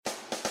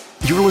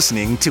You're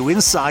listening to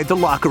Inside the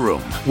Locker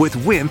Room with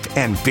Wimp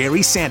and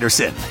Barry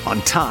Sanderson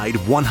on Tide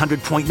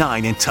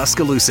 100.9 in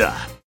Tuscaloosa.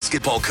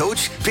 Basketball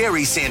coach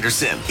Barry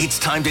Sanderson. It's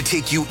time to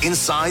take you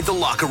inside the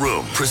locker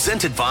room.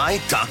 Presented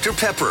by Dr.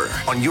 Pepper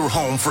on your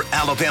home for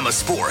Alabama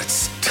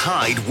sports.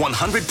 Tide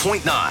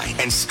 100.9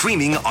 and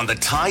streaming on the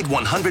Tide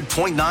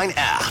 100.9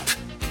 app.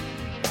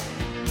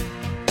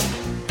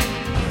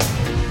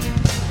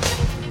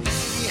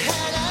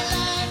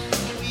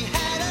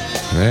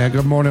 Yeah,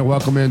 good morning.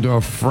 Welcome into a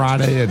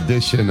Friday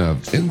edition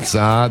of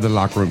Inside the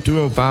Locker Room.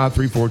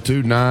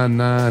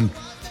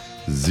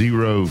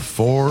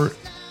 205-342-9904.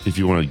 If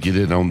you want to get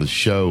in on the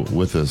show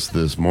with us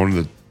this morning,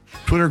 the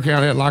Twitter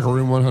account at Locker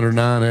Room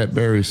 109, at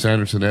Barry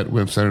Sanderson, at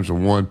Wimp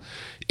Sanderson 1.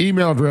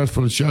 Email address for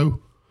the show,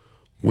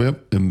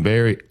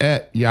 wimpandbarry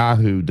at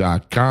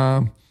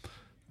yahoo.com.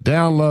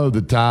 Download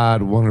the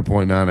Tide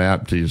 100.9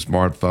 app to your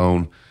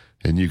smartphone,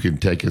 and you can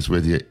take us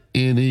with you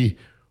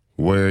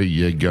anywhere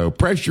you go.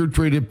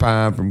 Pressure-treated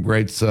pine from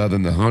Great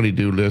Southern. The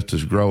honeydew list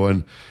is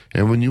growing,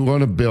 and when you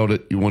want to build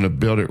it, you want to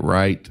build it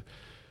right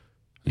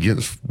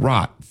against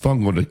rot,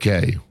 fungal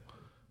decay.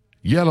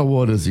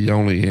 Yellowwood is the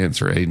only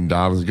answer,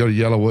 $80. Go to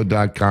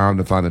yellowwood.com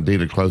to find the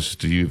dealer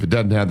closest to you. If it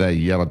doesn't have that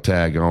yellow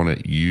tag on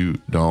it,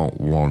 you don't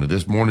want it.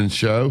 This morning's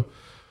show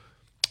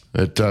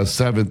at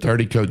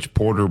 7:30, Coach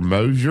Porter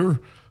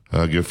Mosier,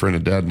 a good friend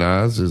of Dad and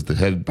I's, is the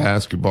head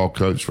basketball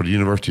coach for the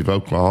University of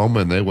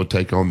Oklahoma, and they will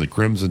take on the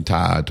Crimson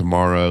Tide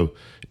tomorrow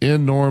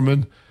in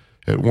Norman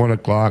at 1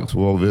 o'clock. So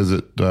we'll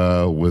visit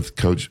with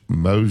Coach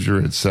Mosier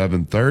at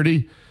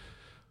 7:30.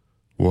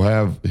 We'll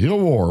have Hill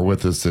War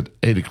with us at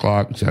 8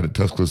 o'clock. She's out at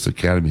Tuscaloosa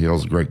Academy.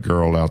 Hill's a great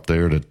girl out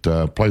there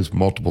that plays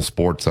multiple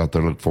sports out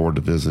there. Look forward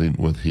to visiting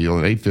with Hill.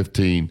 At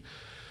 8:15,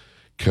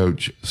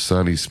 Coach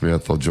Sonny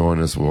Smith will join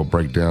us. We'll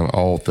break down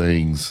all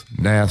things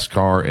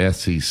NASCAR,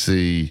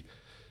 SEC,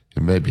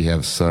 and maybe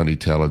have Sonny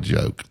tell a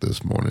joke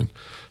this morning.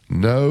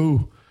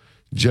 No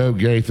Joe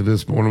Gaither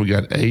this morning. We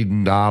got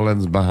Aiden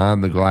Dollins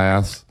behind the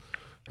glass.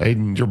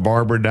 Aiden, did your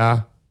barber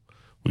die?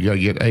 We got to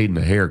get Aiden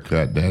a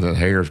haircut, Dad. That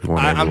hair's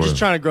going everywhere. I'm just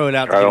trying to grow it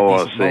out. I don't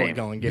want to see him.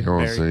 You don't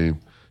want to see him.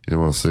 You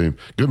don't want to see him.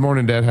 Good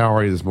morning, Dad. How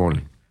are you this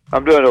morning?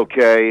 I'm doing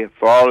okay.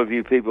 For all of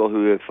you people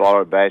who have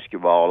followed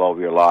basketball all over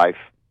your life,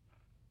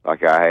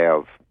 like I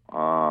have,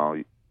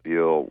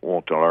 you'll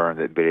want to learn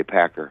that Billy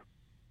Packer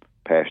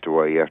passed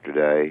away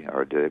yesterday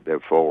or the day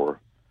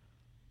before.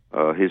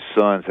 His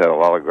sons had a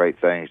lot of great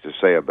things to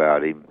say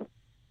about him.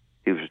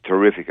 He was a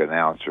terrific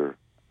announcer.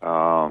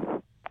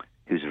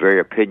 He was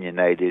very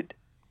opinionated.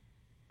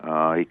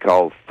 He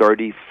called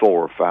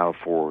 34 Final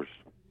Fours.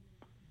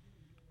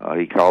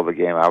 He called the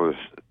game I was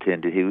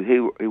attending. He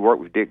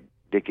worked with Dick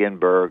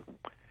Enberg,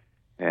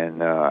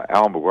 and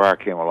Al McGuire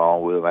came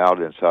along with him. Al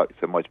didn't talk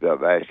so much about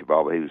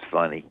basketball, but he was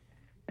funny,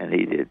 and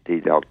he did.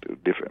 He talked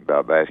different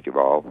about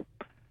basketball.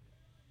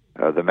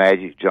 The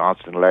Magic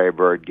Johnson-Larry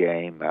Bird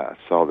game, I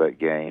saw that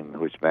game in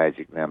which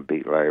Magic then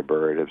beat Larry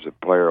Bird. There was a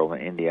player on the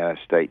Indiana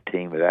State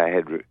team that I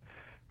had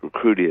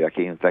recruited. I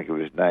can't even think of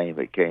his name.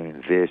 That came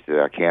and visited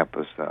our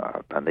campus.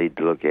 I need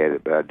to look at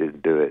it, but I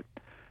didn't do it.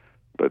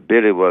 But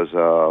Billy was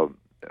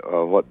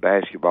what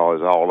basketball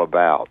is all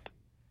about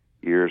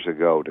years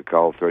ago, to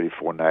call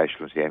 34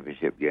 national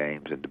championship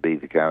games and to be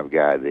the kind of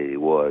guy that he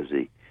was.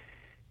 He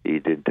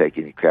didn't take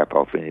any crap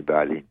off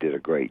anybody. He did a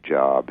great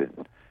job,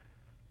 and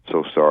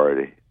so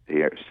sorry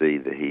to see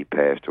that he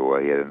passed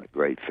away. He had a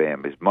great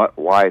family. His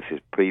wife has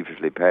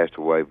previously passed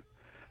away,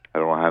 I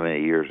don't know how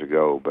many years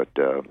ago, but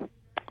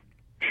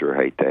sure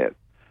hate that.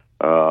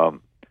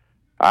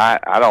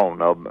 I don't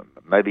know.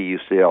 Maybe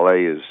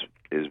UCLA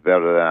is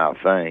better than I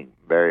think.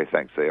 Barry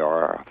thinks they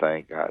are. I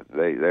think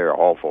they're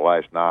awful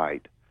last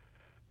night.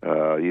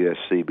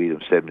 USC beat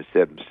them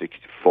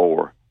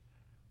 77-64.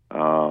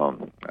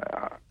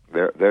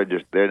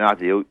 They're not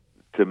the,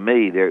 to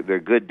me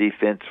they're good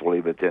defensively,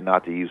 but they're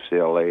not the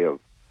UCLA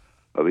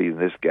of even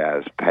this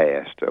guy's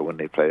past. When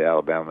they played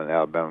Alabama, and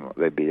Alabama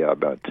they beat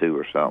Alabama 2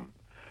 or something.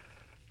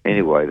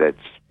 Anyway,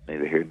 that's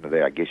neither here nor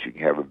there. I guess you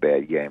can have a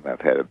bad game. I've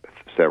had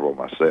several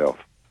myself.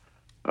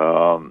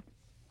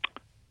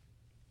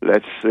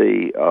 Let's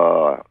see.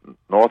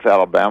 North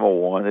Alabama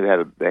won. They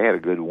had a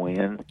good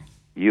win.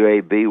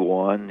 UAB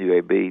won.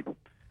 UAB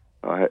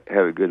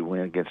had a good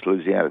win against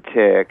Louisiana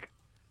Tech.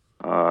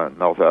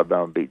 North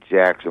Alabama beat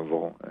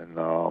Jacksonville, and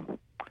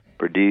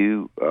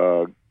Purdue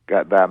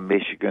got by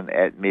Michigan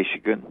at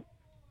Michigan,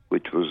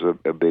 which was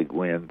a big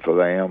win for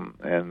them.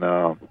 And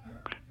I'm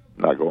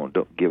not going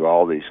to give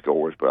all these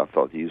scores, but I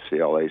thought the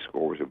UCLA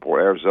score was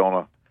important.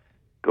 Arizona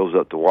goes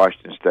up to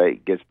Washington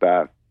State, gets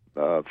by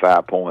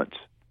 5 points.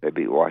 They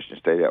beat Washington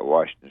State at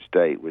Washington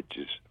State, which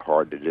is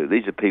hard to do.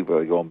 These are people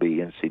that are going to be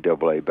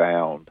NCAA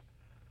bound.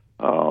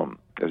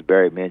 As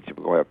Barry mentioned,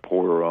 we're going to have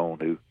Porter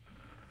on,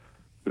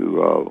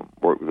 who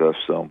worked with us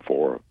some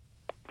for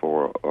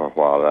a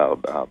while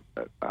out,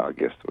 I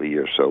guess a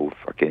year or so,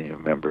 I can't even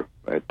remember,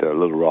 at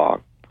Little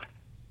Rock.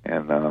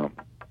 And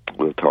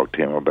we'll talk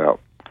to him about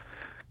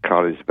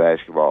college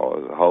basketball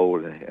as a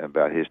whole and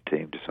about his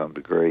team to some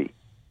degree.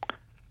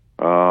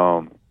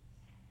 I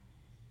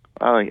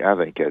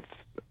think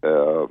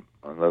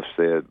enough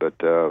said. But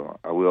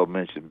I will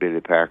mention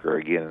Billy Packer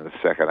again in the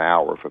second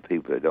hour for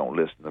people that don't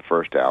listen the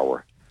first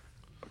hour,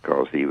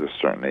 because he was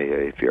certainly,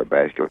 if you're a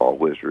basketball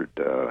wizard,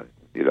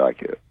 you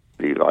like it.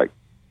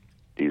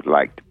 He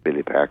liked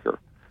Billy Packer.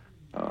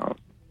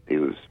 He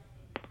was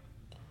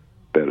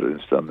better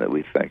than some that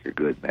we think are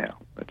good now.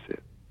 That's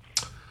it.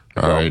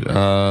 All right.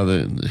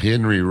 The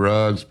Henry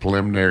Ruggs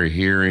preliminary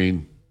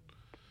hearing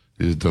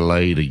is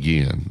delayed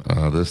again.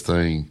 These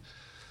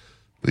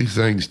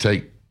things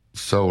take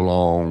so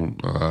long.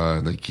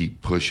 They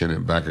keep pushing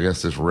it back. I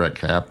guess this wreck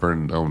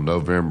happened on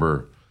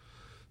November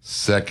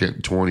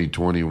 2nd,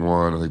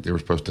 2021. I think they were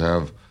supposed to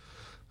have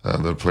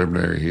the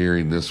preliminary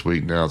hearing this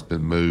week. Now it's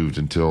been moved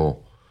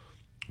until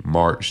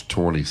March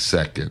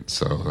 22nd.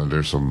 So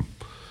there's some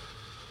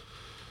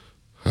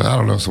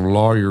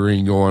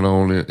lawyering going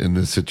on in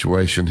this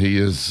situation. He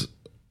is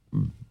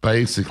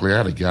basically, I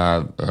had a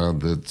guy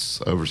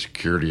that's over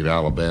security at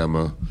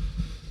Alabama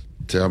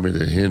tell me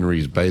that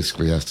Henry's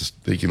basically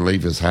he can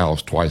leave his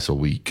house twice a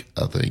week,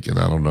 I think, and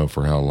I don't know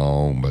for how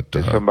long. But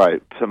somebody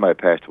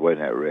passed away in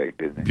that wreck,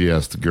 didn't they?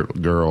 Yes, the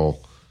girl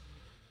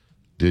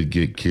did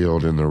get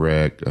killed in the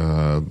wreck,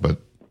 but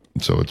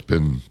so it's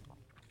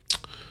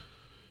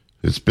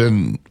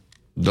been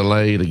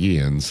delayed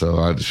again.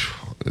 So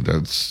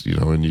that's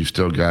and you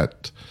still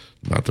got,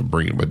 not to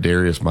bring it, but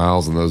Darius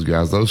Miles and those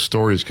guys. Those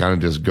stories kind of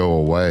just go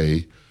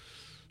away.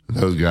 And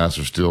those guys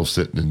are still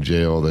sitting in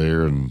jail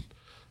there, and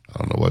I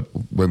don't know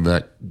when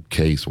that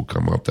case will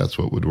come up. That's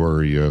what would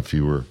worry you if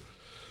you were,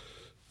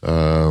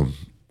 any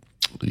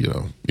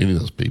of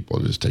those people.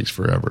 It just takes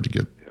forever to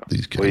get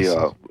these cases.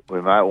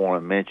 We might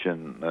want to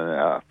mention, and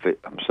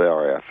I'm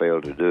sorry I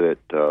failed to do it,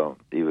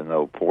 even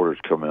though Porter's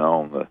coming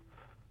on the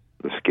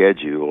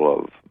schedule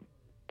of,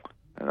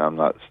 and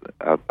I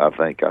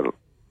think I'd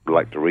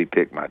like to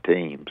repick my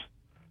teams.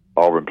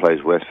 Auburn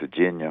plays West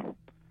Virginia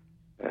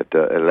at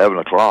 11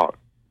 o'clock.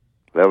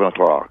 11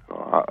 o'clock.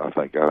 I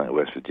think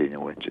West Virginia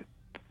wins it.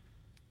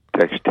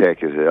 Texas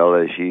Tech is at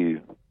LSU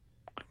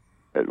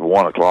at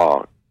 1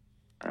 o'clock.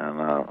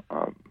 And I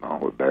don't know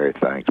what Barry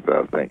thinks, but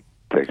I think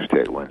Texas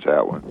Tech wins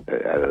that one.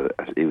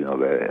 Even though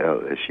that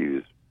LSU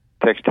is,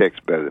 Texas Tech's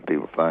better than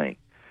people think.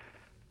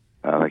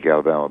 I think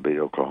Alabama will beat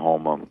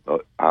Oklahoma.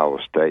 Iowa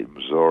State,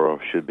 Missouri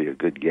should be a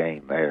good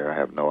game there. I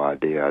have no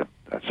idea.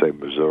 I'd say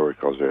Missouri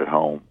because they're at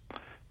home.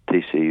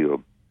 TCU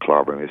will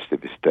clobber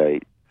Mississippi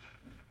State.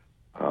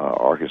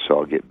 Arkansas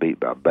will get beat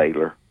by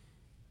Baylor.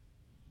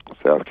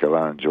 South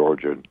Carolina,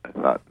 Georgia,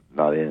 not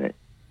in it.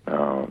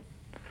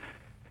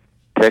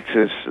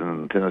 Texas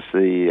and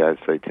Tennessee, I'd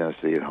say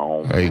Tennessee at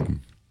home.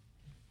 Hayden.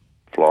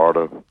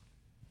 Florida,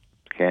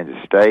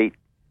 Kansas State.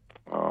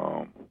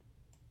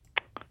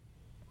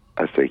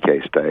 I'd say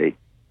K-State.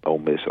 Ole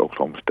Miss,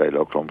 Oklahoma State,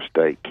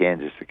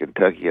 Kansas and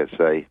Kentucky. I'd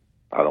say,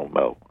 I don't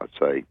know. I'd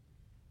say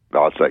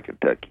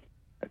Kentucky.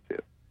 That's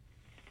it.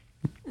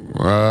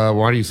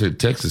 Why do you say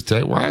Texas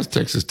Tech? Why is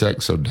Texas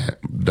Tech so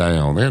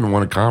down? They haven't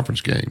won a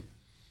conference game.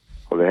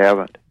 Well, they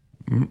haven't?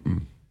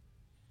 Mm-mm.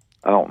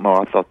 I don't know.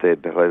 I thought they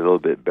had played a little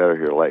bit better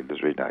here late. That's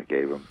the reason I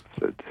gave them.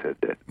 Said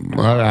that.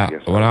 Well,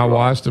 when I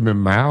watched them in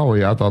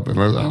Maui, I thought I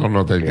don't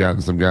know if they've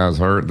gotten some guys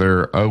hurt.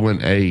 They're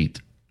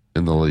 0-8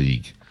 in the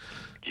league.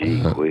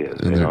 Gee whiz,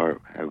 they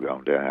have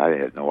gone down. I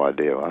had no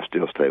idea. I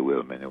still stay with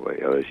them anyway.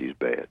 LSU's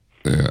bad.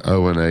 Yeah,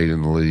 0-8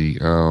 in the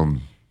league.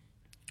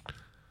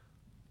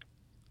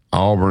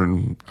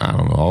 Auburn, I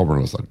don't know.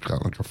 Auburn was kind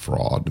of like a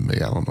fraud to me.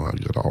 I don't know how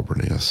good Auburn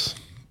is.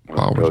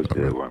 Well,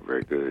 they weren't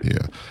very good.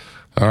 Yeah.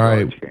 All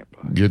right.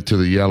 Get to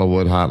the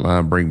Yellowwood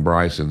hotline. Bring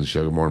Bryce in the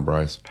show. Good morning,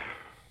 Bryce.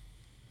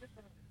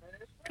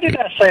 What did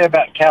I say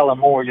about Kellen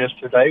Moore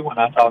yesterday when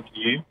I talked to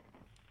you?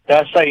 Did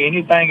I say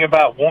anything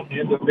about wanting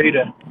him to be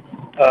the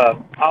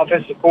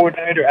offensive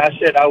coordinator? I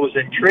said I was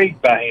intrigued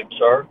by him,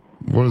 sir.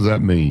 What does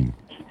that mean?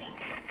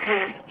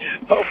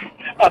 Oh,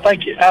 I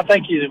think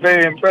he's a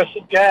very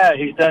impressive guy.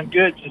 He's done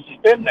good since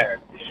he's been there.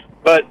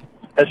 But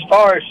as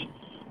far as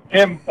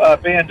him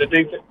being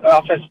the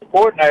offensive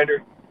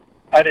coordinator,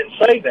 I didn't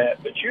say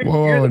that. But you're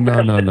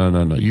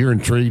no. You're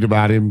intrigued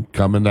about him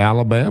coming to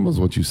Alabama is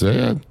what you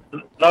said.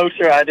 No,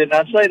 sir, I did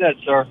not say that,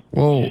 sir.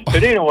 Well,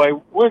 but anyway,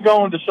 we're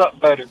going to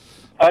something better.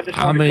 I just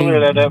want to clear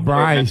that up.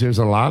 Bryce, there's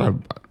a lot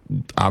of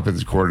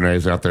offensive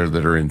coordinators out there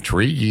that are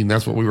intriguing.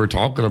 That's what we were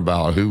talking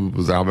about. Who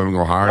was Alabama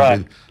going to hire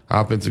the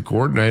offensive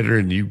coordinator?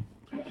 And you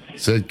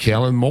said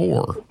Kellen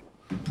Moore.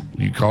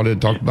 You called it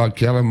and talked about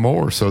Kellen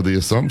Moore. So the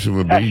assumption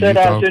would be I said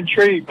I was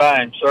intrigued by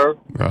him, sir.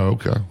 Oh,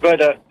 okay.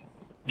 But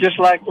just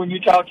like when you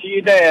talk to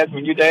your dad,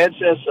 when your dad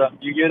says something,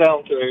 you get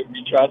on to him.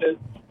 You try to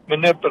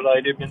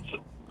manipulate him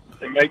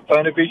and make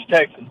fun of his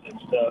Texans and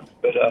stuff.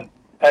 But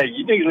hey,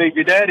 you need to leave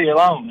your daddy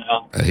alone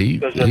now. He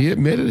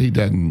admitted he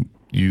doesn't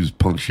use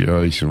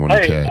punctuation when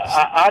he texts.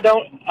 I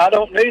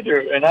don't either,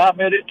 and I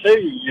admit it too.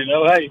 You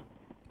know, hey,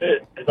 the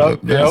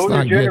older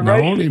not getting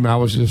generation. on him. I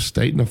was just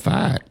stating a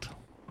fact.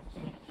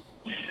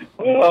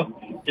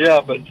 Well, yeah,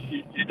 but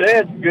your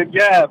dad's a good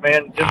guy,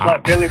 man, just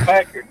like Billy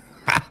Packer.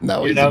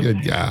 No, he's a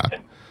good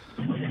guy.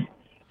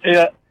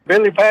 Yeah,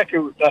 Billy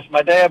Packer, as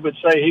my dad would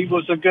say, he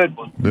was a good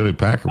one. Billy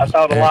Packer.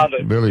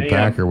 Billy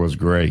Packer was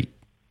great.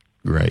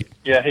 Great.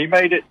 Yeah, he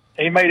made it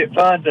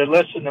fun to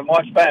listen and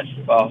watch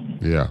basketball.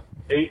 Yeah.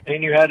 He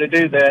knew how to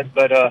do that,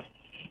 but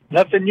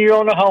nothing new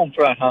on the home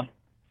front, huh?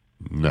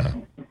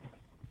 No.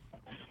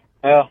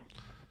 Well,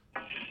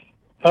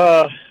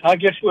 I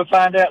guess we'll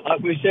find out,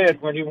 like we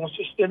said, when he wants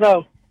us to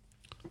know.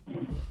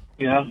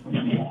 You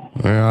know?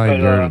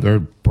 Well, they're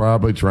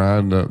probably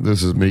trying to,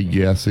 this is me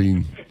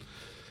guessing,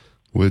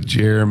 with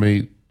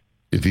Jeremy,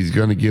 if he's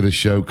going to get a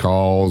show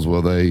calls,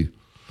 will they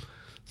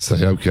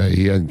say, okay,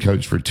 he hasn't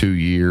coached for 2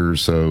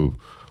 years, so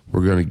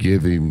we're going to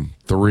give him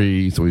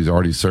 3, so he's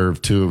already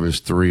served 2 of his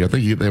 3. I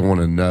think they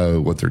want to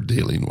know what they're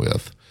dealing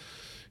with.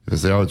 They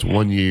say, oh, it's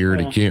 1 year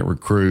and he can't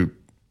recruit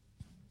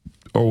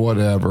or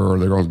whatever, or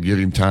they're going to give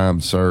him time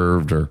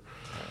served or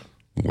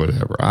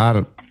whatever.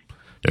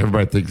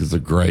 Everybody thinks it's a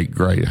great,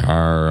 great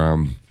hire.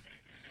 I'm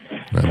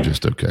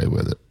just okay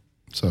with it.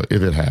 So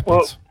if it happens.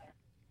 Well,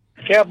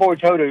 Cowboy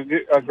told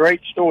a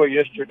great story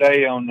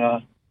yesterday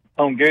on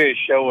Gary's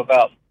show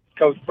about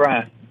Coach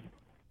Bryant,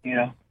 you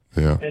know.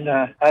 Yeah. And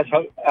I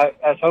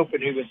was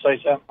hoping he would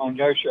say something on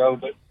your show,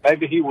 but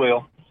maybe he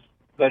will.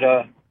 But,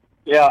 I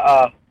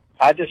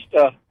just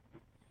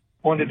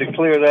wanted to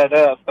clear that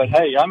up. But,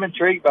 hey, I'm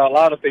intrigued by a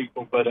lot of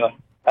people. But,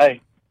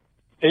 hey,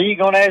 he ain't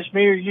going to ask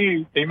me or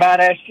you. He might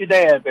ask your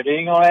dad, but he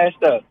ain't going to ask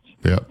us.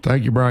 Yeah.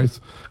 Thank you, Bryce.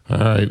 All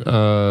right.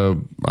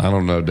 I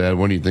don't know, Dad.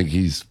 When do you think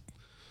he's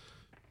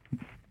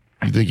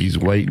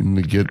waiting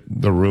to get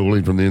the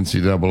ruling from the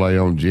NCAA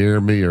on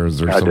Jeremy, or is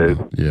there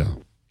something? Yeah.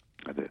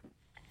 I do.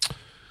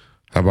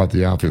 How about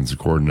the offensive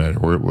coordinator?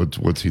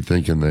 What's he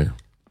thinking there?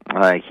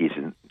 I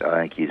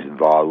think he's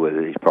involved with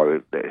it. He's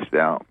probably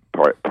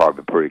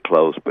pretty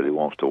close, but he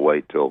wants to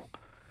wait till.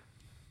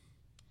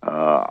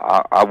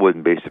 I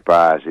wouldn't be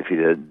surprised if he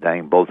didn't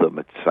name both of them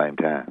at the same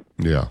time.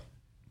 Yeah.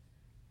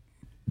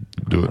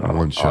 Do it in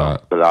one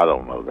shot. But I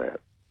don't know that.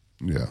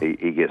 Yeah.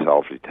 He gets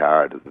awfully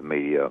tired of the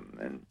media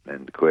and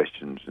the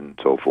questions and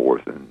so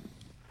forth, and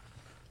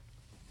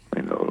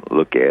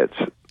look at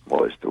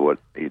as to what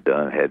he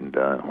done, hadn't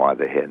done, why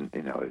they hadn't,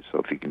 So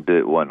if he can do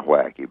it one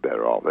whack, he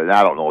better off. And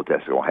I don't know if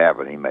that's going to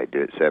happen. He may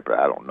do it separate.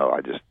 I don't know.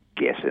 I just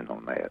guessing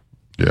on that.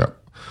 Yeah.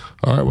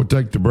 All right, we'll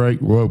take the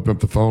break. We'll open up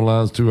the phone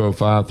lines,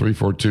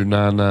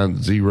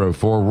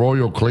 205-342-9904.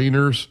 Royal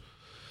Cleaners,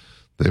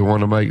 they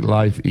want to make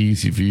life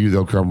easy for you.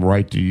 They'll come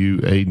right to you,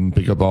 Aiden,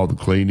 pick up all the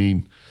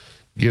cleaning,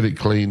 get it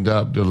cleaned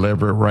up,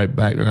 deliver it right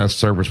back, and that's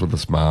service with a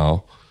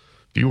smile.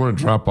 If you want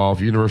to drop off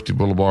University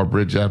Boulevard,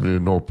 Bridge Avenue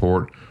in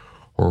Northport,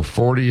 or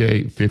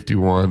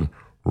 4851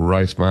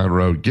 Rice Mine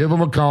Road, give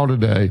them a call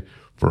today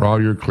for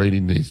all your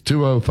cleaning needs.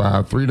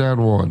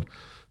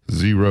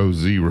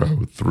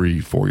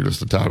 205-391-0034. You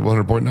listen to Tide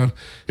 100.9.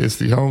 It's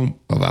the home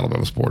of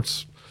Alabama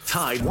sports.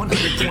 Tide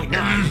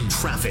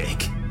 100.9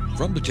 traffic.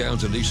 From the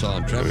Townsend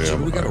Nissan Traffic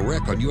Center, we got a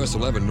wreck on US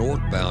 11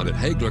 northbound at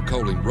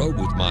Hagler-Coling Road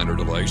with minor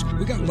delays.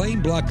 We got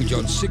lane blockage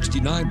on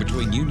 69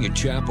 between Union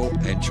Chapel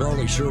and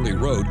Charlie Shirley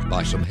Road.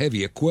 By some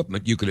heavy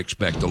equipment, you could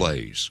expect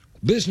delays.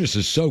 Business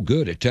is so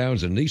good at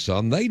Townsend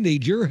Nissan, they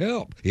need your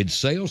help in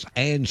sales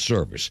and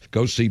service.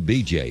 Go see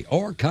BJ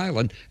or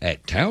Kylan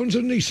at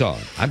Townsend Nissan.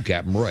 I'm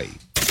Captain Ray.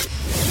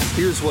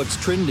 Here's what's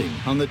trending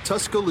on the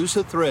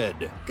Tuscaloosa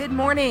thread. Good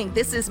morning.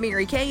 This is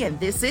Mary Kay, and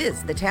this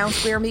is the Town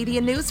Square Media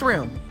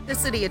Newsroom. The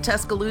city of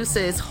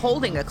Tuscaloosa is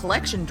holding a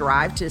collection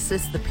drive to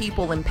assist the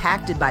people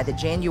impacted by the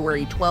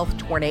January 12th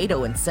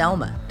tornado in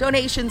Selma.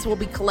 Donations will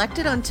be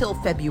collected until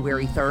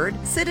February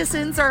 3rd.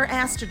 Citizens are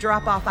asked to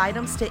drop off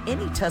items to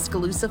any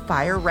Tuscaloosa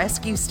fire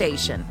rescue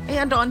station.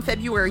 And on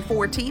February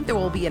 14th, there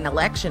will be an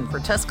election for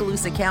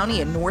Tuscaloosa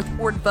County and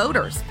Northport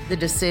voters. The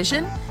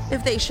decision?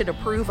 If they should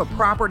approve a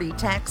property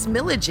tax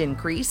millage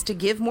increase to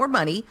give more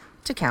money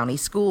to county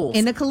schools.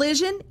 In a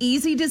collision,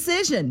 easy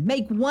decision.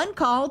 Make one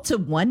call to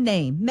one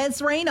name.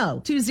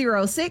 Mesrano,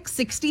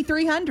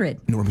 206-6300.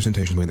 No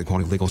representation with the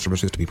quality of legal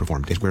services to be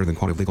performed is greater than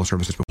quality of legal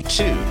services.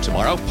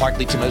 Tomorrow,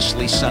 partly to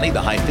mostly sunny,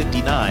 the high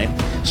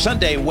 59.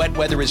 Sunday, wet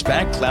weather is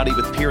back, cloudy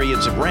with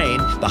periods of rain,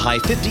 the high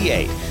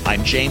 58.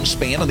 I'm James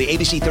Spann on the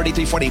ABC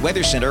 3340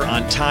 Weather Center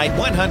on Tide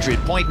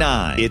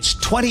 100.9. It's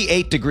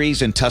 28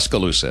 degrees in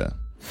Tuscaloosa.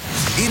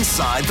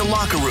 Inside the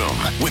Locker Room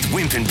with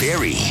Wimp and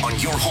Barry on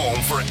your home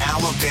for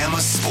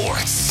Alabama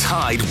sports.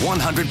 Tide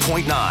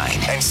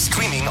 100.9 and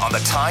streaming on the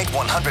Tide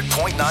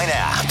 100.9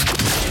 app.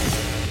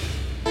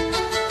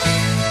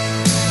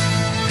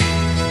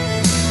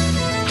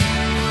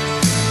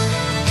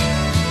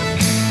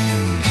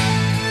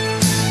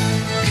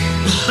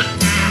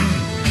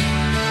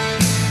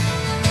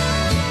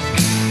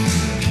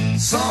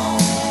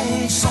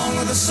 Song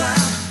of the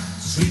South.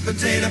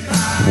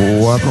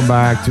 Welcome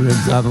back to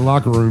Inside the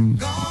Locker Room.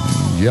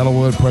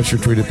 Yellowwood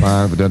pressure-treated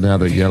pine. If it doesn't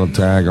have the yellow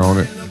tag on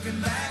it,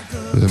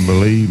 then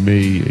believe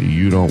me,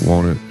 you don't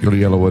want it. Go to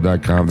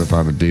yellowwood.com to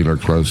find a dealer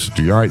closest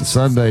to you. All right,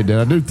 Sunday,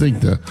 I do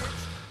think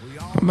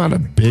I'm not a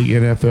big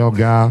NFL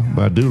guy,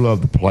 but I do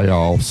love the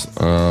playoffs.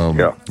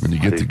 And you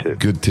get the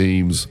good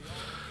teams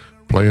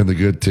playing the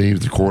good teams.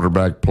 The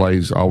quarterback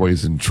plays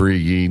always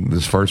intriguing.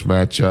 This first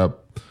matchup,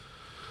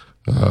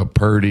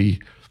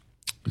 Purdy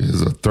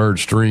is a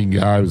third-string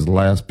guy. He was the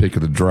last pick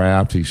of the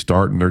draft. He's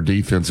starting. Their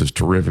defense is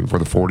terrific for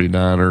the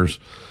 49ers.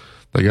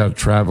 They got to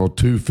travel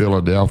to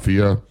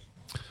Philadelphia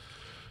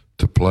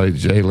to play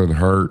Jalen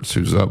Hurts,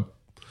 who's up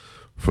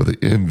for the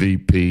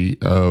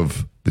MVP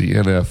of the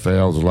NFL.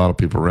 There's a lot of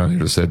people around here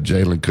that said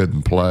Jalen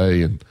couldn't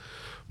play and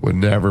would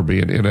never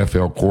be an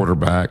NFL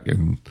quarterback,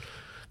 and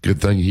good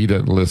thing he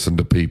doesn't listen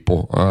to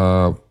people.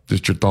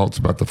 Just your thoughts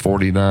about the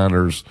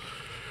 49ers.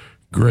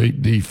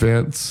 Great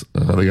defense.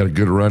 They got a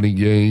good running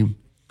game.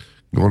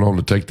 Going on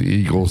to take the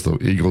Eagles. The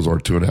Eagles are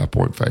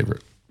 2.5-point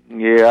favorite.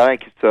 Yeah, I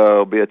think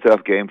it'll be a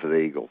tough game for the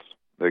Eagles.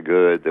 They're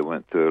good. They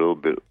went through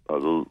a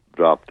little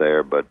drop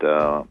there, but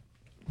I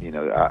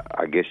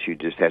guess you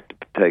just have to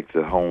take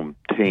the home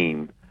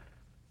team.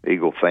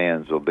 Eagle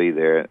fans will be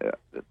there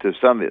to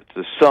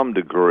some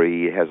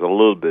degree. It has a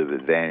little bit of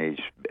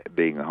advantage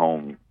being a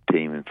home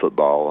team in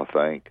football, I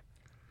think.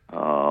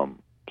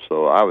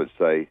 So I would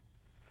say,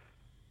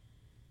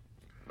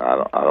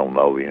 I don't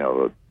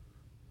know,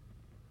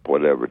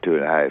 whatever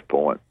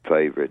 2.5-point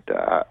favorite.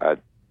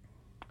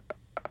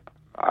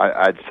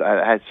 I'd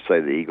have to say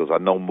the Eagles. I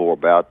know more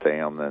about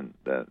them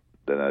than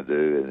I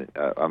do,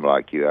 and I'm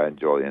like you. I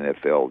enjoy the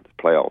NFL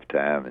playoff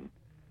time,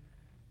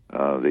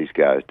 and these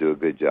guys do a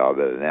good job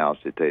at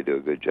announcing it. They do a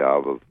good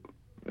job of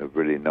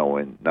really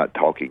knowing, not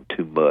talking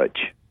too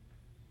much,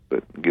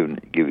 but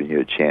giving you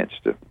a chance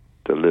to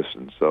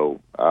listen.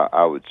 So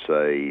I would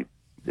say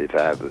if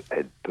I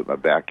had put my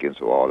back against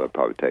the wall, I'd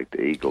probably take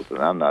the Eagles, and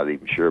I'm not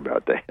even sure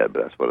about that, but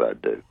that's what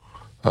I'd do.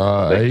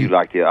 I think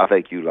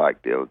you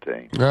like the other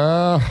team.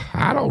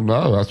 I don't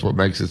know. That's what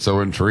makes it so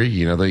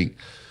intriguing. I think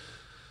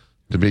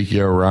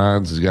D'Amico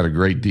Ryans has got a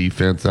great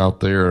defense out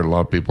there, and a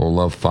lot of people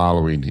love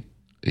following him.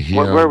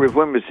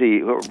 When was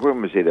he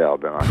at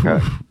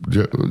Alabama?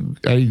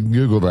 Hey,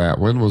 Google that.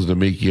 When was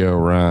D'Amico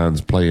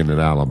Ryans playing at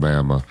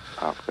Alabama?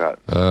 I forgot.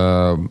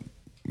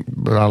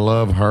 But I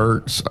love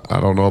Hurts. I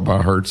don't know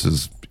about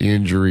Hurts'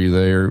 injury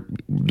there.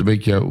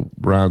 D'Amico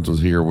Ryans was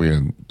here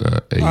when?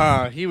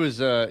 He was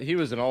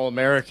an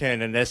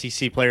All-American and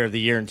SEC Player of the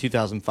Year in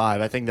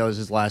 2005. I think that was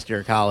his last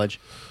year of college.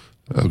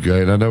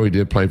 Okay, and I know he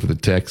did play for the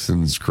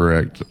Texans,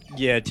 correct?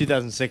 Yeah,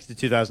 2006 to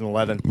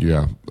 2011.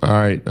 Yeah. All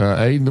right.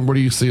 Aiden, what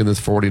do you see in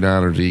this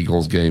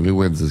 49ers-Eagles game? Who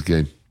wins this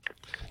game?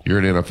 You're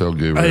an NFL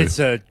guru. It's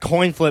a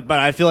coin flip, but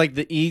I feel like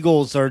the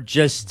Eagles are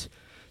just –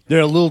 they're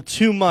a little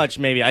too much,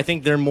 maybe. I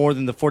think they're more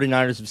than the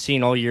 49ers have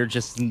seen all year,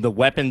 just in the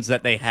weapons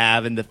that they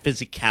have and the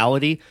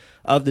physicality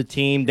of the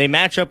team. They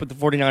match up with the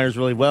 49ers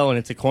really well, and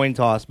it's a coin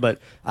toss, but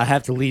I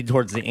have to lean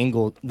towards the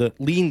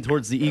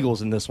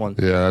Eagles in this one.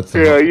 Yeah,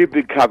 you've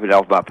been copying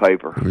off my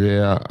paper.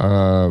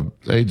 Yeah,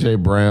 A.J.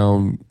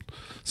 Brown,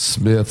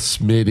 Smith,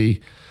 Smitty.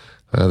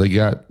 They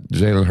got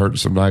Jalen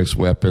Hurts some nice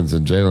weapons,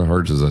 and Jalen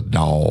Hurts is a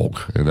dog,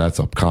 and that's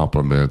a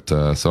compliment.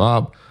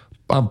 So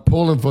I'm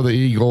pulling for the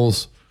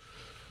Eagles.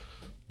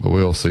 But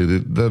we'll see.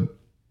 The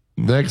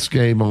next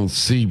game on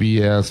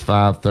CBS,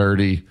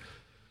 5:30,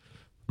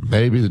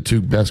 maybe the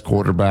two best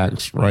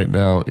quarterbacks right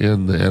now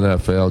in the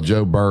NFL.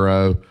 Joe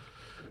Burrow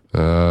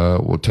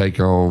will take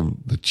on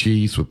the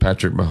Chiefs with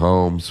Patrick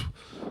Mahomes.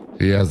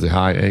 He has the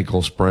high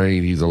ankle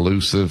sprain. He's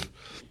elusive.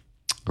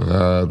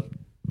 The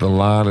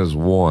line is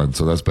 1,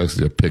 so that's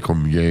basically a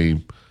pick'em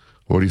game.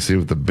 What do you see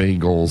with the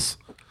Bengals,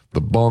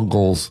 the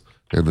Bungles,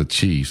 and the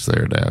Chiefs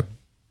there, Dad?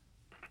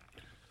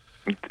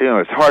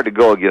 It's hard to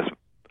go against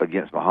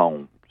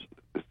Mahomes.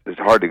 It's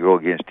hard to go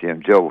against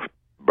him. Joe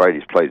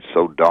Brady's played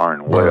so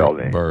darn well.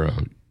 Burrow.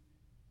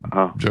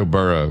 Huh? Joe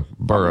Burrow.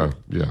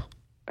 Yeah.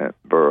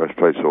 Burrow's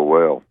played so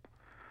well.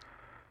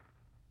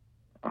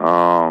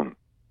 I'll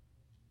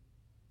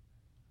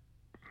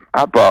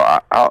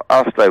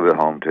stay with the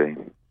home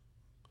team.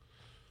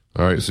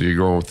 All right, so you're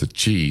going with the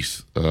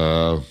Chiefs.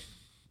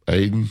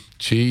 Aiden,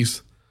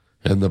 Chiefs,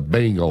 and the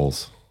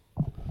Bengals.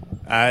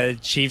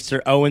 Chiefs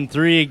are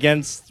 0-3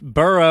 against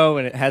Burrow,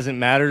 and it hasn't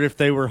mattered if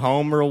they were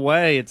home or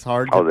away. It's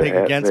hard to pick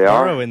against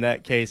Burrow in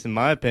that case, in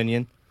my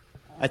opinion.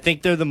 I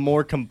think they're the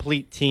more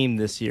complete team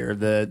this year.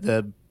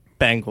 The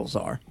Bengals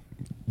are.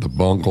 The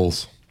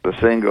Bungles. The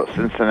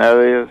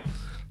Cincinnati is?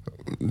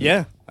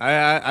 Yeah,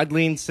 I'd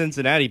lean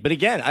Cincinnati. But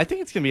again, I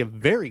think it's going to be a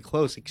very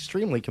close,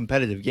 extremely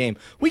competitive game.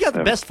 We got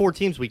the best 4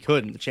 teams we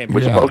could in the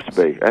championship. It's supposed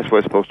to be. That's what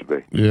it's supposed to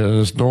be.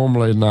 Yeah, it's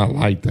normally not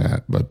like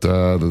that. But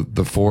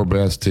the 4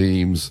 best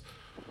teams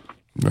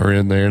are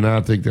in there, and I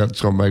think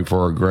that's going to make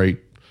for a great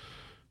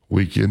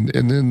weekend.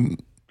 And then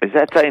is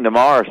that thing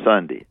tomorrow or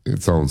Sunday?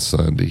 It's on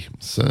Sunday.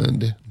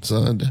 Sunday.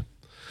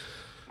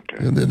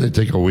 Okay. And then they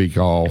take a week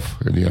off,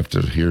 and you have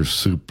to hear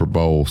Super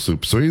Bowl. So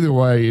either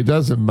way, it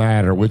doesn't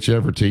matter.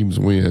 Whichever teams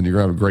win, you're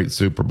going to have a great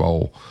Super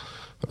Bowl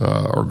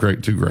or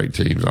two great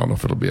teams. I don't know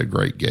if it'll be a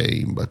great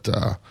game, but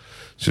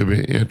should be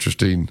an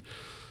interesting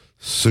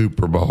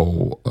Super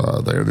Bowl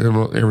there.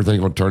 Then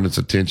everything will turn its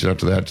attention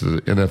after that to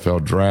the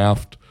NFL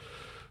draft.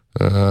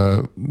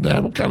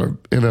 What kind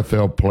of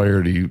NFL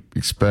player do you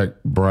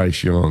expect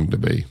Bryce Young to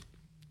be?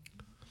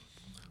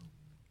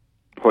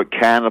 What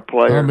kind of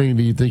player? I mean,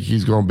 do you think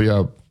he's going to be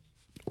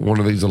one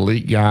of these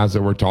elite guys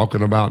that we're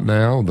talking about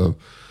now?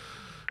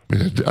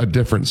 A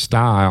different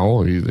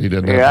style. He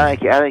doesn't. Yeah, I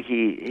think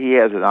he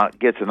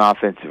gets an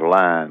offensive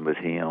line with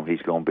him.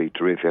 He's going to be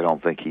terrific. I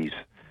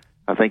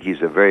think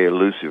he's a very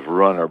elusive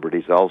runner, but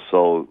he's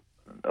also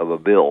of a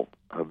build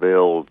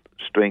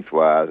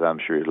strength-wise. I'm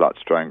sure he's a lot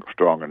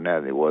stronger than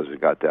that than he was when he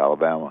got to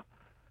Alabama.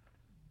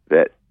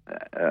 That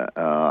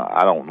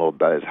I don't know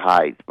about his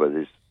height,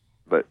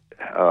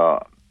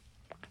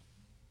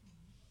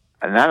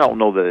 and I don't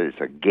know that it's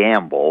a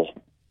gamble.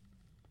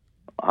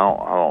 I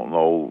don't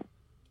know.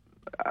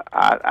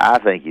 I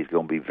think he's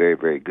going to be very,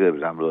 very good,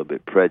 but I'm a little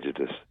bit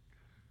prejudiced.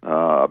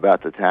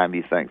 About the time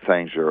you think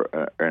things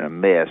are in a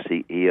mess,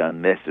 he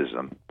unmesses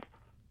them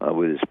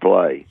with his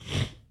play.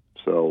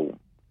 So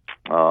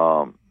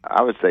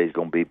I would say he's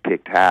going to be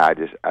picked high.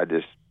 I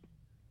just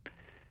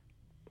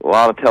a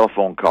lot of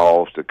telephone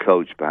calls to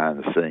coach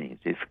behind the scenes.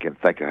 If you can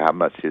think of how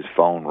much his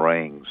phone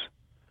rings,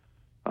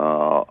 a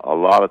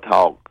lot of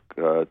talk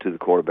to the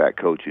quarterback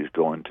coach who's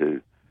going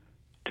to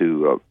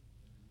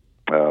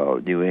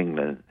New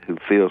England, who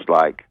feels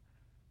like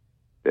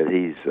that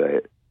he's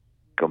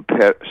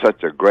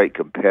such a great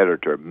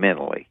competitor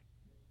mentally,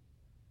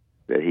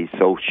 that he's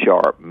so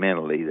sharp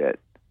mentally that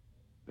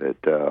and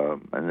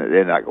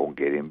they're not going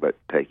to get him, but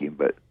take him.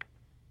 But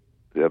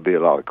there'll be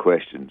a lot of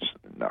questions.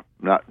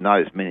 Not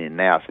as many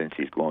now since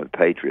he's going with the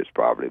Patriots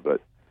probably,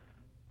 but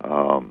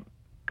I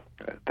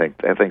think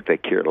they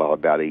care a lot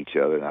about each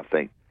other, and I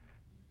think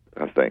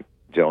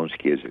Jones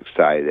kid's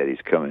excited that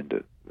he's coming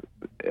to.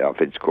 The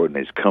offensive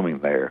coordinator's coming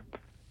there,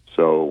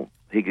 so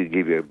he could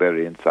give you a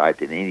better insight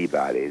than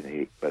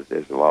anybody. But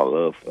there's a lot of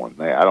love for him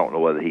there. I don't know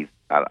whether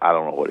I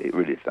don't know what he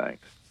really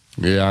thinks.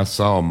 Yeah, I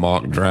saw a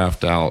mock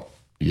draft out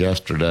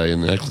yesterday,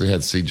 and actually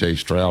had C.J.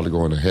 Stroud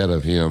going ahead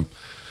of him,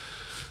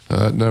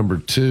 number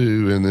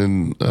 2, and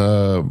then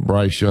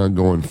Bryce Young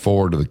going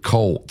forward to the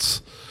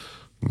Colts.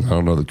 I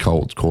don't know the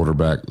Colts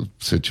quarterback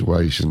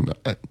situation.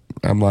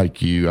 I'm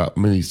like you. I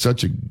mean, he's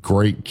such a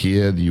great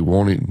kid. You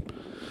want him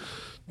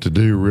to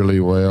do really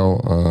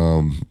well.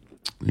 I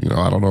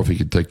don't know if he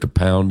could take the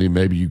pounding.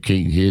 Maybe you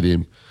can't hit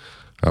him.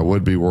 I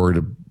would be worried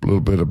a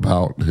little bit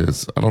about I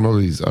don't know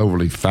that he's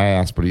overly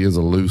fast, but he is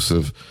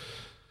elusive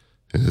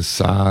in his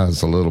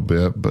size a little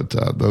bit. But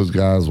those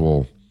guys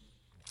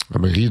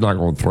he's not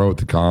going to throw at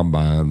the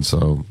combine,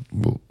 so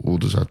we'll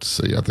just have to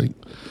see. I think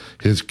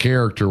his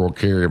character will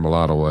carry him a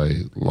long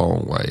way,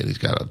 and he's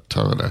got a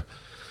ton of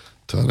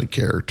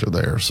character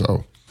there.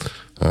 So,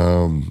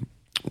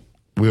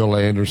 Will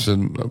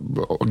Anderson,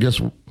 I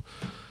guess,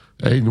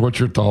 Aiden, what's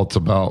your thoughts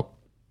about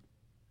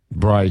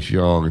Bryce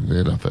Young in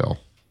the NFL?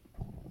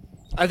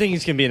 I think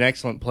he's going to be an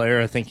excellent player.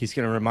 I think he's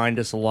going to remind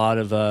us a lot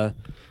of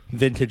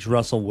vintage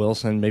Russell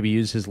Wilson, maybe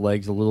use his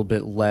legs a little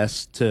bit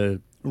less to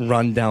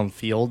run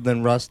downfield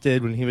than Russ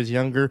did when he was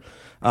younger.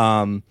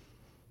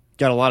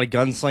 Got a lot of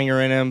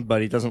gunslinger in him,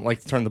 but he doesn't like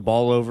to turn the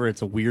ball over.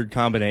 It's a weird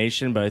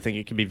combination, but I think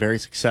it can be very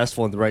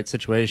successful in the right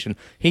situation.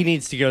 He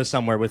needs to go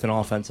somewhere with an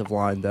offensive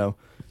line, though.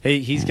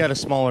 He's got a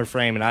smaller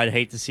frame, and I'd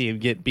hate to see him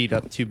get beat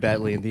up too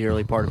badly in the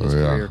early part of his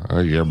career.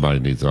 I think everybody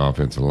needs an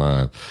offensive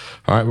line.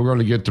 All right, we're going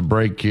to get to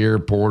break here.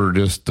 Porter,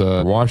 just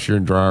washer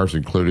and dryers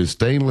included,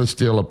 stainless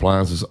steel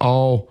appliances,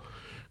 all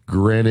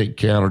granite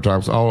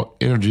countertops, all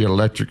energy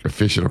electric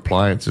efficient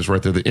appliances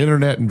right there. The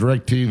internet and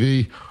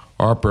DirecTV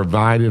are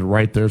provided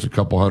right there's a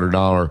couple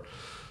 $100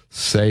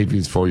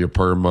 savings for you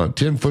per month.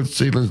 10-foot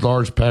ceilings,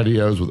 large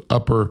patios with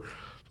upper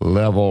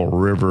level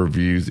river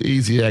views,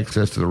 easy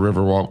access to the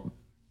Riverwalk.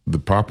 The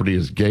property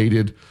is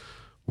gated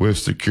with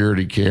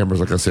security cameras,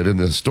 like I said, in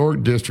the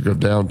historic district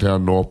of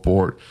downtown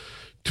Northport,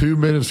 2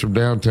 minutes from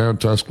downtown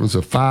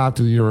Tuscaloosa, 5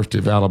 to the University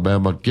of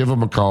Alabama. Give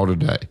them a call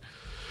today.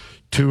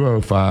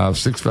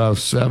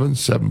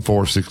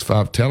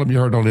 205-657-7465. Tell them you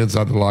heard on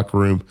Inside the Locker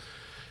Room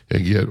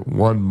and get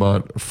 1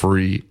 month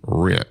free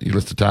rent. You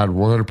listen to Tide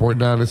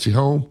 100.9. It's the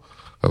home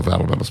of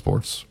Alabama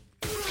sports.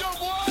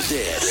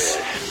 This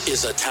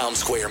is a Town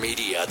Square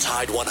Media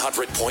Tide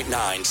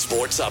 100.9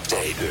 Sports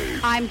Update.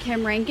 I'm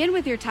Kim Rankin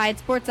with your Tide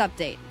Sports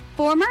Update.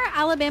 Former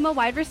Alabama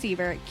wide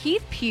receiver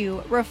Keith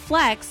Pugh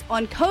reflects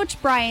on Coach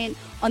Bryant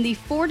on the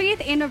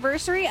 40th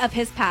anniversary of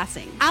his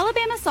passing.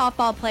 Alabama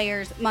softball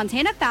players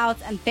Montana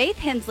Fouts and Faith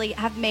Hensley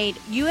have made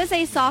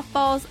USA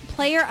Softball's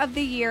Player of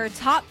the Year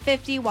Top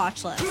 50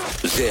 watch list.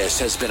 This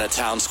has been a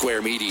Town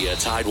Square Media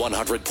Tide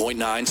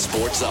 100.9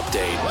 Sports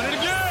Update. Run it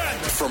again!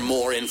 For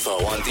more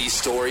info on these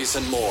stories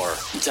and more,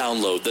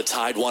 download the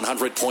Tide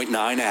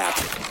 100.9 app.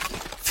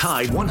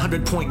 Tide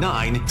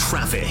 100.9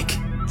 Traffic.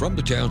 From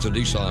the Townsend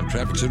Nissan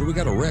Traffic Center, we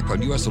got a wreck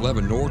on US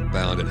 11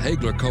 northbound at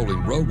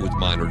Hagler-Coling Road with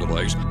minor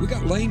delays. We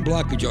got lane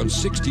blockage on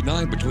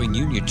 69 between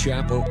Union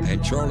Chapel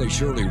and Charlie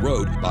Shirley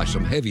Road. By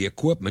some heavy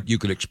equipment, you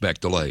can expect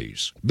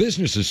delays.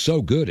 Business is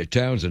so good at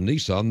Townsend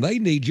Nissan, they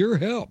need your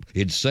help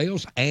in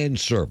sales and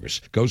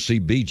service. Go see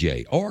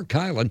BJ or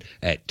Kylan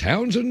at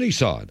Townsend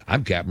Nissan.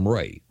 I'm Captain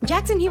Ray.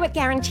 Jackson Hewitt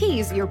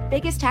guarantees your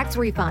biggest tax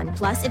refund,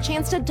 plus a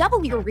chance to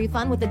double your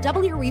refund with the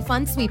Double Your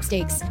Refund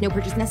sweepstakes. No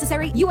purchase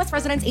necessary. U.S.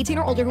 residents 18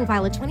 or older who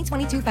file a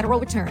 2022 federal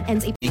return.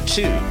 Ends April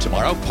 2.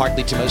 Tomorrow,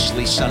 partly to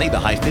mostly sunny, the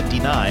high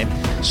 59.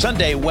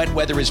 Sunday, wet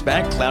weather is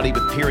back, cloudy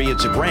with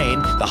periods of rain,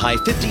 the high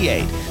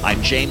 58.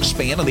 I'm James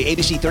Spann on the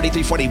ABC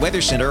 3340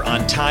 Weather Center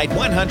on Tide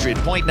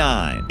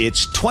 100.9.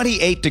 It's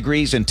 28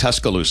 degrees in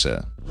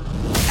Tuscaloosa.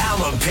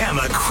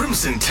 Alabama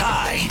Crimson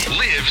Tide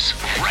lives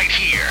right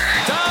here.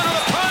 Down to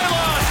the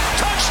pylon.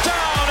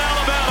 Touchdown,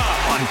 Alabama.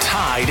 On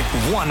Tide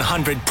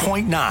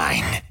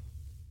 100.9.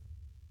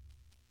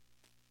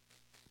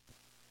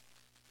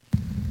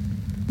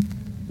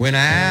 When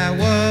I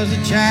was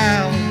a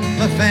child,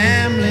 my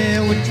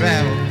family would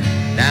travel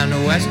down to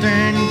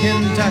western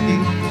Kentucky,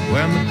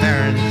 where my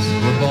parents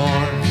were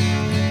born.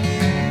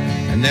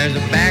 And there's a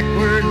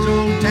backwards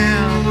old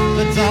town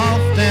that's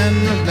often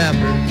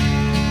remembered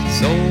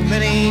so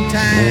many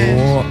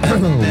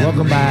times.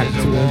 Welcome back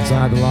to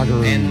Inside the Locker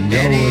Room.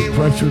 Yellow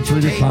Pressure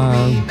Treated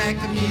Pine.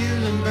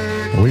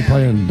 Are we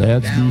playing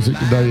Dad's music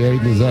today,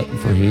 Aiden? Is that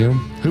for him?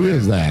 Who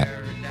is that?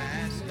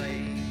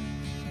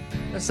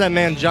 That's that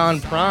man, John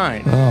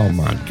Prine. Oh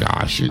my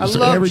gosh! I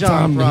love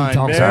John Prine.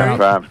 John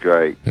Prine's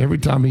great. Every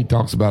time he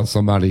talks about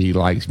somebody he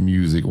likes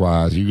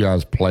music-wise, you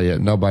guys play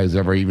it. Nobody's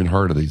ever even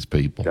heard of these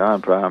people.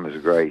 John Prine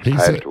is great. He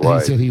said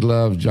he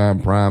loved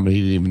John Prine, but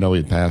he didn't even know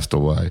he passed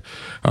away.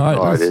 All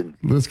right,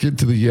 let's get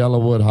to the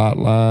Yellowwood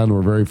Hotline.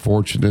 We're very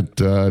fortunate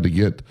to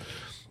get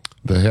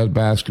the head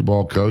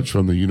basketball coach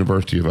from the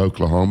University of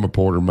Oklahoma,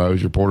 Porter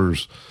Moser.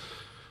 Porter's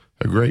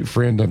a great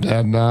friend of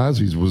Dad and I's.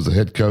 He was the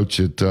head coach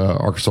at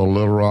Arkansas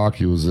Little Rock.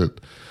 He was at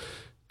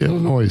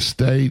Illinois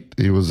State.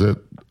 He was at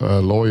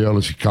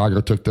Loyola Chicago.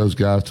 Took those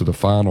guys to the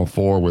Final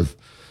Four with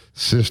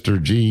Sister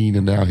Jean,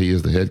 and now he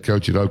is the head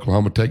coach at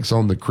Oklahoma. Takes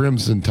on the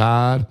Crimson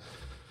Tide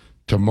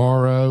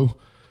tomorrow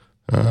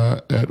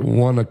at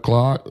 1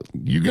 o'clock.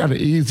 You got an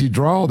easy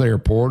draw there,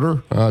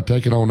 Porter,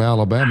 taking on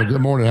Alabama.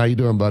 Good morning. How you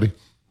doing, buddy?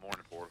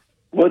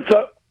 What's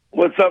up?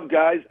 What's up,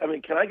 guys? I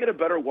mean, can I get a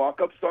better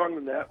walk-up song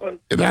than that one?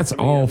 That's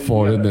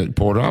awful, isn't it,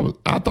 Porter?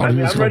 I thought he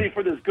was. I'm ready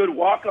for this good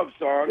walk-up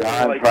song.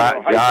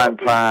 John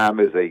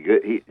Prime is a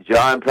good.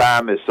 John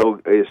Prime is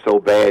so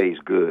bad he's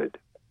good.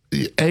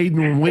 Aiden,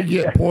 when we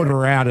get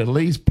Porter out, at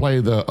least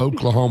play the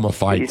Oklahoma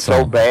fight he's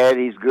song. So bad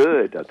he's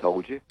good. I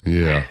told you.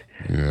 Yeah.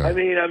 I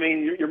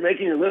mean, you're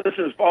making your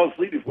listeners fall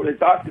asleep before they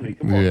talk to me.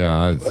 Come on.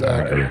 Yeah,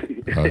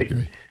 exactly.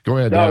 Okay. Go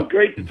ahead. No,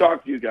 great to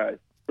talk to you guys.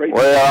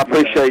 Well, I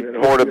appreciate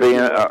Porter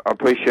I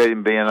appreciate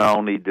him being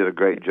on. He did a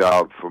great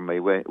job for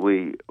me.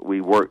 We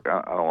worked.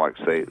 I don't like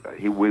to say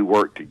it. We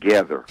worked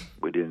together.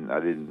 He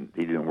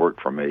didn't work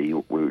for me.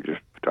 We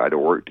just tried to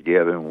work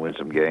together and win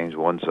some games,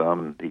 won some.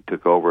 And he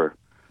took over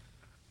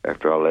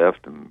after I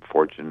left, and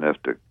fortunate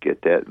enough to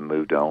get that and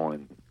moved on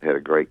and had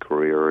a great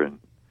career and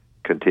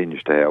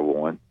continues to have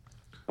one.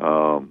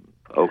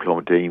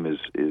 Oklahoma team is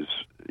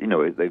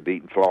they've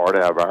beaten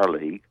Florida out of our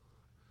league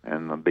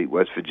and beat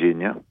West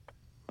Virginia.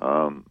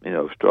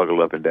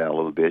 Struggled up and down a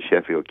little bit.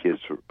 Sheffield kids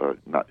are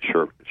not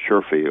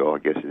Surefield, I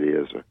guess it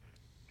is.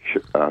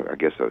 I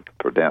guess I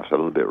pronounced that a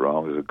little bit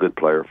wrong. Is a good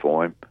player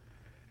for him.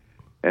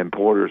 And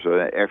Porter's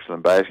an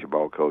excellent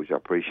basketball coach. I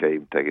appreciate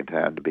him taking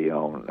time to be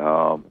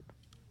on.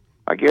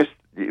 I guess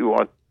you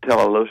want to tell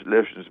our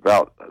listeners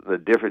about the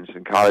difference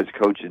in college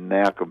coaching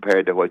now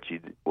compared to what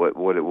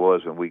it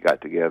was when we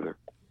got together.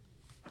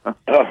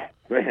 Oh,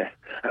 man.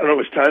 I don't know how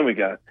much time we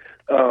got.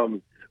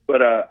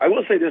 But I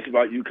will say this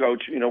about you,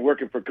 Coach.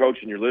 Working for Coach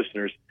and your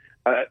listeners,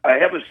 I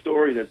have a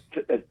story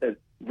that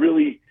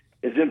really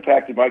has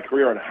impacted my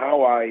career on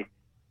how I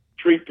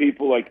treat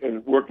people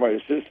and work my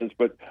assistants.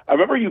 But I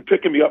remember you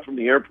picking me up from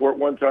the airport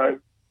one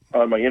time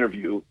on my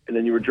interview, and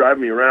then you were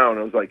driving me around.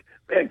 I was like,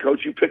 "Man,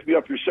 Coach, you picked me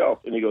up yourself."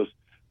 And he goes,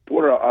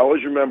 "Porter, I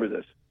always remember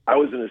this. I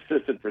was an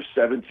assistant for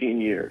 17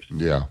 years.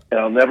 Yeah, and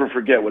I'll never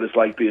forget what it's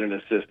like being an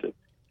assistant.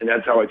 And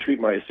that's how I treat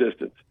my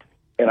assistants."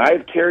 And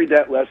I've carried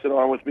that lesson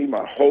on with me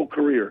my whole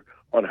career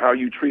on how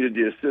you treated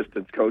the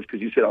assistants, Coach,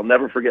 because you said, "I'll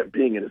never forget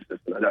being an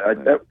assistant."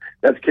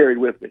 That's carried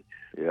with me.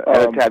 Yeah.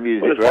 Every time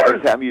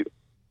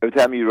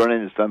you run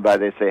into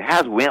somebody, they say,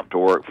 "How's Wimp to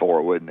work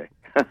for?" Wouldn't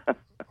they?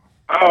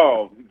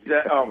 Oh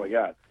my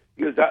God!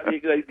 Because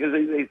they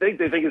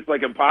think it's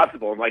like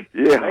impossible. I'm like,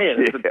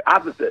 man, it's the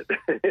opposite.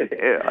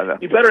 Yeah, I know.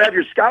 You better have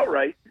your scout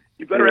right.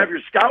 You better have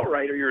your scout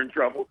right, or you're in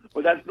trouble.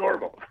 But that's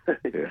normal.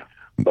 Yeah.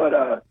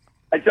 But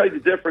I tell you, the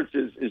difference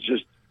is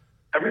just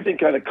everything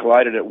kind of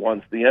collided at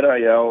once. The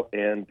NIL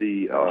and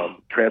the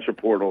transfer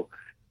portal.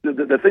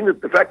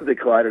 The fact that they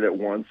collided at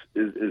once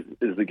is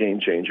the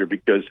game changer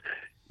because,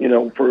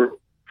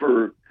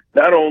 for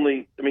not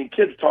only,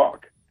 kids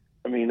talk.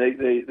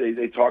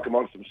 They talk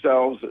amongst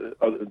themselves,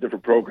 other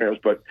different programs,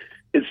 but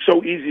it's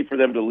so easy for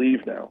them to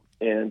leave now.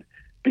 And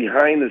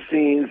behind the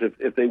scenes,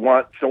 if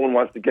someone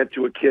wants to get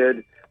to a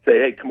kid,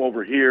 say, "Hey, come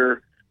over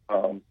here."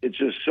 It's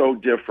just so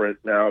different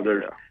now.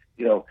 There's,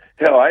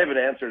 hell, I haven't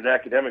answered an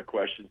academic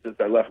question since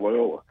I left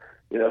Loyola.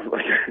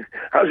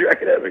 How's your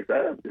academics?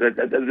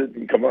 That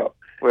doesn't come up.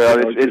 Well,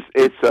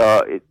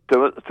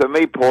 to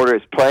me, Porter,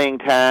 it's playing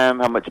time.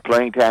 How much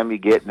playing time you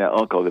get, and their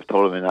uncle has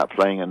told them they're not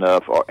playing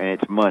enough, and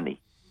it's money.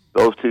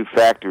 those two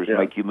factors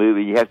make you move,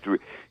 and you have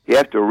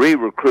to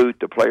re-recruit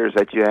the players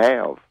that you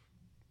have.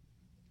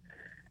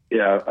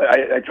 Yeah,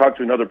 I talked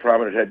to another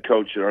prominent head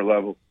coach at our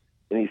level,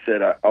 and he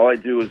said, all I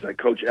do is I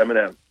coach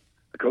M&M.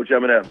 I coach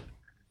M&M.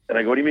 And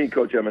I go, what do you mean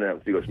coach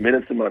M&M? He goes,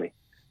 minutes of money.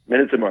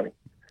 Minutes of money.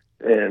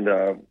 And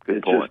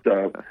it's just,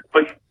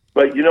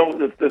 but you know,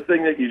 the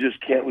thing that you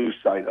just can't lose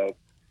sight of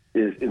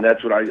is, and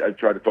that's what I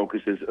try to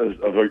focus is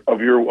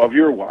of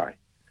your why.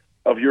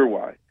 I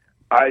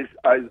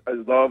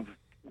love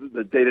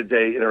the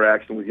day-to-day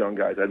interaction with young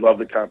guys. I love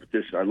the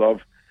competition. I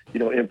love,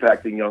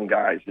 impacting young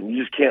guys. And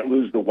you just can't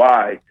lose the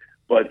why,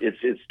 but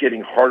it's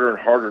getting harder and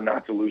harder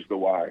not to lose the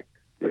why.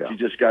 But you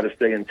just got to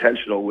stay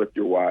intentional with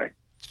your why.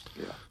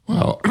 Yeah.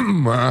 Well,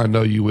 I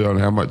know you will and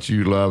how much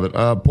you love it.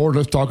 Porter,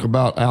 let's talk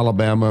about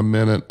Alabama a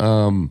minute.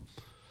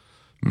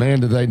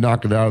 Man, did they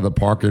knock it out of the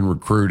park in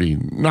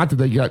recruiting. Not that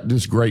they got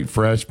this great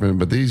freshmen,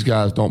 but these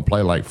guys don't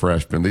play like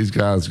freshmen. These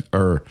guys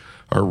are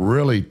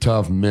really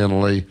tough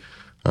mentally.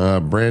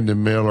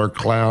 Brandon Miller,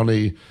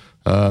 Clowney,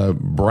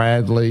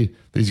 Bradley.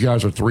 These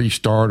guys are 3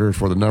 starters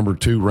for the number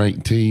 2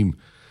 ranked team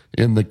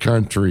in the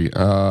country.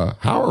 How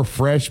are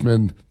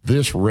freshmen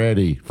this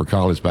ready for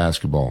college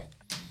basketball?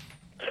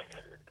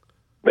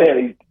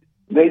 Man,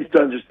 Nate's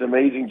done just an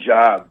amazing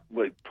job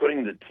with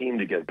putting a team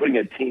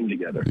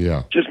together.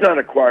 Yeah. Just not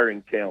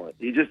acquiring talent.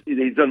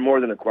 He's done more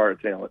than acquire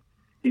talent.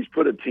 He's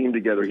put a team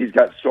together. He's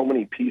got so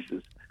many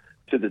pieces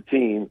to the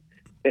team,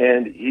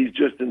 and he's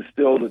just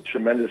instilled a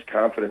tremendous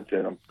confidence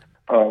in them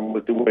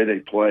with the way they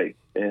play.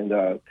 And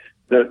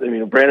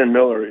Brandon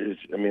Miller is.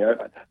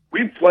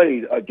 We've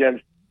played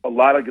against a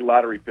lot of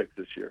lottery picks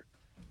this year.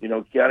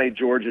 Keontae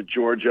George at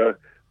Georgia.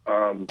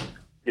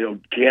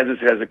 Kansas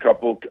has a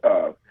couple.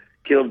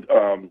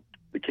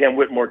 The Cam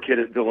Whitmore kid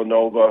at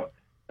Villanova.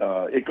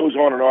 It goes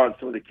on and on.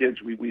 Some of the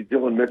kids we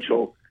Dylan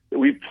Mitchell that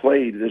we've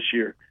played this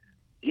year.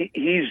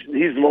 He's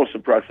the most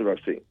impressive I've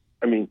seen.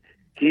 I mean,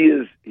 he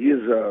is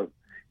a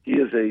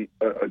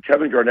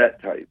Kevin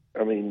Garnett type.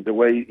 I mean, the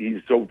way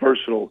he's so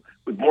versatile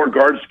with more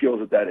guard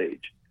skills at that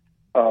age.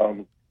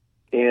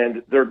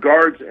 And their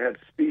guards have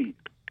speed.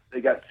 They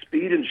got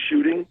speed and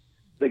shooting.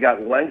 They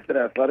got length and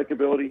athletic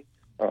ability.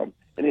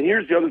 And then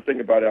here's the other thing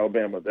about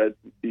Alabama, that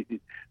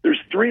there's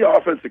 3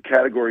 offensive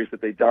categories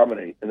that they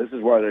dominate, and this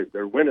is why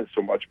they're winning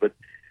so much. But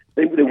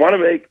they want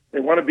to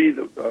be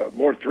the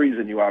more threes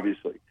than you,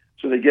 obviously.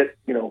 So they get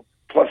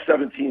plus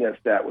 17. That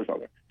stat was on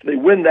there. So they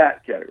win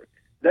that category.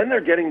 Then they're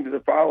getting to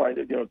the foul line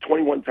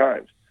 21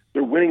 times.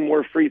 They're winning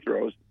more free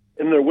throws,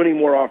 and they're winning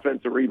more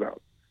offensive rebounds.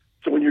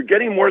 So when you're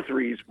getting more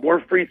threes, more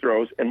free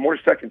throws, and more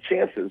second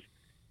chances,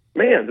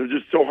 man, they're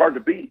just so hard to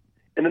beat.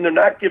 And then they're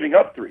not giving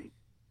up threes.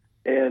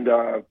 And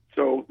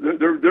so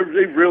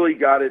they've really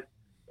got it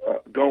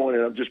going,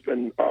 and I've just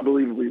been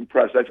unbelievably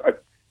impressed.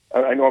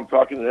 I know I'm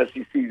talking to the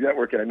SEC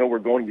network, and I know we're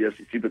going to the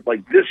SEC, but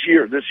like this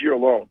year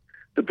alone,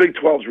 the Big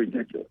 12 is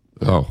ridiculous.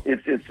 Oh,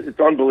 it's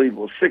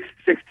unbelievable. Six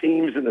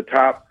teams in the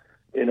top,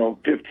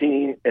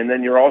 15, and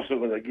then you're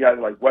also you got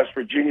like West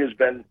Virginia's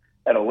been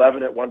at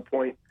 11 at one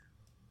point,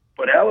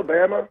 but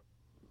Alabama,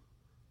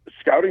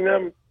 scouting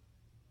them,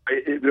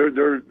 they're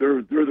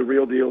the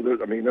real deal.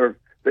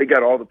 They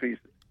got all the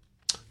pieces.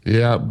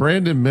 Yeah,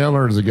 Brandon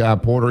Miller is a guy,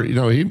 Porter.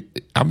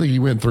 I think he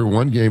went through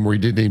one game where he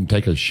didn't even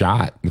take a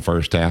shot in the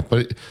first half.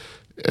 But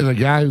as a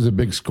guy who's a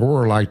big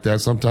scorer like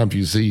that, sometimes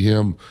you see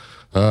him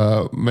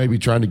maybe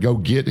trying to go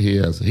get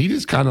his. He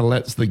just kind of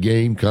lets the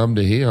game come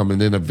to him,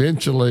 and then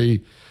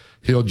eventually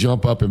he'll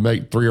jump up and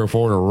make 3 or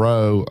 4 in a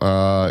row.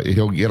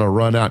 He'll get a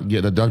run out and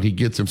get a dunk. He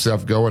gets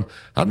himself going.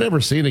 I've never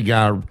seen a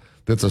guy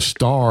that's a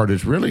star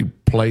that really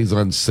plays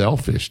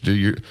unselfish.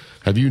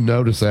 Have you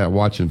noticed that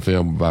watching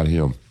film about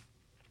him?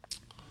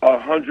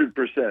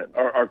 100%.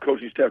 Our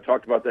coaching staff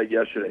talked about that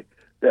yesterday.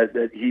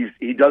 That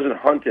he doesn't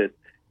hunt it.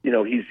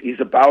 He's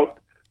about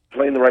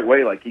playing the right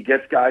way. Like, he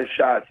gets guys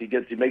shots. He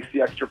makes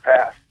the extra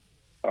pass,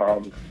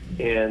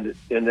 and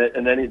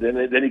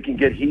then he can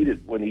get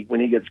heated when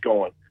he gets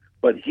going.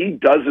 But he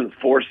doesn't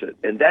force it,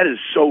 and that is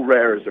so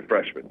rare as a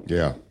freshman.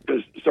 Yeah,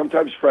 because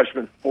sometimes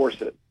freshmen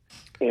force it,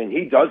 and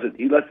he doesn't.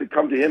 He lets it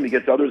come to him. He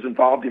gets others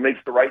involved. He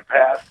makes the right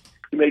pass.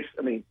 To make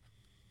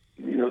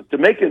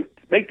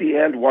the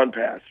and one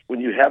pass when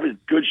you have a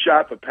good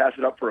shot but pass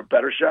it up for a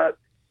better shot,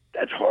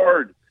 that's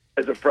hard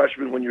as a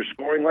freshman when you're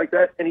scoring like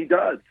that, and he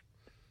does.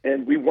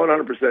 And we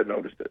 100%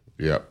 noticed it.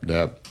 Yep.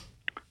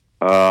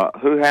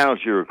 Who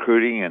handles your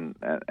recruiting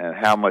and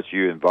how much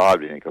you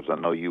involved in it? Because I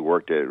know you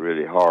worked at it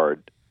really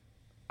hard.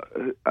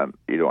 I'll have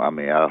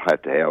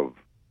to have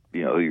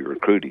who you're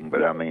recruiting,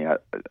 but how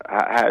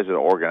is it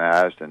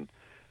organized, and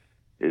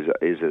is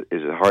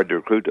it hard to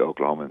recruit to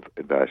Oklahoma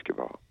in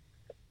basketball?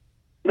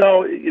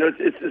 No,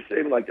 it's the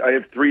same. Like, I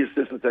have 3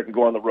 assistants that can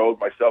go on the road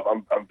myself.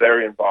 I'm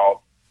very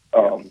involved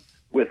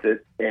with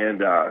it,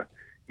 and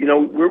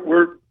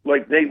we're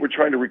like Nate. We're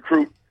trying to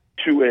recruit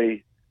to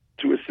a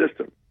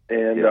system,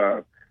 and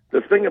the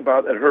thing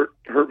about that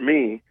hurt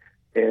me,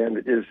 and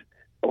is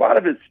a lot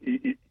of it's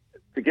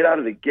to get out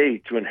of the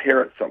gate to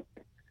inherit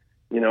something,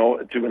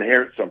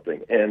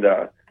 and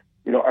I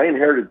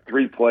inherited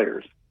 3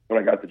 players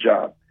when I got the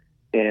job,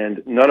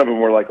 and none of them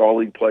were like all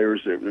league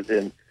players.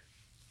 And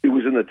it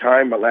was in the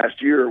time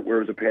last year where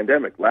it was a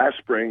pandemic. Last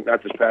spring,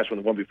 not this past one,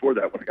 the one before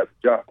that, when I got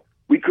the job,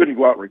 we couldn't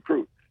go out and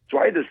recruit. So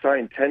I had to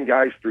sign 10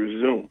 guys through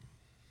Zoom.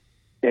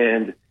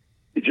 And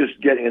it just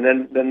and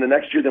then the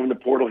next year, then when the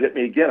portal hit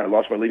me again, I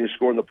lost my leading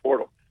scorer in the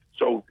portal.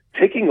 So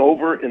taking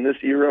over in this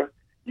era,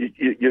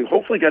 you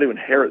hopefully got to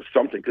inherit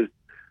something, because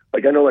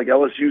like I know like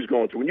LSU's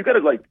going through, when you got to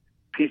like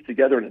piece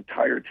together an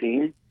entire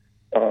team,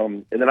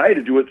 and then I had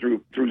to do it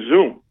through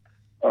Zoom.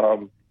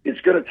 It's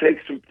going to take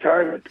some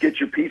time to get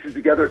your pieces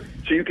together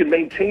so you can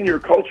maintain your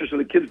culture so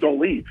the kids don't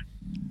leave.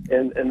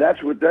 And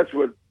that's what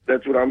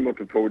I'm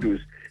looking forward to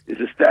is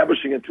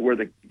establishing it to where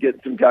they get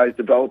some guys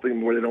developing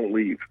them where they don't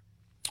leave.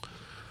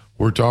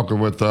 We're talking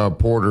with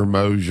Porter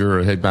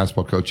Mosier, head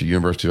basketball coach at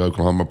University of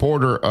Oklahoma.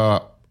 Porter,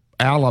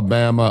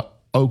 Alabama,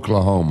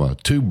 Oklahoma,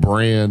 2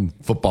 brand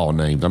football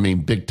names. I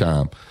mean, big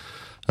time.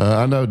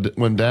 I know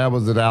when Dad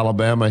was at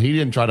Alabama, he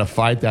didn't try to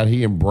fight that.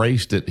 He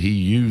embraced it. He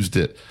used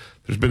it.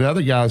 There's been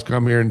other guys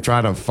come here and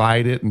try to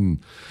fight it, and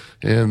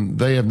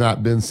they have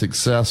not been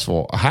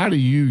successful. How do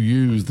you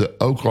use the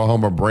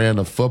Oklahoma brand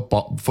of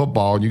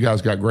football? And you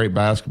guys got great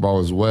basketball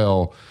as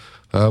well,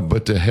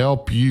 but to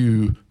help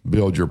you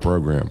build your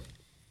program?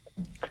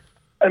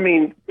 I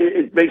mean,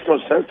 it makes no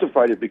sense to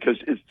fight it because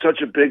it's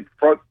such a big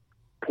front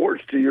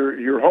porch to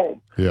your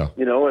home. Yeah.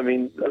 You know, I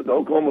mean, the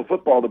Oklahoma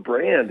football, the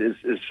brand is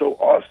so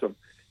awesome.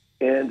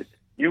 And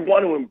you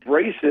want to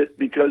embrace it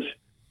because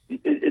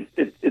it's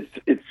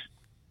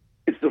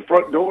the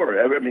front door.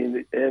 I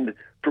mean, and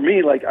for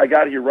me, like I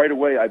got here right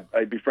away.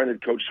 I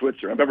befriended Coach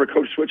Switzer. I remember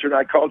Coach Switzer and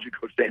I called you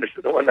Coach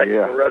Anderson the one night in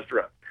the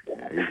restaurant.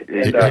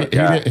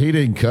 And, he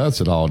didn't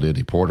cuss at all, did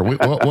he, Porter?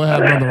 What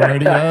happened on the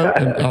radio?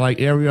 And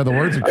like every other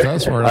word's a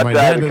cuss word. I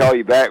tried to call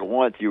you back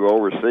once. You were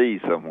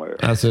overseas somewhere.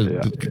 I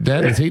said,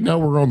 Dad, does he know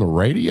we're on the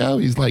radio?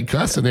 He's like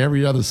cussing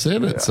every other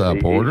sentence,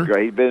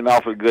 Porter. He's been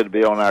awfully good to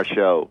be on our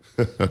show.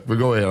 But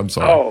go ahead. I'm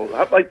sorry.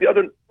 Oh, like the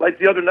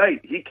other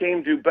night, he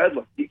came to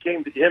Bedlam.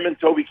 Him and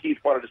Toby Keith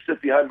wanted to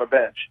sit behind my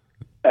bench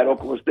at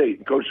Oklahoma State.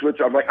 And Coach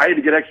Switzer, I'm like, I had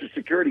to get extra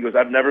security. He goes,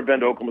 I've never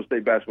been to Oklahoma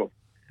State basketball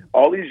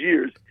all these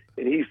years.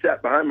 And he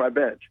sat behind my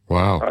bench.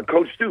 Wow.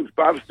 Coach Stoops,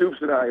 Bob Stoops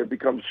and I have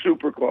become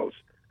super close.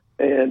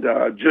 And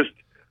just,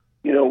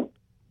 you know,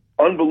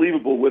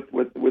 unbelievable with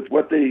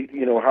what they,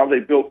 you know, how they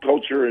built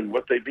culture and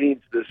what they mean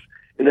to this.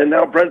 And then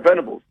now Brent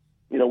Venables,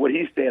 you know, what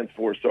he stands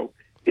for. So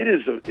it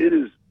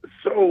is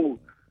so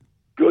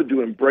good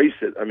to embrace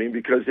it. I mean,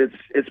 because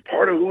it's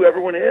part of who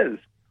everyone is.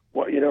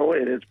 Well, you know,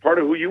 and it's part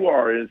of who you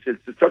are. And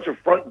it's such a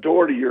front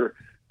door to your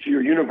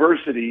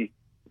university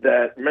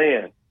that,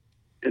 man,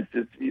 it's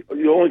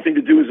the only thing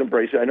to do is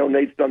embrace it. I know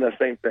Nate's done that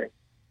same thing.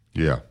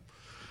 Yeah.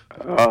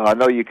 I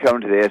know you come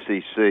to the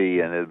SEC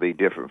and it'll be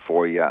different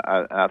for you.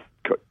 I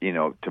you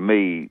know, to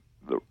me,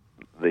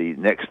 the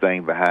next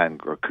thing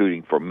behind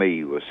recruiting for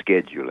me was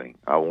scheduling.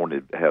 I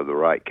wanted to have the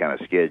right kind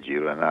of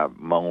schedule, and I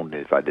moaned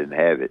if I didn't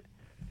have it.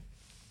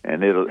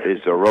 And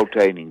it's a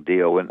rotating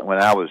deal. When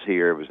I was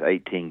here, it was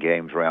 18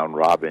 games round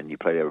robin. You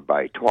played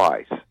everybody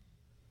twice.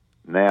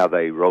 Now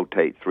they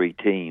rotate 3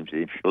 teams.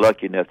 If you're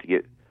lucky enough to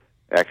get,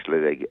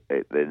 actually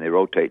they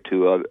rotate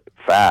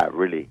 5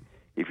 really.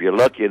 If you're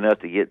lucky enough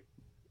to get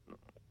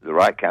the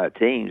right kind of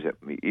teams,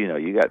 you know,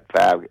 you got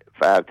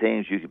five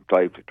teams you can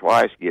play for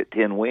twice, get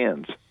 10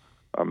 wins,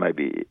 or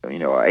maybe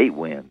 8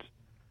 wins.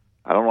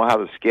 I don't know how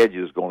the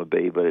schedule is going to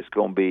be, but it's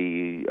going to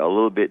be a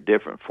little bit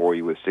different for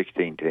you with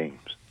 16 teams.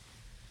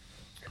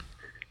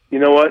 You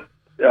know what?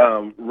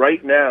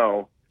 Right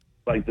now,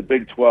 like the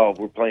Big 12,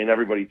 we're playing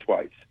everybody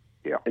twice.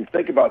 Yeah. And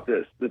think about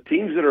this: the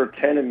teams that are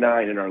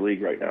 10-9 in our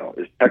league right now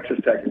is Texas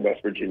Tech and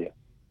West Virginia.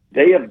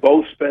 They have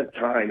both spent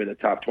time in the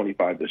top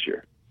 25 this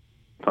year.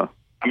 Huh.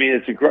 I mean,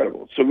 it's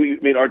incredible. So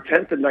our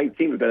 10th and 9th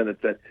team have been in the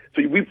 10th.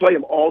 So we play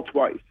them all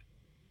twice.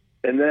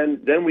 And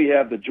then we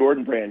have the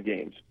Jordan Brand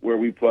games where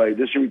we play.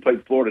 This year we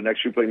played Florida.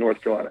 Next year we play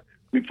North Carolina.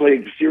 We play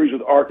a series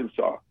with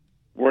Arkansas.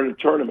 We're in a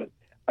tournament.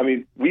 I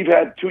mean, we've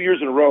had 2 years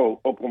in a row,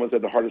 Oklahoma's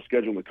had the hardest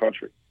schedule in the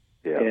country.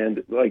 Yeah.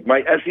 And like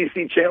my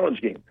SEC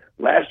Challenge game.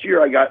 Last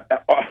year I got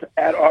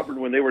at Auburn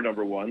when they were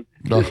number 1.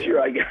 This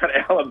year I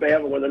got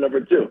Alabama when they're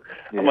number 2.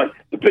 Yeah. I'm like,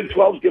 the Big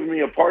 12's giving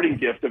me a parting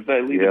gift if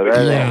they leave the Big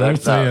 12. Yeah, they're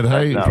saying,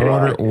 hey, Porter,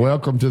 right.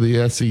 Welcome to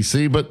the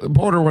SEC. But,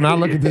 Porter, when I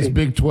look at this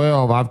Big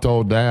 12, I've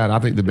told Dad, I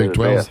think the Big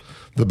 12 is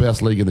the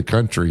best league in the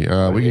country.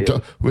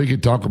 We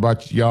could talk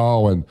about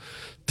y'all and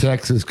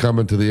Texas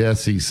coming to the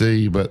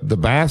SEC, but the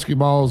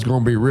basketball is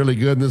going to be really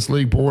good in this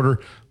league, Porter.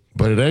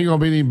 But it ain't going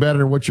to be any better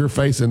than what you're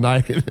facing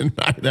night in and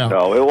night out.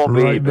 No, it won't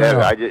be any better.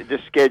 Now. This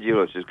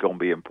schedule is just going to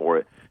be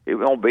important. It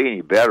won't be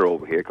any better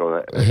over here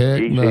because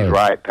he's no.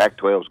 Right.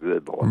 Pac-12's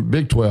good, boy.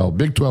 Big 12.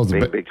 Big 12's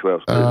Big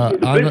 12's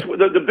good.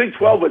 The Big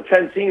 12 with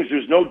 10 teams,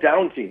 there's no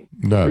down team.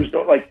 No. There's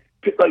no, like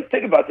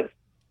think about this.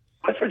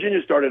 West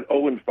Virginia started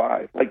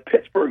 0-5. Like,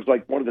 Pittsburgh's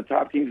like one of the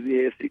top teams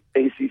in the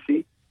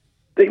ACC.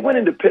 They went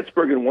into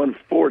Pittsburgh and won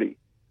 40.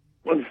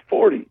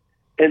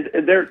 And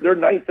they're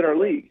 9th in our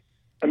league.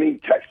 I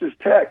mean, Texas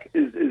Tech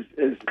is.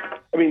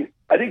 I mean,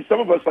 I think some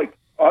of us, like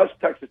us,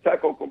 Texas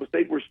Tech, Oklahoma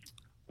State,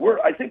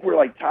 I think we're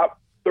like top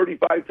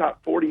 35,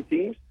 top 40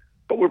 teams,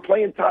 but we're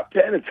playing top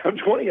 10 and top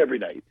 20 every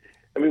night.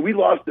 I mean, we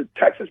lost to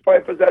Texas by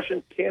a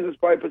possession, Kansas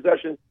by a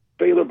possession,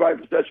 Baylor by a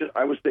possession,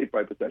 Iowa State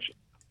by a possession.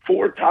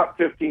 4 top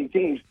 15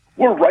 teams.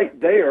 We're right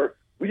there.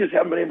 We just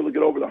haven't been able to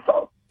get over the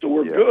hump. So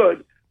we're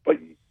good, but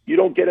you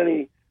don't get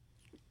any,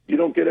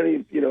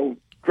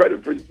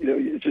 credit for,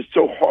 it's just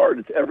so hard.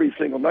 It's every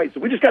single night. So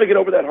we just got to get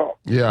over that hump.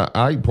 Yeah,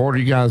 I think, Porter,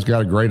 you guys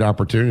got a great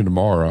opportunity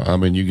tomorrow. I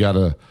mean, you got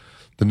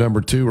the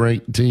number 2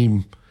 ranked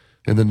team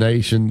in the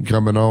nation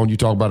coming on. You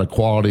talk about a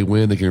quality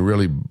win that can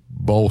really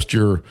bolster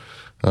your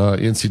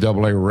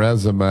NCAA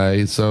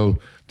resume. So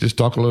just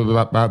talk a little bit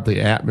about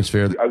the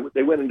atmosphere.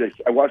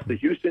 I watched the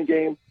Houston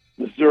game,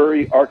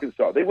 Missouri,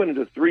 Arkansas. They went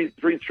into three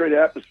straight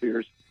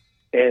atmospheres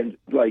and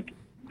like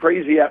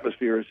crazy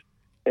atmospheres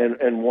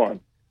and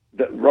won.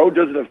 The road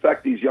doesn't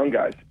affect these young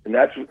guys, and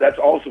that's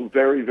also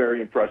very,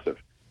 very impressive.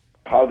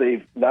 How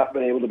they've not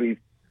been able to be,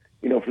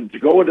 to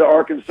go into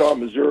Arkansas,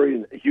 Missouri,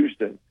 and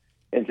Houston,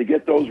 and to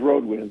get those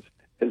road wins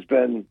has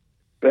been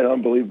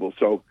unbelievable.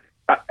 So,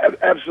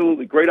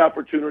 absolutely great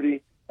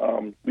opportunity.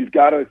 We've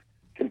got to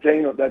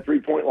contain that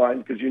 3-point line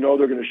because they're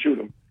going to shoot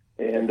them,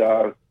 and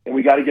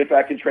we got to get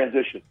back in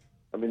transition.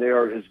 I mean, they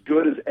are as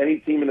good as any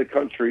team in the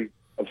country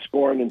of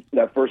scoring in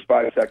that first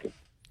 5 seconds.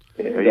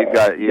 And, you've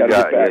got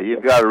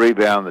to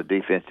rebound the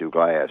defensive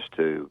glass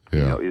too.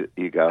 Yeah.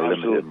 You got to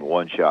limit them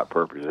 1 shot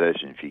per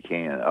possession if you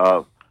can.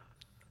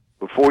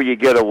 Before you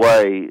get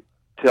away,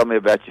 tell me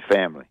about your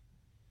family.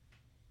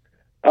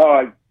 Oh,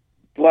 I'm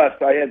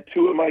blessed. I had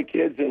 2 of my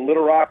kids in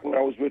Little Rock when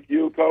I was with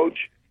you,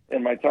 Coach,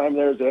 and my time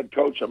there as a head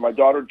coach. My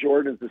daughter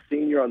Jordan is a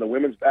senior on the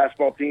women's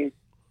basketball team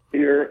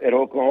here at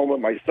Oklahoma.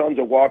 My son's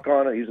a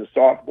walk-on, and he's a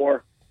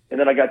sophomore. And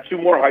then I got 2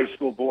 more high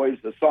school boys,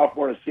 a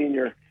sophomore and a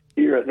senior,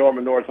 here at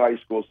Norman North High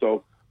School.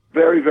 So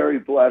very, very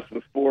blessed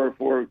with four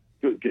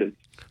good kids.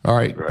 All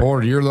right,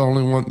 Porter, you're the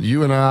only one,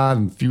 you and I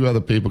and a few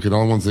other people can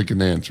only ones that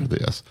can answer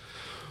this.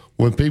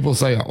 When people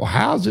say, well,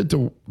 how's it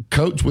to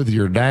coach with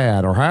your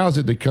dad or how's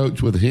it to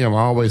coach with him,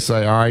 I always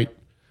say, all right,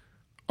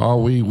 are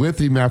we with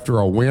him after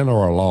a win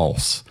or a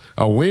loss?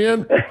 A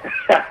win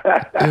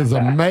is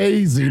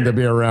amazing to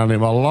be around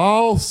him. A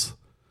loss,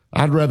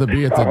 I'd rather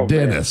be at the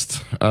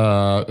dentist.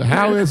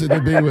 How is it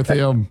to be with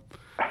him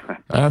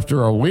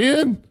after a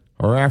win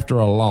or after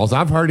a loss?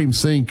 I've heard him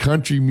sing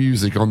country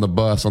music on the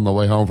bus on the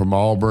way home from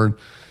Auburn,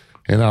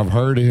 and I've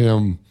heard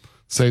him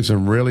say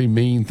some really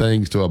mean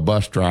things to a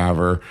bus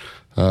driver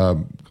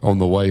on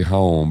the way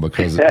home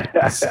because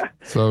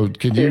so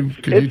can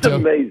you tell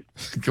amazing.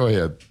 Go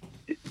ahead.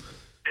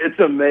 It's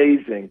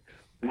amazing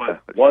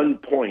what 1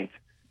 point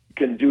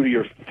can do to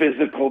your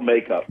physical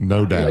makeup.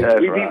 No doubt. Like,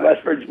 we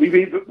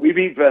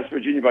beat West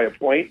Virginia by a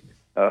point.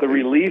 The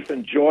relief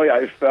and joy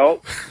I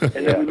felt,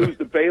 and then we lose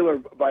to Baylor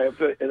by a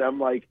bit, and I'm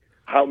like,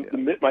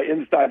 my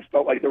insides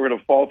felt like they were going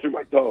to fall through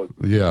my toes.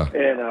 Yeah.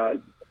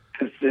 And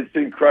it's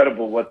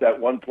incredible what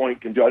that 1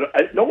 point can do.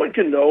 No one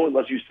can know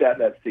unless you sat in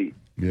that seat.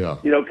 Yeah.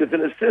 Because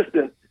an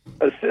assistant,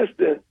 I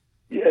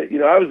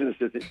was an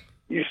assistant.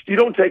 You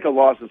don't take a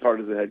loss as hard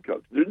as a head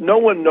coach. No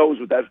one knows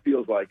what that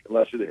feels like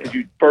unless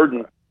you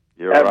burden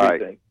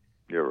everything. Right.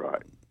 You're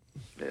right.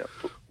 Yeah.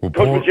 Well,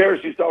 Coach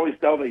Majerus used to always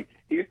tell me,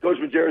 he's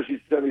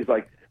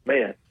like,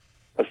 man,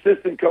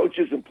 assistant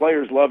coaches and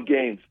players love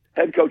games.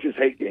 Head coaches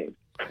hate games.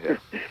 Yeah.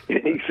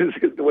 He says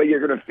the way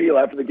you're going to feel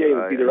after the game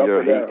is either up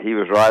or down. He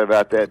was right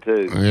about that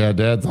too. Yeah,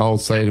 Dad's whole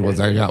saying was,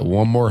 "I got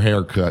one more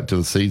haircut till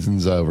the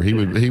season's over." He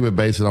would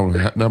base it on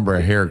a number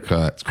of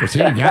haircuts. Of course, he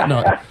don't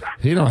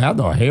have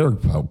no hair,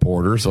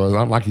 Porter, so it's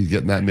not like he's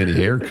getting that many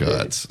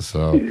haircuts.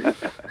 So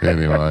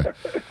anyway.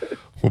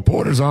 Well,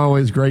 Porter's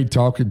always great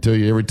talking to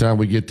you. Every time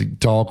we get to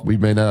talk, we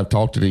may not have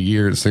talked in a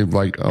year. It seems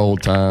like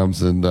old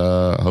times, and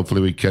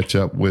hopefully we catch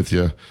up with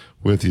you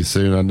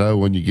soon. I know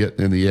when you get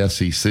in the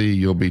SEC,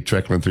 you'll be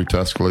trickling through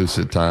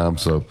Tuscaloosa at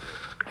times. So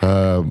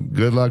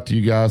good luck to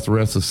you guys the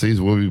rest of the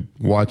season. We'll be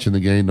watching the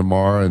game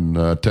tomorrow,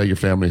 and tell your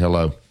family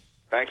hello.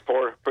 Thanks,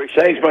 Porter.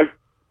 Appreciate it.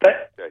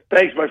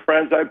 Thanks, my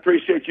friends. I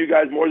appreciate you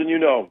guys more than you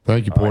know.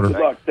 Thank you, Porter.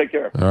 Good luck. Take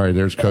care. All right,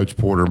 there's Coach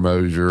Porter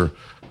Mosier.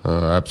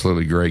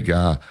 Absolutely great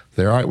guy.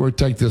 There. All right, we'll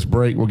take this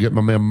break. We'll get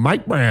my man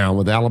Mike Brown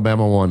with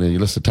Alabama 1. And you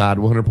listen to Tide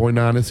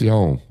 100.9. It's the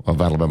home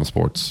of Alabama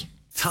sports.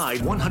 Tide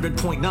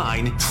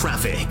 100.9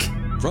 traffic.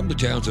 From the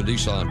Townsend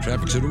Nissan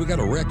Traffic Center, we got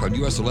a wreck on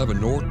US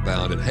 11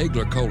 northbound at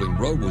Hagler-Coling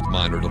Road with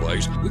minor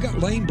delays. We got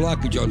lane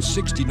blockage on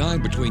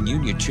 69 between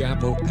Union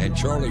Chapel and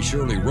Charlie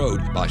Shirley Road.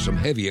 By some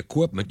heavy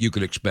equipment, you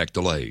could expect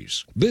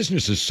delays.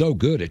 Business is so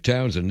good at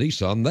Townsend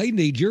Nissan, they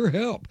need your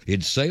help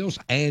in sales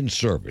and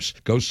service.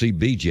 Go see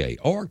BJ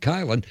or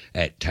Kylan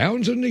at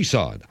Townsend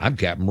Nissan. I'm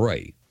Captain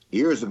Ray.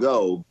 Years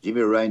ago,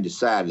 Jimmy Rain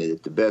decided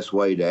that the best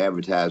way to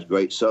advertise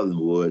Great Southern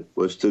Wood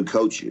was through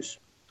coaches.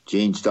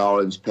 Gene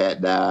Stallings,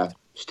 Pat Dye,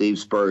 Steve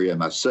Spurrier, and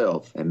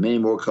myself, and many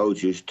more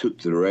coaches took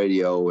to the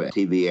radio and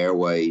TV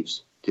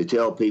airwaves to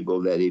tell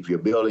people that if you're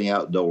building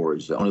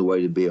outdoors, the only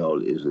way to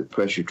build is with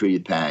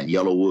pressure-treated pine,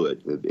 yellow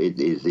wood. It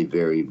is the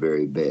very,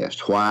 very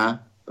best. Why?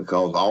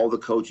 Because all the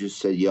coaches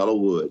said yellow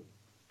wood,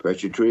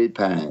 pressure-treated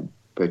pine,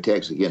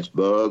 protects against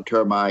bug,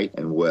 termite,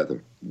 and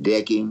weather.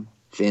 Decking,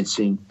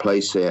 fencing, play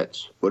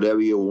sets,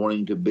 whatever you're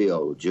wanting to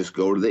build. Just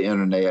go to the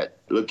internet,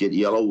 look at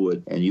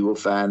Yellowwood, and you will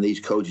find these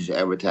coaches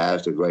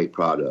advertised a great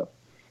product.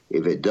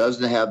 If it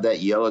doesn't have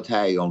that yellow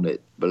tag on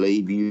it,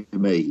 believe you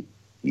me,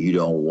 you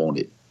don't want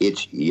it.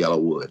 It's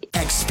Yellowwood.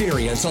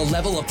 Experience a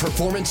level of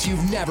performance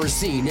you've never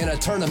seen in a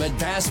tournament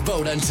bass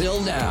boat until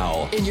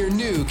now. In your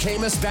new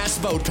Caymas Bass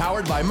Boat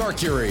powered by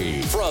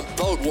Mercury. From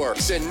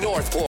Boatworks in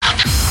Northport.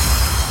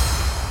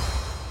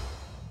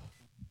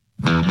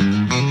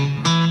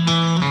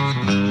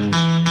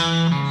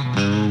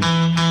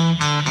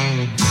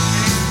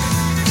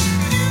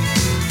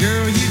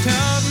 Girl, you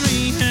taught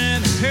me how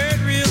to hurt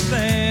real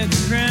bad and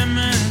cry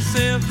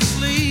myself to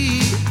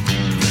sleep.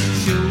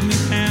 Show me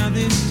how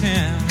this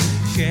town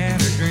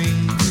shatter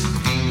dreams.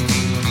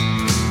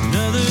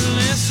 Another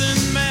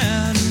lesson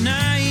about a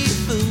naive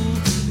fool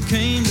who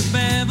came to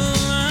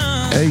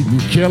Babylon. Hey,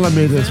 you're killing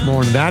me this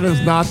morning. That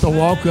is not the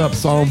walk-up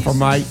song for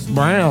Mike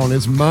Brown.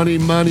 It's Money,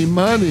 Money,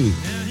 Money.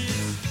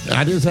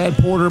 I just had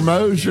Porter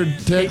Mosier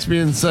text me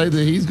and say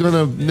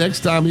that next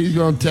time he's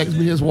going to text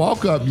me his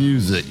walk-up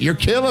music. You're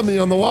killing me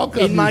on the walk-up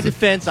music. In my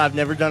defense, I've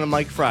never done a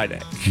Mike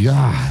Friday.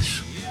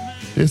 Gosh.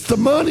 It's the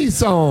money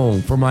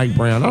song for Mike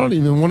Brown. I don't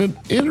even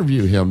want to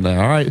interview him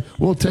now. All right,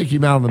 we'll take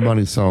him out of the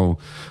money song.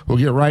 We'll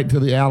get right to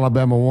the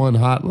Alabama One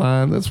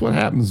hotline. That's what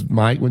happens,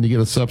 Mike, when you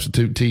get a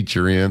substitute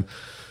teacher in.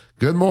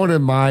 Good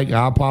morning, Mike.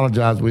 I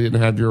apologize we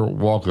didn't have your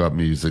walk-up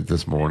music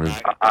this morning.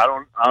 I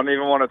don't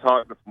even want to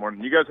talk this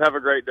morning. You guys have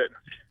a great day.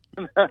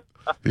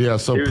 Yeah,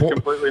 so he was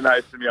completely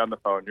nice to me on the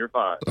phone. You're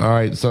fine. All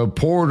right, so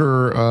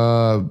Porter,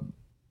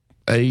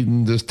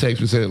 Aiden just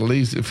texted me said at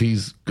least if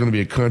he's going to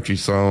be a country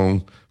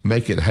song,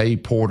 make it "Hey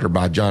Porter"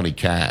 by Johnny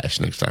Cash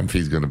next time if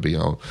he's going to be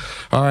on.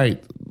 All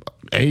right,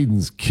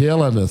 Aiden's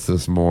killing us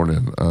this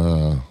morning,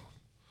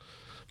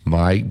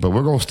 Mike, but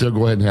we're going to still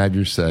go ahead and have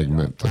your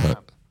segment.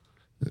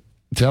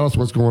 Tell us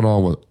what's going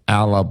on with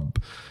Alabama.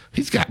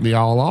 He's got me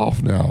all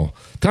off now.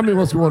 Tell me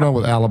what's going on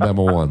with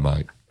Alabama One,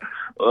 Mike.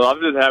 Well,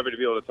 I'm just happy to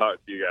be able to talk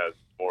to you guys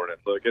this morning.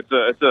 Look, it's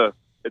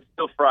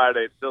still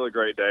Friday. It's still a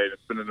great day. And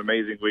it's been an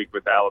amazing week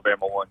with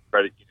Alabama One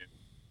Credit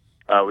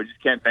Union. We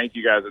just can't thank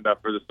you guys enough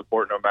for the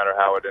support, no matter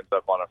how it ends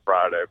up on a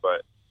Friday.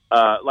 But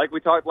like we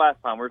talked last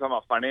time, we were talking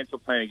about financial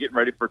planning, getting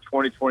ready for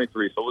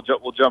 2023. So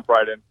we'll jump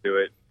right into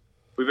it.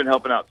 We've been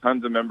helping out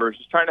tons of members,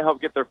 just trying to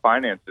help get their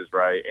finances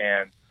right.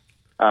 And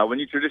when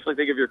you traditionally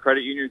think of your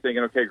credit union, you're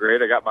thinking, okay,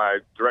 great, I got my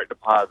direct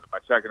deposit, my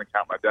checking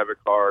account, my debit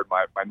card,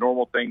 my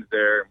normal things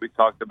there. And we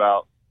talked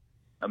about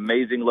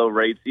amazing low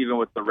rates, even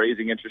with the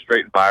raising interest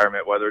rate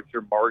environment, whether it's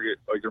your mortgage,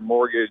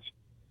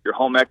 your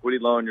home equity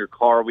loan, your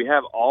car. We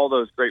have all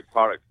those great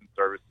products and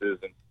services,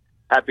 and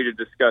happy to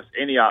discuss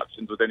any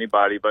options with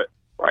anybody. But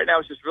right now,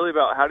 it's just really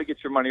about how to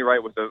get your money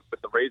right with the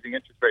raising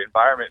interest rate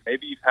environment.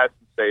 Maybe you've had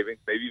some savings.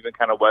 Maybe you've been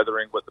kind of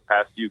weathering what the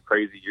past few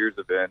crazy years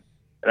have been.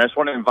 And I just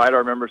want to invite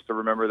our members to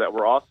remember that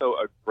we're also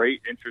a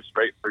great interest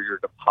rate for your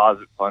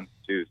deposit funds,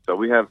 too. So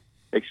we have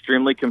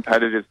extremely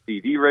competitive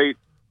CD rates.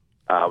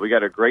 We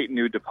got a great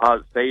new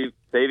deposit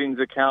savings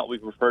account. We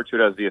refer to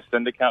it as the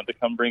Ascend account to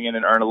come bring in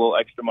and earn a little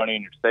extra money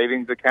in your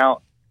savings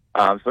account.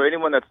 So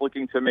anyone that's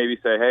looking to maybe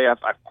say, hey,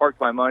 I've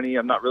parked my money,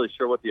 I'm not really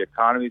sure what the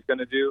economy is going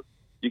to do,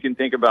 you can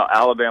think about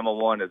Alabama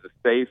One as a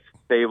safe,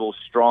 stable,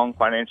 strong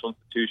financial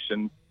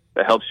institution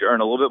that helps you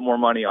earn a little bit more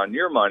money on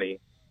your money.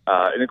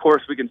 And, of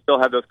course, we can still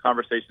have those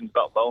conversations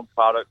about loan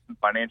products and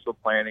financial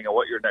planning and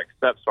what your next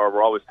steps are.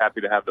 We're always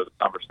happy to have those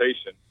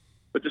conversations.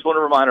 But just want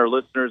to remind our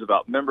listeners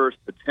about members,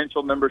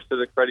 potential members to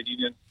the credit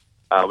union.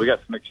 We got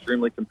some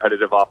extremely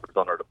competitive offers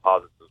on our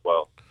deposits as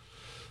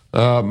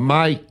well.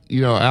 Mike,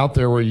 out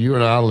there where you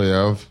and I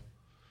live,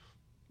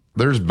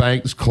 there's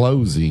banks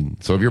closing.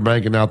 So if you're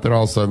banking out there,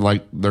 all of a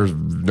sudden, there's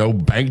no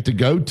bank to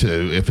go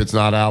to if it's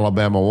not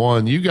Alabama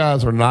One. You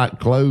guys are not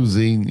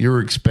closing.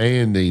 You're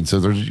expanding. So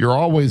you're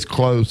always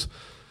close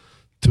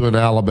to an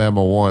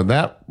Alabama One.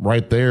 That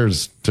right there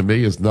to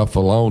me, is enough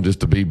alone just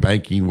to be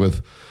banking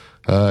with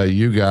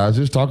you guys.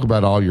 Just talk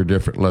about all your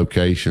different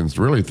locations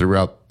really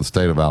throughout the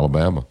state of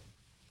Alabama.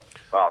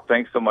 Wow,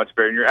 thanks so much,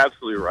 Barry. And you're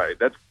absolutely right.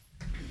 That's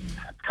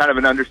kind of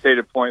an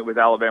understated point with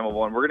Alabama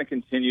One. We're going to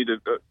continue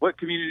to what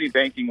community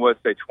banking was,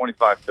 say,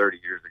 25, 30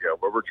 years ago,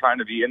 where we're trying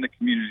to be in the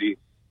community,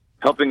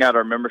 helping out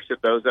our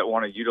membership, those that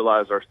want to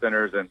utilize our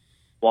centers. And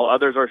while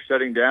others are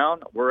shutting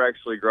down, we're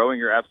actually growing.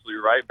 You're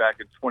absolutely right. Back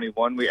in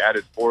 21, we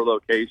added 4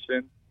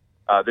 locations.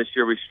 This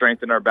year, we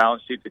strengthened our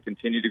balance sheet to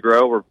continue to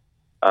grow.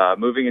 We're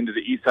moving into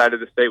the east side of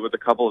the state with a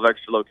couple of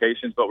extra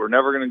locations, but we're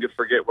never going to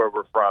forget where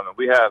we're from. And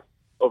we have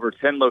over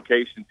 10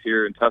 locations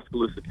here in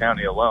Tuscaloosa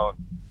County alone,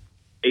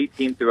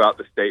 18 throughout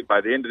the state.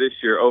 By the end of this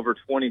year, over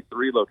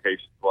 23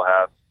 locations we'll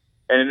have.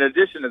 And in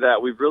addition to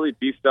that, we've really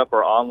beefed up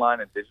our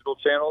online and digital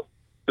channels.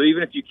 So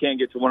even if you can't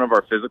get to one of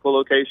our physical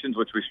locations,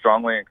 which we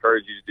strongly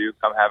encourage you to do,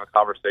 come have a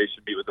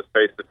conversation, meet with us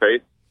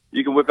face-to-face,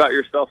 you can whip out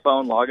your cell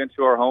phone, log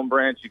into our home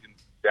branch, you can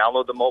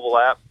download the mobile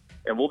app,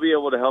 and we'll be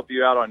able to help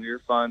you out on your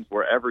funds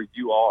wherever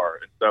you are.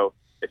 And so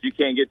if you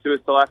can't get to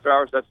us till after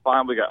hours, that's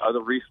fine. We got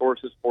other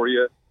resources for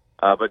you.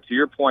 But to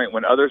your point,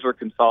 when others are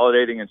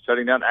consolidating and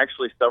shutting down,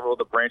 actually several of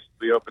the branches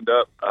we opened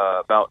up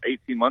about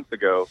 18 months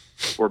ago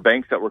were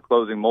banks that were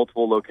closing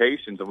multiple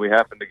locations, and we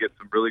happened to get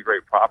some really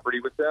great property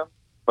with them,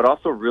 but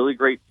also really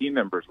great team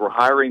members. We're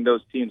hiring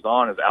those teams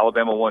on as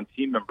Alabama One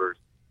team members,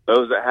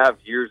 those that have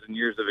years and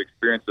years of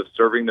experience of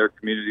serving their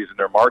communities and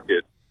their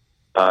markets.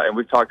 And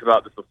we've talked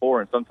about this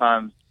before, and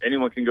sometimes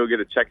anyone can go get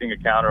a checking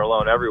account or a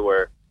loan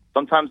everywhere.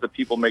 Sometimes the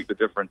people make the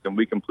difference, and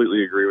we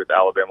completely agree with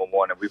Alabama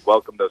One, and we've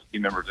welcomed those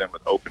team members in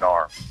with open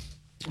arms.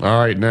 All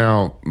right,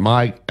 now,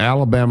 Mike,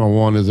 Alabama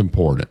One is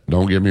important.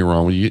 Don't get me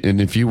wrong. And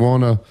if you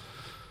want to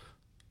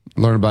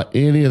learn about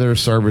any of their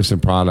service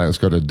and products,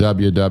 go to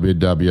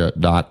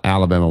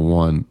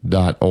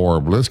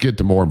www.alabama1.org. Let's get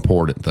to more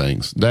important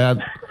things.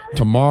 Dad,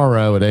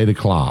 tomorrow at 8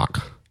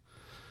 o'clock,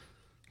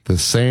 the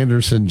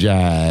Sanderson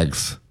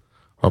Jags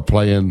are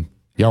playing.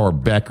 Y'all are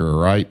Becker,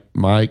 right,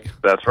 Mike?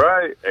 That's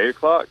right. 8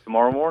 o'clock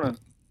tomorrow morning.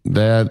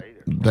 Dad,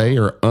 they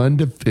are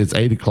it's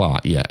 8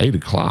 o'clock. Yeah, 8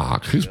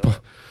 o'clock.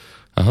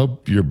 I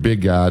hope your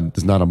big guy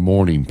is not a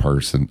morning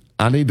person.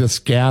 I need a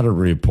scatter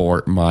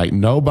report, Mike.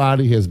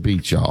 Nobody has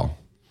beat y'all.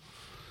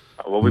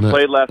 Well, we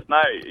played last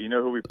night. You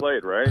know who we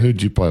played, right?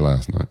 Who'd you play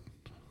last night?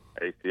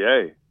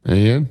 ACA.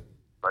 And?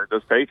 Played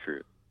those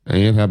Patriots.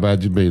 And how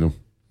bad you beat them?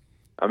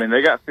 I mean,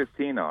 they got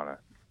 15 on us.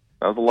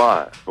 That was a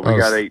lot, but we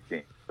got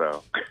 18,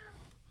 so...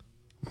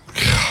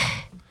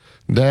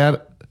 Dad,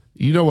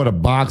 you know what a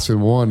boxing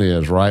one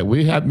is, right?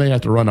 We may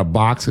have to run a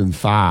boxing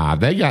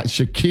 5. They got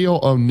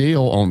Shaquille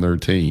O'Neal on their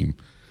team.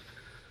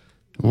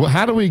 Well,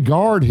 how do we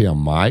guard him,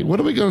 Mike? What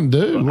are we going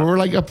to do? We're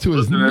like up to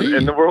his knee.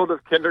 In the world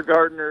of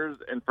kindergartners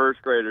and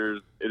first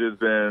graders, it has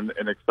been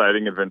an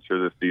exciting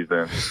adventure this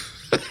season.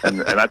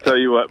 and I tell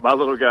you what, my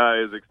little guy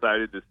is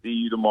excited to see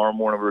you tomorrow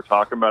morning. We were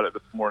talking about it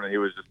this morning. He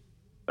was just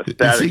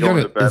ecstatic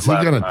going to bed last night.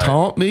 Is he going to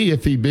taunt me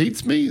if he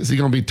beats me? Is he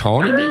going to be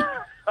taunting me?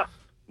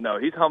 No,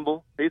 he's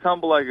humble. He's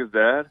humble like his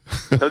dad.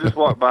 He'll just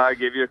walk by,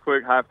 give you a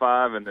quick high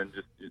five, and then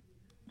just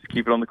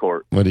keep it on the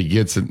court. When he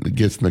gets in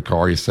the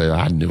car, you say,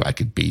 I knew I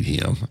could beat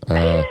him.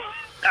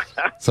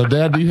 So,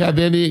 Dad, do you have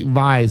any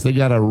advice? They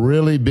got a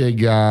really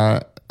big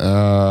guy.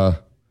 So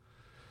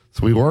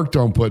we worked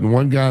on putting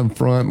one guy in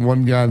front,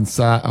 one guy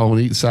on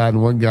each side,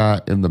 and one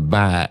guy in the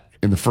back,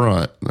 in the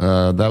front.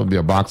 That would be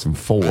a boxing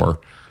 4.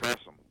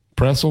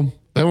 Press them?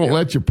 They won't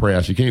let you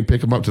press. You can't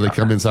pick them up till they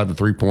come inside the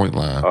 3-point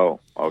line.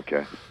 Oh,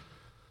 okay.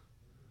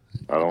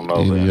 I don't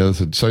know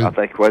that. So, I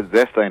think what the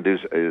best thing to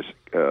do is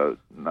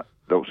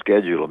don't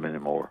schedule them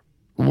anymore.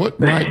 What,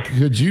 Mike,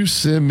 could you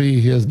send me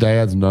his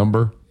dad's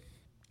number?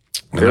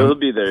 He'll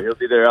be there. He'll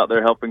be there out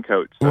there helping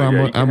coach. So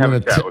well, I'm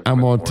going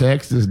to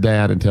text his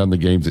dad and tell him the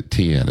game's at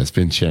 10. It's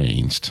been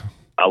changed.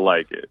 I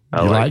like it.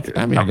 You like it?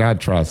 I mean, I got to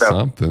try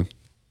something.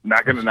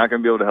 Not gonna be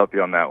able to help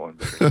you on that one.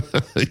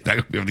 He's not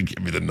gonna be able to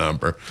give me the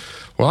number.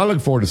 Well, I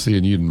look forward to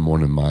seeing you in the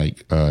morning,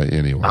 Mike.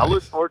 Anyway, I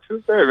look forward to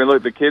it. I mean,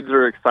 look, the kids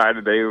are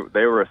excited.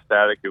 They were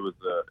ecstatic. It was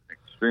an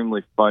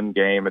extremely fun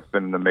game. It's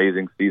been an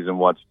amazing season.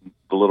 Watching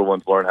the little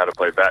ones learn how to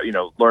play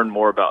learn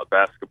more about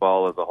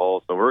basketball as a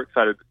whole. So we're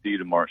excited to see you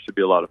tomorrow. It should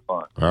be a lot of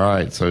fun. All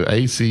right. So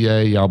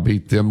ACA, y'all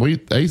beat them.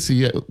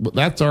 ACA,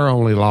 that's our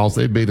only loss.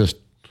 They beat us. I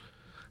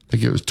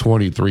think it was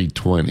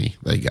 23-20.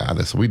 They got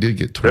us. We did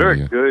get 20. They're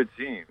a good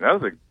team. That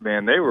was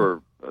man. They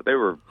were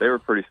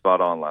pretty spot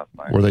on last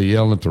night. Were they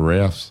yelling at the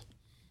refs?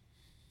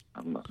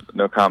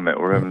 No comment.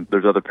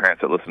 There's other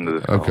parents that listen to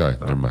this. Okay,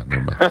 never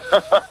mind.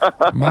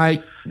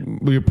 Mike,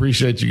 we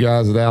appreciate you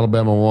guys at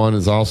Alabama One.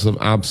 It's awesome.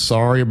 I'm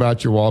sorry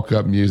about your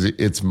walk-up music.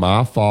 It's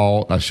my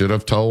fault. I should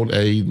have told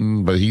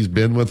Aiden, but he's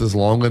been with us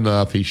long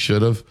enough. He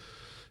should have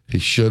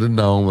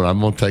known, but I'm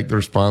going to take the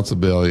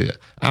responsibility.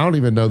 I don't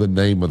even know the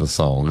name of the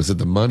song. Is it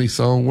the Money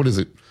Song? What is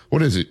it?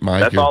 What is it, Mike?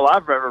 That's all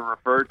I've ever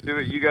referred to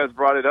it. You guys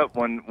brought it up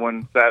one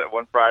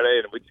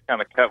Friday, and we just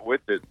kind of kept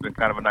with it. It's been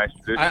kind of a nice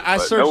tradition. I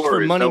searched for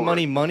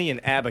money,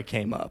 and ABBA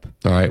came up.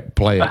 All right,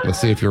 play it. Let's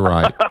see if you're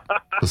right.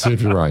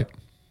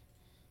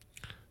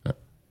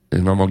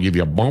 And I'm going to give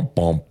you a bump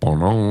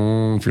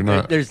if you're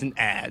not. There's an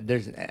ad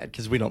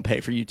because we don't pay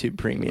for YouTube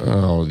Premium.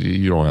 Oh,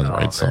 you don't have the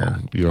right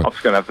song. I'm just going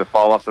to have to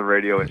fall off the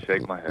radio and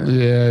shake my head.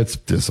 Yeah, it's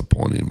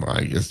disappointing,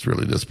 Mike. It's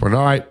really disappointing.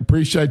 All right,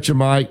 appreciate you,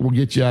 Mike. We'll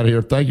get you out of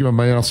here. Thank you, my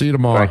man. I'll see you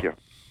tomorrow. Thank you.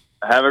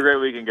 Have a great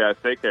weekend, guys.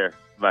 Take care.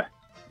 Bye.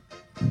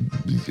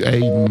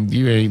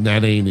 Aiden,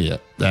 that ain't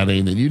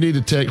it. You need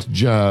to text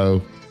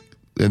Joe,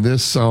 and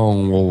this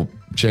song will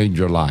change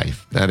your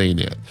life. That ain't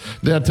it.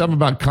 Now, tell me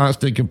about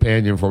Constant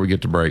Companion before we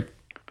get to break.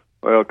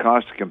 Well,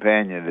 Constant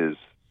Companion is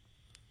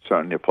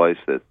certainly a place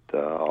that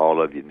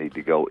all of you need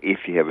to go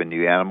if you have a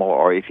new animal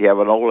or if you have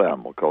an old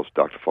animal, because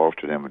Dr.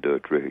 Foster and them will do a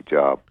terrific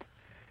job.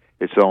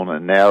 It's on the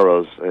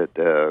Narrows at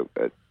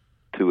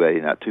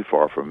 280, not too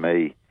far from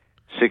me,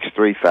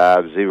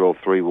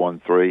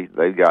 635-0313.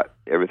 They've got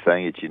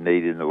everything that you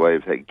need in the way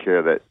of taking care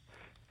of that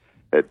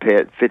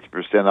pet.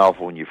 50% off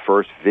when you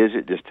first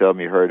visit. Just tell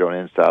them you heard on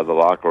Inside the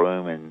Locker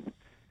Room, and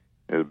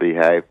it'll be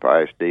half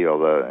price deal.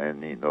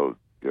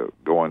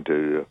 Going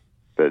to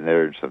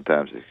veterinarian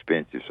sometimes is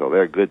expensive, so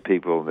they're good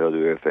people and they'll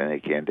do everything they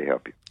can to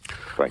help you.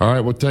 All right,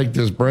 we'll take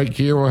this break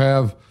here. We'll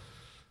have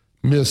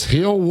Miss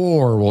Hill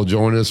War will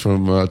join us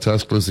from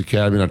Tuscaloosa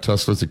Academy, our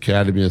Tuscaloosa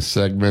Academy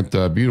segment.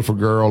 Beautiful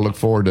girl. Look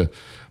forward to.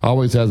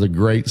 Always has a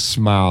great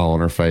smile on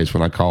her face.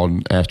 When I called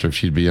and asked her if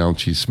she'd be on,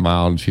 she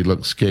smiled and she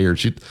looked scared.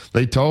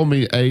 They told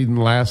me, Aiden,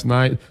 last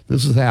night,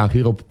 this is how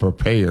Hill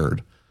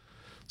prepared.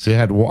 See,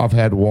 I've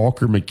had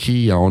Walker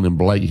McKee on and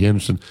Blake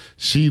Henderson.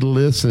 She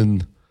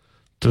listened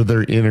to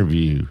their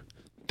interview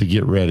to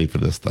get ready for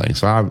this thing.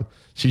 So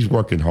she's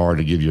working hard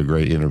to give you a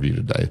great interview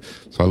today.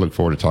 So I look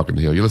forward to talking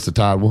to Hill. You listen to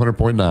Tide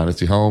 100.9. It's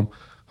the home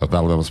of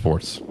Alabama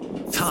sports.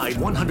 Tide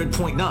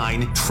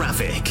 100.9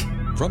 traffic.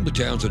 From the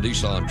Townsend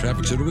Nissan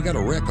Traffic Center, we got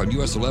a wreck on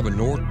US 11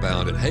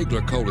 northbound at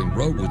Hagler-Coling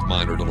Road with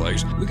minor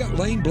delays. We got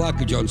lane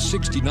blockage on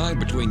 69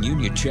 between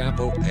Union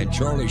Chapel and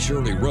Charlie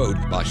Shirley Road.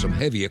 By some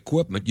heavy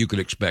equipment, you could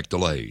expect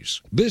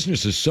delays.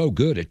 Business is so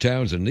good at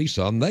Townsend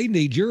Nissan, they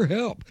need your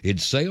help in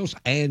sales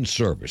and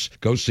service.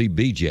 Go see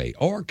BJ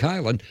or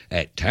Kylan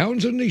at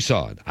Townsend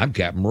Nissan. I'm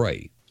Captain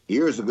Ray.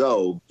 Years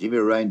ago, Jimmy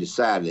Rain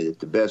decided that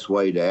the best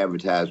way to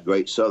advertise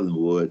Great Southern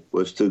Wood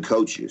was through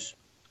coaches.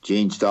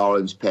 Gene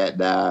Stallings, Pat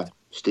Dye,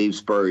 Steve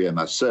Spurrier, and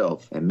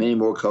myself, and many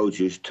more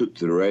coaches took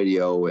to the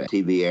radio and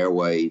TV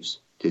airwaves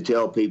to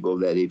tell people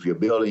that if you're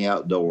building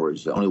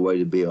outdoors, the only way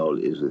to build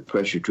is with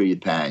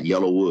pressure-treated pine,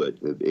 yellow wood.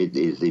 It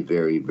is the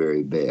very,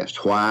 very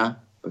best. Why?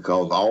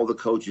 Because all the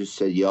coaches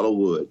said yellow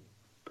wood,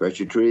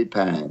 pressure-treated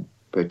pine,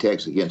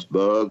 protects against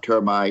bug,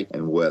 termite,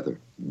 and weather.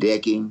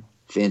 Decking,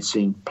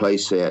 fencing, play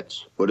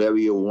sets, whatever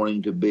you're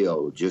wanting to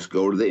build, just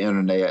go to the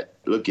internet,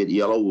 look at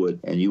yellow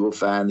wood, and you will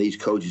find these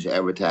coaches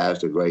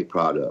advertised a great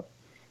product.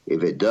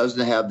 If it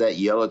doesn't have that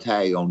yellow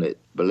tag on it,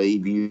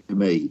 believe you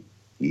me,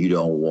 you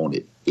don't want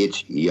it.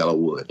 It's yellow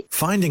wood.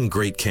 Finding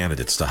great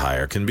candidates to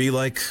hire can be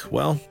like,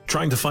 well,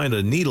 trying to find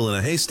a needle in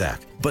a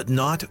haystack, but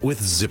not with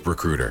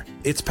ZipRecruiter.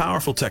 Its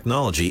powerful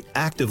technology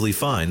actively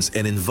finds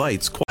and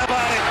invites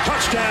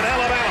Touchdown,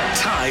 Alabama.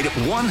 Tide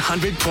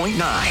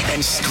 100.9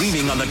 and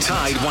streaming on the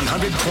Tide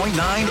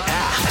 100.9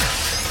 app.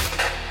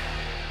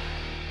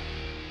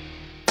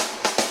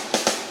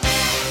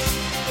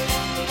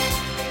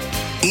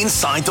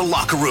 Inside the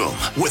Locker Room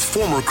with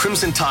former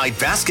Crimson Tide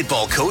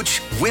basketball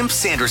coach Wimp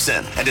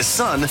Sanderson and his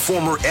son,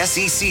 former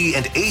SEC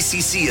and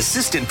ACC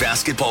assistant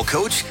basketball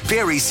coach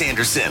Barry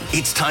Sanderson.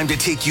 It's time to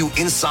take you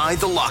inside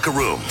the Locker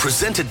Room,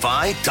 presented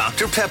by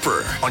Dr.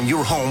 Pepper on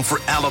your home for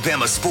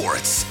Alabama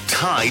sports.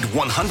 Tide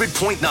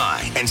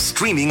 100.9 and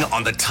streaming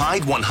on the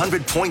Tide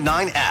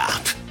 100.9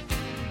 app.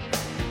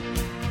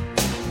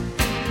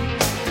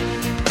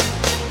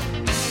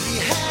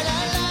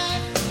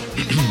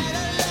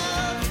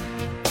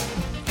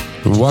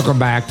 Welcome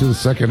back to the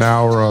second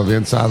hour of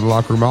Inside the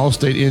Locker Room.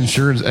 Allstate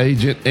Insurance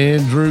agent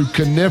Andrew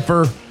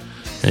Kniffer.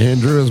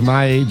 Andrew is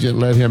my agent.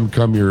 Let him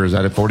come yours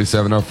out at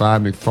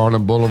 4705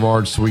 McFarland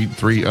Boulevard, Suite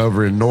 3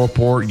 over in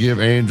Northport. Give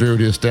Andrew and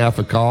his staff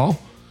a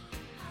call.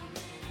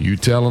 You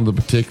tell them the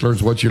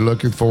particulars, what you're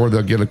looking for.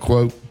 They'll get a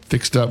quote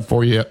fixed up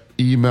for you.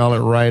 Email it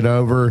right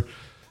over.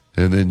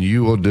 And then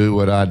you will do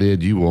what I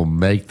did. You will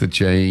make the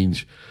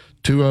change.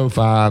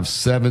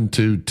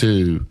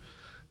 205-722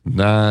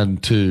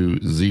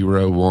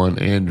 9201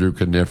 Andrew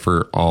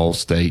Kniffer,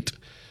 Allstate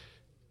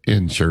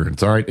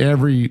Insurance. All right,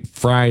 every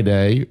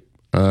Friday,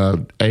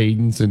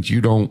 Aiden, since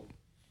you don't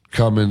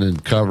come in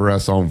and cover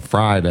us on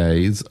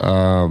Fridays,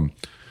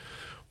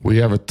 we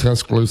have a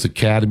Tuscaloosa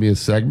Academy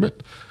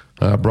segment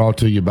brought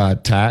to you by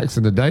Tax.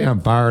 And today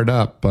I'm fired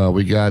up.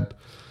 We got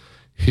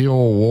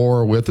Hill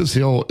War with us.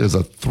 Hill is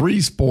a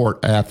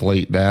three-sport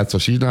athlete, Dad, so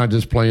she's not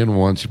just playing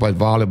one. She played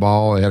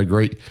volleyball. They had a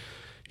great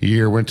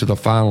year, went to the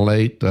Final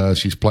Eight.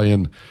 She's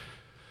playing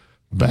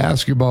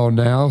basketball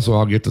now, so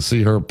I'll get to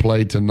see her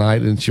play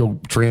tonight, and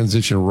she'll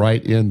transition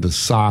right into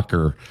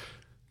soccer.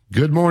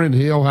 Good morning,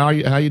 Hill. How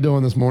you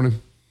doing this morning?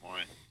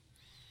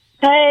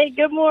 Hey,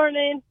 good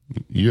morning.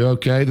 You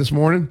okay this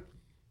morning?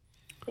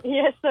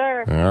 Yes,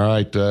 sir. All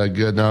right,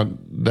 good. Now,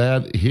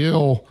 Dad,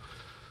 Hill's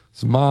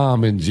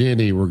mom and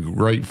Jenny were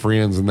great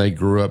friends, and they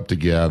grew up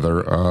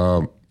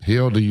together.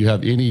 Hill, do you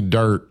have any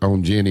dirt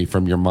on Jenny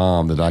from your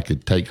mom that I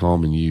could take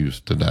home and use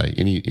today?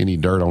 Any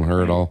dirt on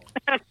her at all?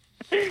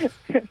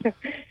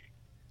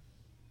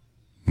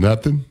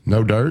 Nothing?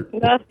 No dirt?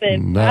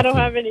 Nothing. I don't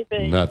have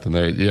anything. Nothing.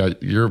 Yeah,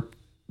 your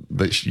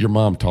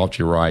mom taught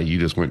you right. You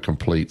just went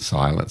complete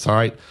silence. All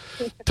right.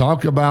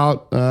 Talk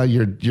about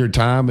your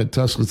time at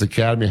Tuscaloosa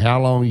Academy.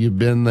 How long you've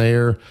been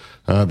there?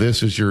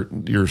 This is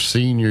your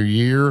senior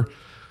year.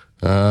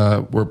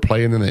 We're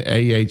playing in the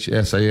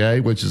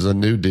AHSAA, which is a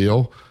new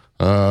deal.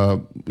 A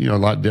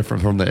lot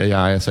different from the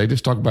AISA.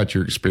 Just talk about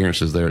your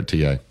experiences there at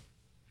TA.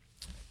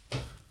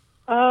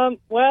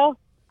 Well,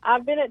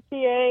 I've been at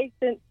TA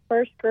since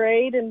first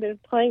grade and been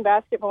playing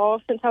basketball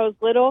since I was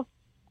little.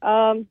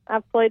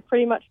 I've played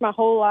pretty much my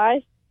whole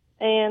life,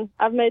 and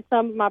I've made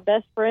some of my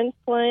best friends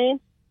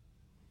playing.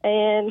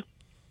 And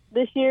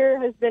this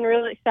year has been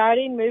really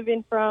exciting,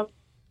 moving from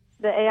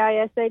the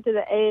AISA to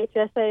the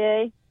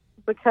AHSAA,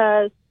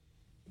 because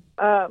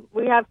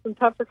we have some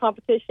tougher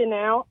competition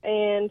now,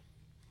 and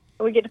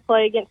we get to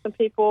play against some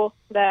people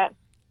that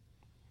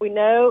we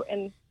know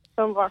and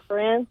some of our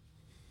friends.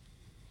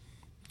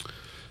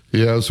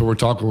 Yeah, so we're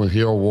talking with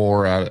Hill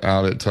War out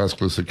at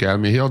Tuscaloosa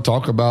Academy. He'll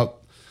talk about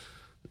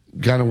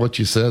kind of what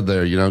you said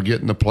there,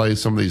 getting to play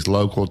some of these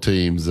local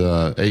teams.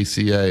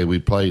 ACA, we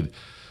played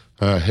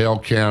Hale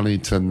County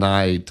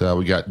tonight.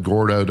 We got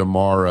Gordo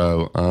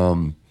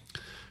tomorrow.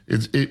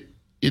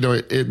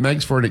 It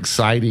makes for an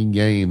exciting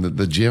game.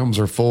 The gyms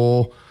are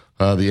full.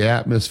 The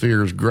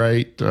atmosphere is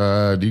great.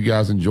 Do you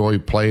guys enjoy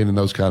playing in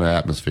those kind of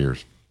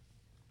atmospheres?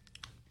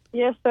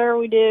 Yes, sir,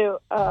 we do.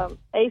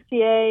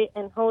 ACA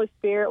and Holy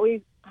Spirit,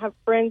 we have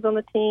friends on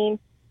the team,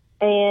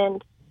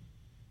 and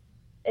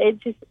it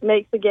just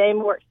makes the game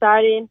more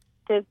exciting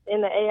because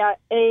in the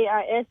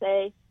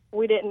AISA,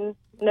 we didn't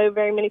know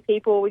very many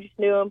people. We just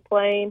knew them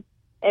playing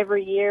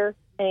every year,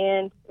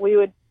 and we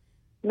would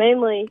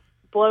mainly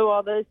blow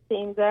all those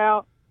teams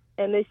out.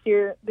 And this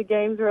year, the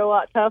games are a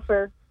lot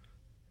tougher,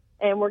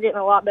 and we're getting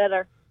a lot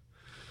better.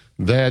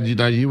 Dad,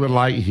 you would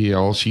like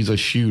Hill. She's a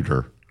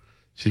shooter.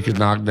 She could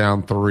knock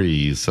down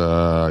threes.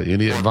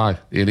 Any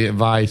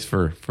advice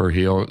for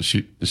Hill?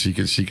 She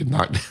could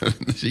knock down.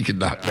 She could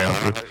knock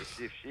down.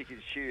 If she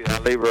can shoot,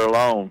 I'll leave her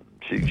alone.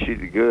 She can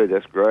shoot it good.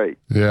 That's great.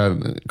 Yeah,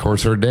 of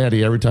course, her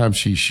daddy. Every time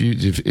she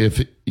shoots,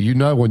 if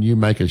when you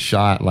make a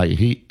shot, like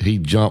he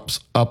jumps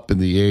up in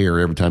the air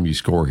every time you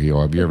score. Hill,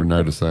 have you ever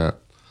noticed that?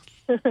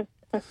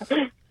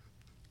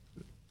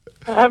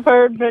 I've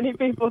heard many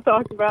people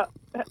talk about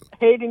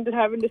hating to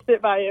having to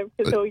sit by him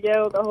because he'll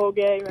yell the whole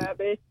game at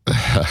me.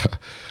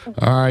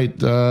 All right,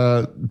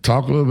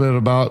 talk a little bit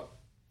about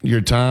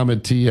your time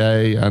at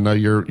TA. I know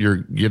you're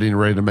getting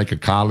ready to make a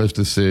college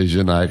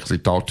decision. I actually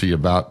talked to you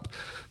about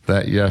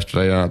that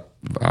yesterday.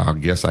 I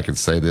guess I can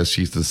say this.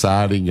 She's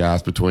deciding,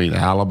 guys, between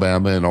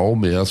Alabama and Ole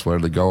Miss,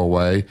 whether to go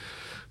away.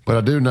 But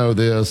I do know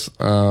this,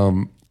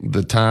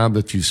 the time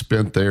that you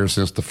spent there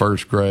since the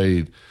first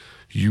grade,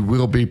 you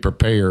will be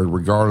prepared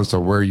regardless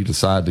of where you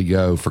decide to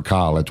go for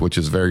college, which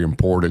is very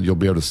important. You'll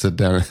be able to sit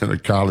down in a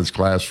college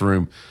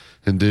classroom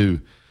and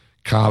do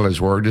college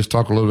work. Just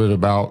talk a little bit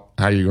about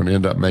how you're going to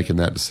end up making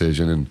that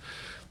decision and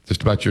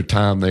just about your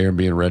time there and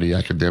being ready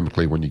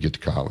academically when you get to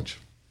college.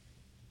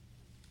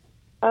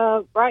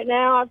 Right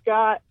now I've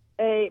got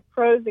a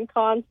pros and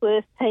cons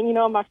list hanging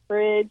on my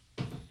fridge,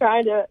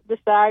 trying to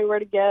decide where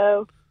to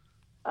go.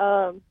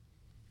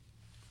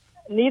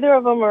 Neither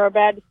of them are a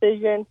bad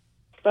decision,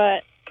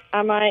 but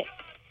I might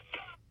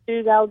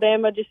choose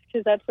Alabama just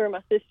because that's where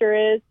my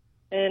sister is,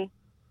 and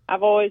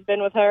I've always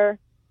been with her,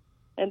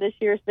 and this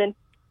year's been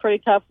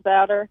pretty tough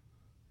without her.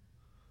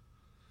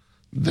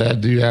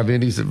 Dad, do you have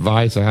any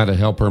advice on how to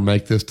help her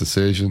make this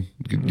decision?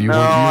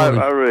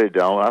 I really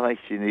don't. I think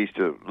she needs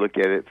to look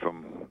at it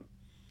from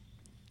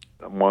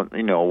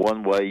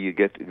one way. You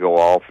get to go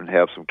off and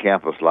have some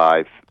campus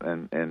life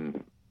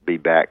and be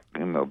back,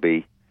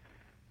 be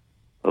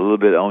a little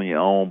bit on your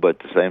own,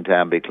 but at the same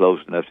time be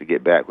close enough to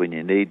get back when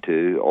you need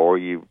to, or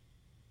you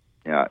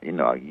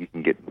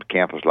can get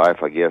campus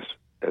life, I guess,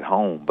 at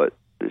home, but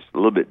it's a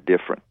little bit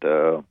different.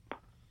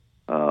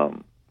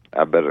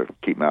 I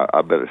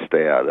better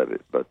stay out of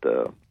it, but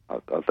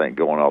I think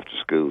going off to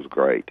school is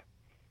great.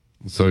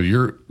 So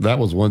that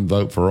was one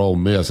vote for Ole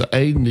Miss.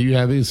 Aiden, do you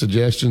have any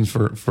suggestions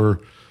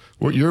for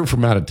well, you're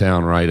from out of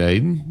town, right,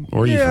 Aiden?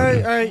 Or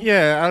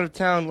out of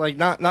town, like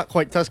not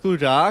quite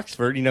Tuscaloosa to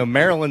Oxford,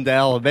 Maryland to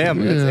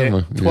Alabama. It's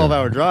a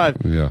 12-hour drive.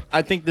 Yeah.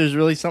 I think there's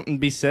really something to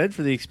be said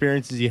for the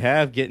experiences you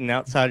have getting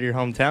outside of your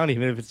hometown,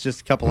 even if it's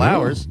just a couple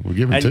hours. We're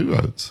giving 2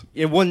 votes.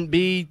 It wouldn't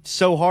be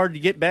so hard to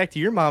get back to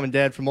your mom and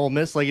dad from Ole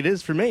Miss like it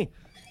is for me.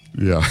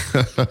 Yeah.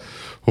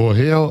 Well,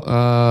 Hill,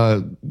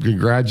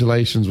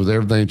 congratulations with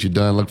everything that you've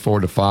done. Look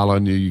forward to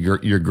following you.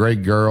 You're a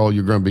great girl.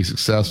 You're going to be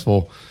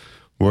successful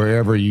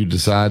wherever you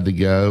decide to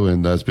go,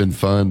 and it's been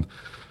fun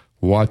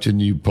watching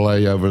you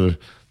play over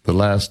the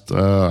last,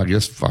 I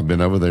guess I've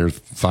been over there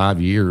 5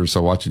 years,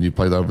 so watching you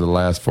play over the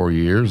last 4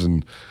 years,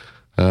 and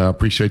I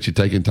appreciate you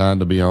taking time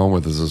to be on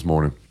with us this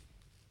morning.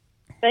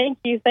 Thank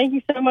you. Thank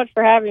you so much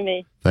for having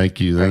me.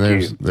 Thank you.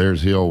 And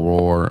there's Hill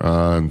Roar,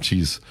 and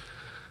she's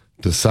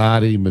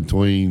deciding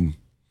between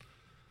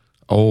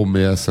Ole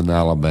Miss and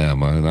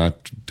Alabama, and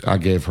I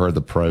gave her the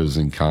pros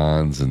and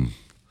cons, and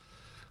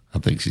I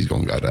think she's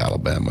going to go to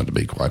Alabama, to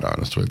be quite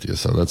honest with you.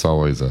 So that's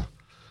always a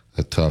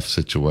tough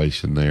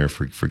situation there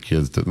for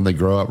kids. When they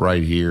grow up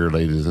right here,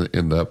 they just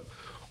end up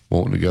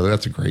wanting to go.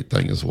 That's a great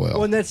thing as well.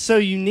 Well, and that's so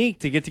unique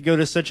to get to go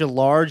to such a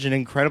large and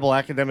incredible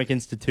academic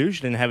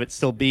institution and have it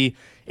still be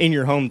in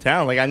your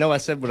hometown. Like, I know I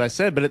said what I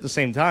said, but at the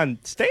same time,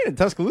 staying in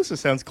Tuscaloosa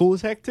sounds cool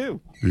as heck, too.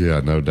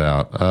 Yeah, no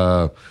doubt.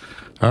 All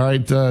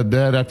right, Dad,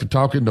 after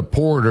talking to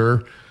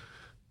Porter,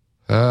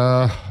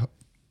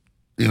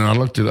 I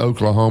looked at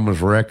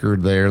Oklahoma's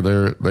record there.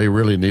 They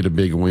really need a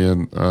big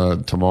win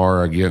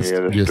tomorrow against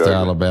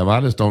Alabama.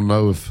 I just don't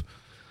know if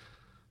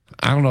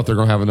they're going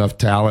to have enough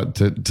talent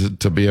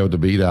to be able to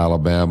beat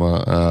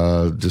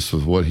Alabama just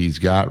with what he's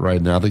got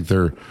right now. I think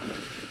they're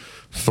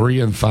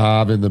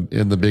 3-5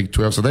 in the Big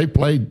 12, so they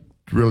played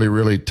really,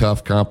 really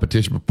tough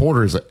competition. But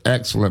Porter is an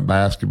excellent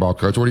basketball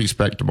coach. What do you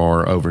expect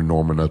tomorrow over in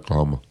Norman,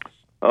 Oklahoma?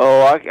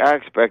 Oh, I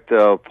expect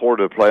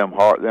Porter to play them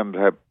hard. Them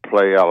to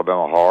play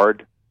Alabama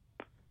hard.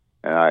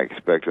 and I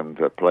expect them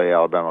to play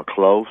Alabama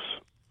close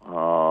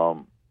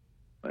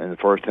in the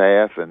first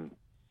half and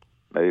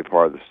maybe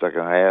part of the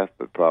second half,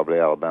 but probably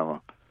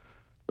Alabama.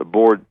 The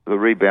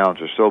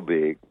rebounds are so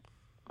big.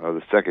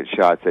 The second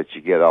shots that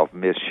you get off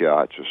missed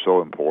shots are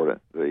so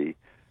important. The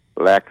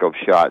lack of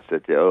shots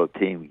that the other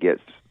team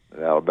gets,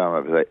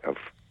 Alabama,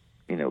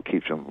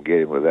 keeps them from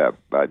getting with that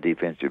by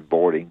defensive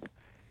boarding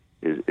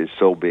is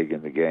so big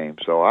in the game.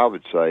 So I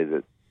would say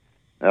that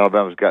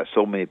Alabama's got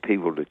so many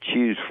people to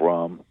choose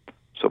from,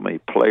 so many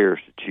players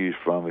to choose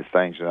from if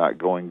things are not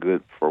going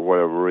good for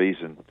whatever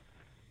reason.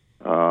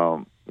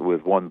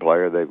 With one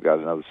player, they've got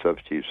another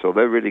substitute. So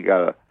they really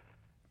got,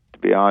 to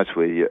be honest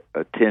with you,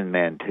 a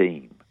 10-man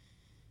team.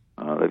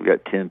 They've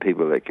got 10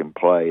 people that can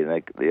play, and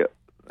if you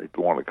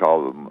want to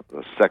call them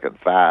a second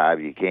five,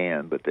 you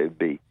can, but there'd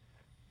be,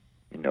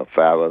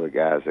 5 other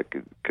guys that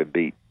could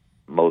beat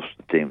most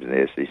of the teams in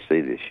the SEC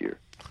this year.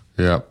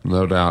 Yeah,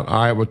 no doubt.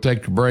 All right, we'll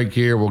take a break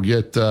here. We'll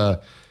get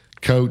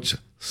Coach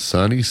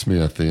Sonny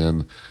Smith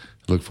in.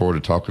 Look forward to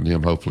talking to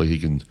him. Hopefully he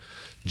can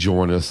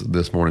join us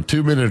this morning.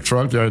 2 Minute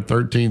Truck there at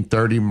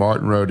 1330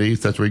 Martin Road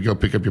East. That's where you go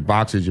pick up your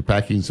boxes, your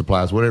packing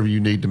supplies, whatever you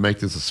need to make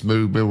this a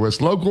smooth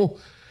Midwest local.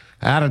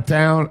 Out of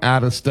town,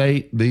 out of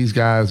state, these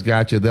guys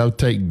got you. They'll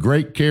take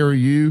great care of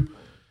you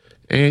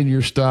and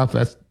your stuff.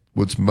 That's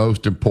what's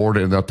most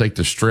important, and they'll take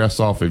the stress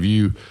off of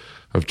you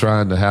of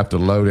trying to have to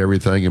load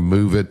everything and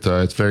move it.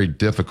 It's very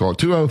difficult.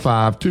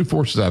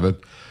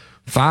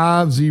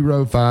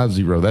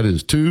 205-247-5050. That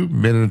is 2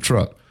 Men in a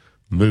Truck.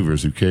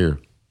 Movers who care.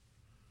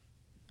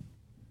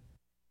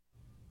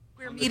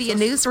 Media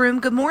Newsroom.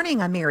 Good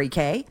morning. I'm Mary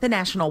Kay. The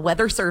National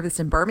Weather Service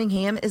in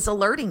Birmingham is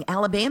alerting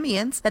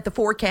Alabamians that the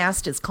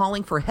forecast is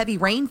calling for heavy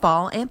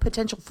rainfall and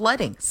potential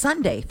flooding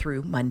Sunday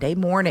through Monday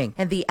morning.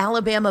 And the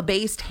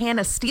Alabama-based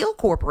Hanna Steel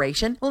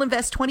Corporation will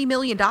invest $20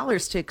 million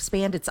to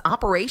expand its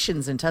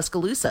operations in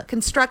Tuscaloosa.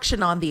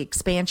 Construction on the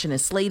expansion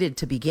is slated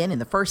to begin in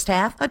the first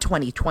half of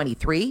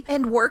 2023,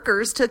 and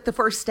workers took the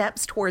first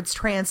steps towards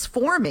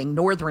transforming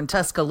northern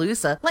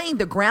Tuscaloosa, laying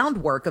the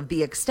groundwork of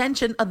the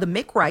extension of the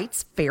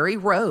McWrights Ferry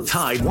Road.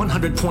 Tide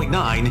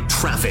 100.9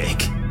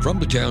 traffic. From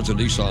the Townsend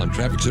Nissan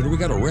Traffic Center, we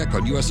got a wreck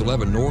on US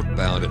 11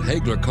 northbound at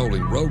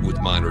Hagler-Coling Road with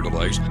minor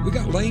delays. We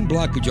got lane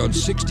blockage on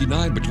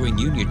 69 between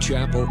Union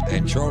Chapel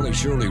and Charlie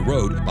Shirley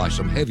Road. By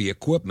some heavy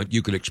equipment,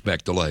 you can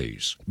expect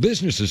delays.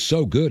 Business is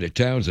so good at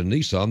Townsend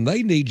Nissan,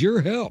 they need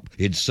your help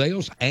in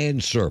sales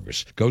and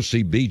service. Go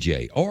see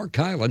BJ or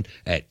Kylan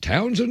at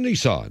Townsend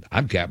Nissan.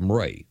 I'm Captain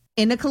Ray.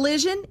 In a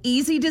collision,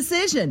 easy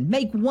decision.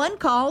 Make one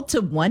call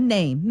to one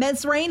name.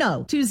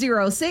 Mesrano,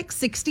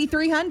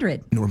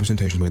 206-6300. No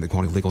representation made that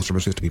quality legal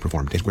services to be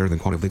performed is greater than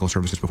quality legal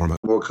services performed.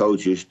 More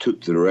coaches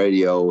took to the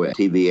radio and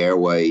TV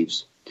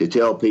airwaves to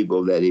tell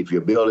people that if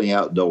you're building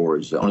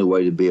outdoors, the only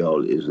way to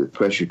build is with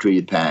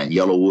pressure-treated pine,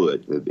 yellow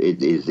wood.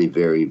 It is the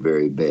very,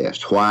 very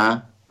best.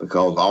 Why?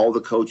 Because all the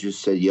coaches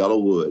said yellow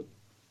wood,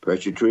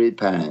 pressure-treated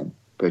pine,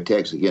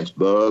 protects against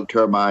bug,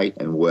 termite,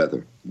 and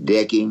weather.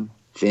 Decking,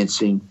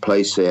 fencing,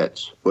 play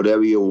sets,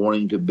 whatever you're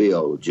wanting to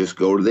build, just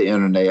go to the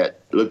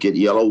internet, look at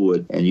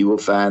Yellowwood, and you will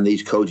find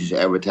these coaches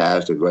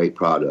advertised a great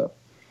product.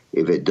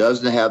 If it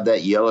doesn't have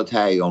that yellow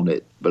tag on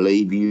it,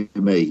 believe you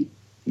me,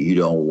 you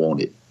don't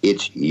want it.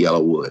 It's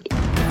Yellowwood.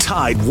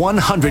 Tide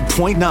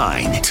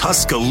 100.9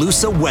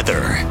 Tuscaloosa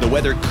weather. The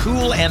weather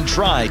cool and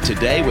dry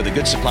today with a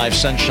good supply of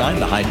sunshine,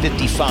 the high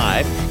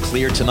 55.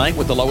 Clear tonight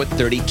with the low at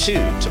 32.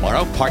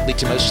 Tomorrow, partly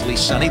to mostly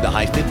sunny, the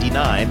high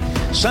 59.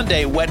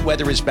 Sunday, wet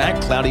weather is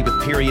back, cloudy with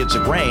periods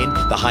of rain,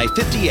 the high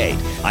 58.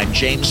 I'm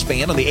James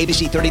Spann on the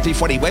ABC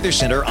 3340 Weather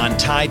Center on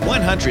Tide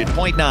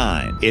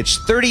 100.9. It's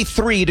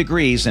 33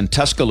 degrees in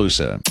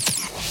Tuscaloosa.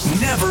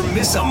 Never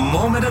miss a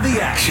moment of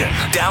the action.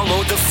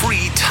 Download the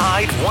free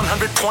Tide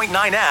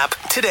 100.9 app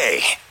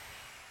today.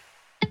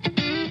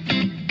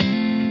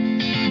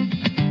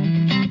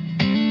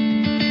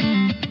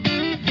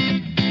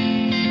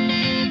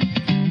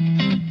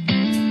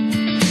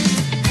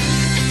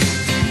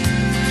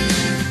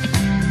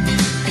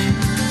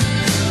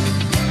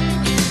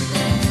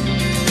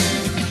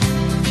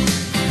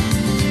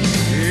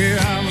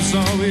 Yeah, I was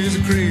always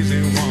a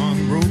crazy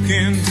one. Broke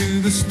into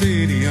the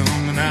stadium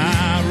and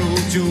I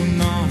wrote your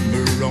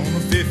number on the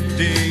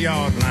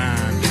 50-yard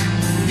line.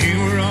 You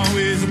were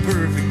always a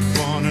perfect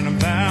one and a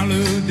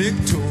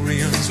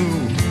valedictorian. So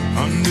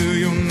under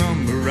your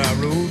number I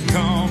wrote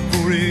call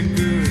for a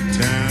good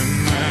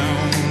time.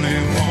 I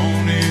only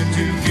wanted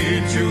to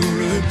get your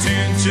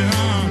attention,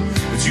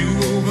 but you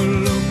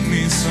overlooked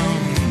me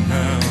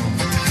somehow.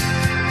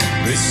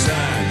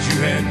 Besides,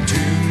 you had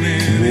too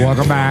many.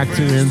 Welcome back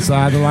to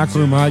Inside the Locker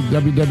Room.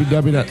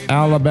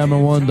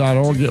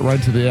 www.alabama1.org. Get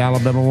right to the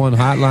Alabama One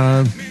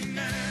hotline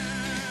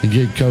and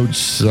get Coach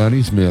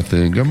Sonny Smith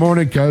in. Good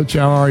morning, Coach.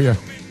 How are you?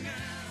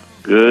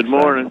 Good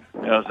morning.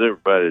 How's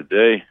everybody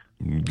today?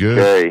 Good.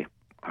 Hey,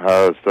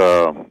 how's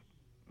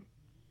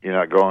you're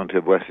not going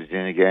to the West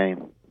Virginia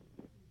game?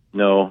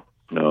 No,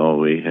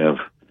 we have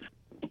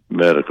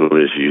medical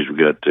issues we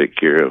got to take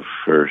care of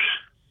first.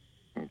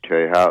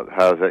 Okay,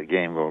 how's that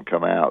game going to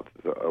come out?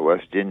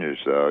 West Virginia's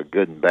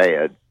good and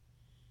bad.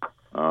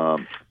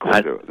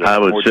 I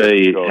would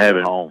say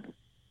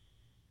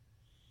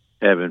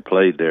having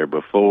played there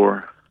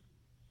before,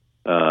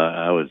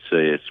 I would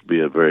say it's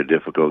be a very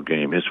difficult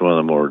game. It's one of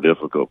the more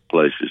difficult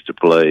places to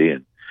play,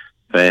 and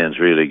fans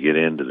really get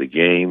into the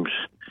games.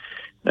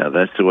 Now,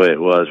 that's the way it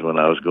was when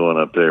I was going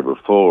up there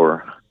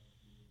before.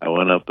 I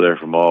went up there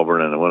from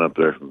Auburn, and I went up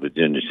there from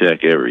Virginia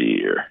Tech every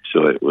year.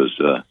 So it was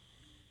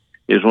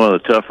one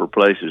of the tougher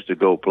places to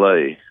go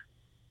play.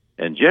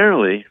 And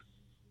generally,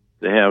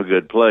 they have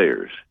good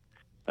players.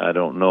 I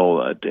don't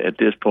know. At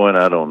this point,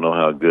 I don't know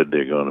how good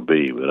they're going to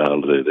be, but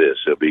I'll do this.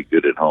 They'll be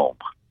good at home,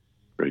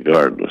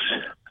 regardless.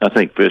 I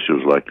think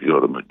officials like to go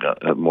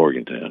to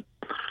Morgantown.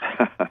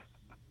 Yeah,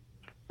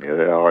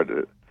 they're hard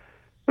to.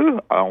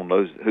 I don't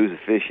know who's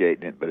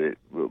officiating it, but it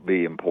will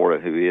be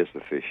important who is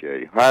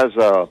officiating. How's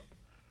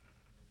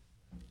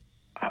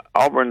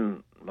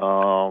Auburn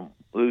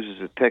loses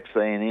to Texas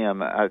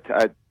A&M? I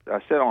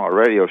said on a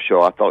radio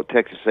show I thought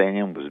Texas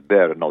A&M was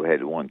better. No, they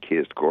had one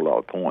kid score a lot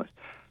of points.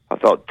 I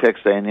thought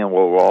Texas A&M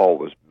overall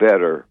was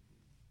better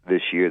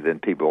this year than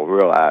people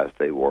realized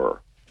they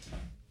were.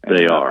 And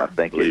they are. I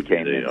think it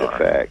came into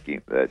fact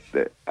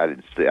that I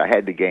didn't see. I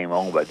had the game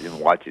on, but I didn't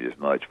watch it as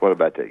much. What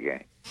about that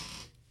game?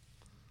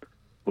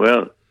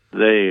 Well,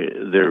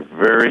 they're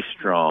very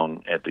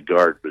strong at the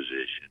guard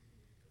position.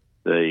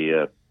 They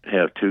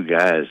have two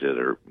guys that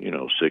are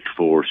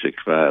 6'4",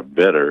 6'5",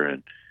 better,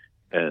 and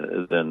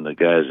than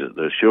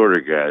the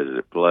shorter guys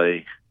that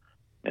play,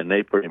 and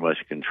they pretty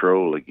much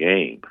control the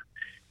game.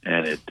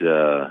 And it's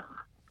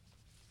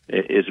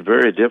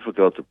very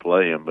difficult to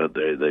play them, but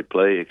they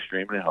play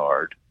extremely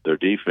hard. Their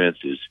defense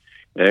is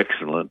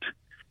excellent,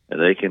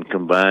 and they can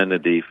combine the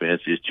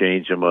defenses,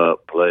 change them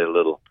up, play a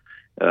little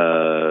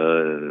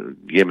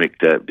gimmick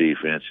type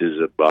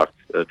defenses,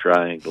 a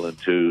triangle and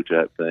two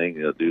type thing.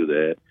 They'll do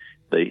that.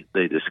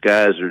 They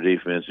disguise their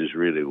defenses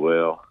really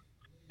well,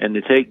 and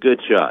they take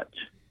good shots.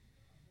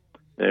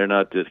 They're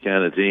not this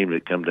kind of team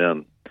that come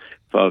down,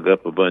 fog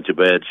up a bunch of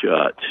bad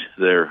shots.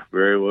 They're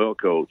very well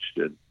coached,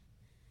 and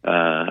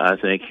I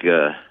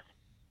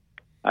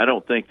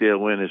don't think they'll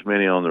win as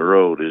many on the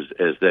road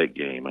as that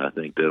game. I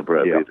think that'll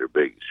probably be their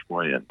biggest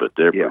win, but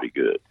they're pretty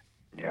good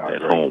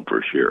at home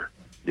for sure.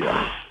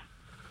 Yeah.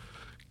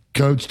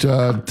 Coach,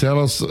 tell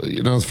us,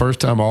 the first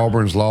time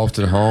Auburn's lost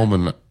at home,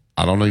 and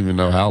I don't even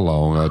know how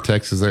long.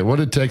 Texas, what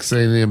did Texas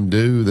A&M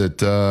do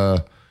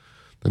that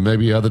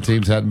maybe other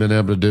teams hadn't been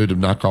able to do to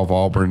knock off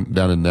Auburn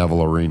down in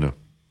Neville Arena?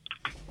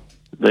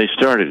 They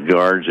started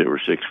guards that were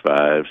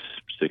 6'5",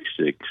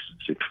 6'6",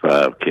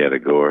 6'5"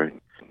 category,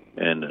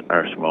 and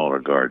our smaller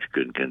guards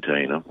couldn't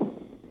contain them.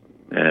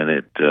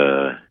 And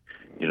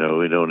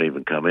we don't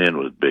even come in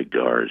with big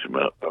guards.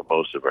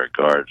 Most of our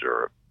guards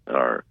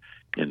are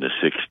in the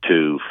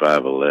 6'2",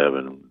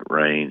 5'11"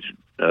 range,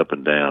 up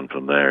and down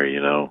from there,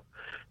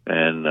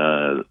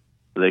 and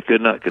they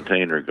could not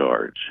contain their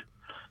guards.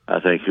 I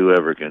think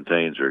whoever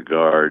contains their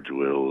guards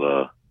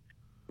will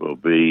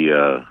be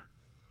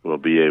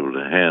able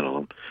to handle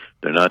them.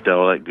 They're not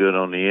all that good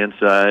on the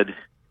inside.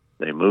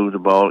 They move the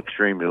ball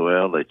extremely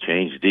well. They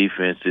change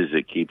defenses.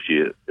 It keeps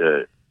you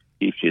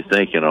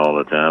thinking all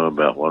the time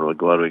about what are we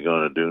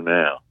going to do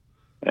now.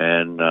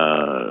 And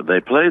they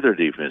play their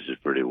defenses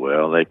pretty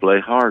well. They play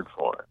hard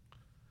for it.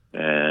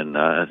 And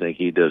I think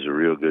he does a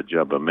real good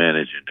job of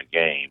managing the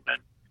game.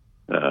 And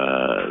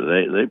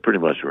they pretty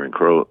much were in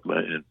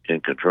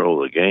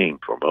control of the game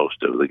for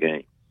most of the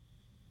game.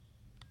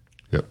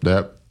 Yep.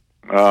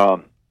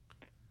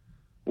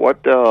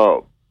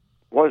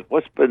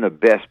 What's been the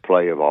best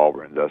play of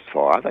Auburn thus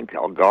far? I think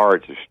our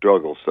guards have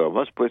struggled so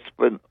much. What's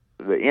been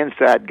the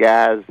inside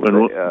guys?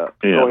 Go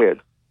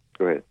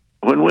ahead.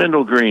 When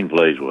Wendell Green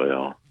plays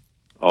well,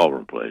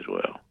 Auburn plays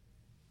well.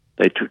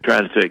 They try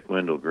to take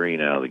Wendell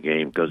Green out of the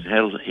game because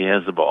he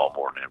has the ball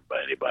more than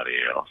anybody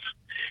else.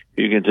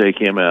 You can take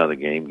him out of the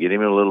game, get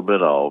him a little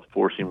bit off,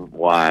 force him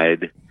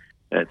wide,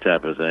 that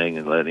type of thing,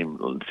 and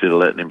instead of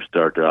letting him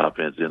start the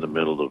offense in the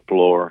middle of the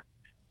floor,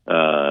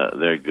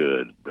 they're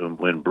good.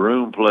 When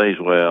Broome plays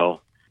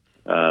well,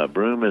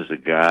 Broome is a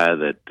guy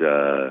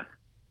that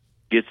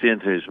gets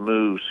into his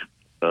moves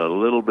a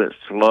little bit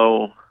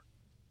slow,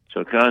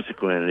 so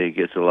consequently he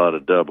gets a lot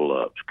of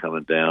double-ups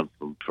coming down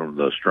from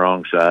the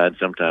strong side.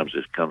 Sometimes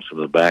it comes from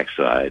the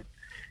backside,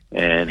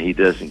 and he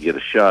doesn't get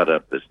a shot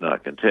up that's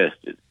not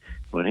contested.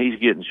 When he's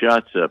getting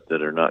shots up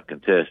that are not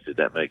contested,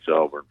 that makes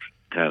Auburn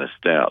kind of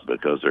stout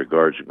because their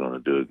guards are going to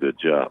do a good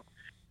job.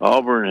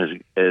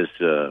 Auburn has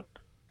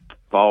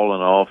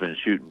fallen off in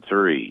shooting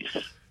threes.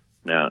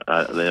 Now,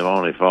 they've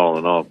only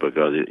fallen off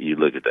because you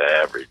look at the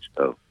average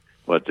of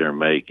what they're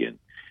making.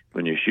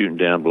 When you're shooting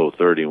down below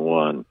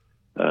 31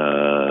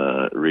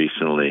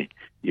 recently,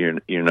 you're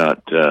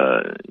not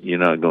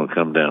going to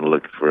come down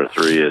looking for a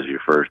three as your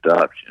first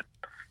option.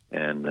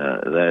 And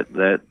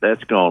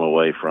that's gone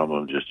away from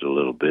them just a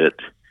little bit.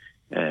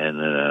 And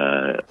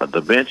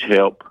the bench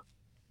help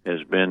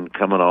has been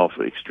coming off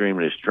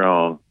extremely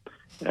strong.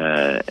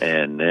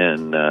 And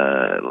then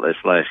this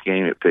last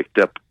game it picked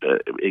up.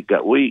 It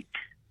got weak.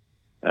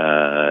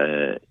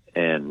 And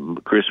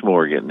and Chris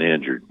Moore getting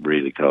injured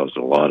really caused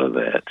a lot of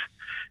that.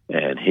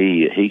 And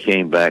he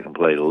came back and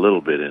played a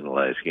little bit in the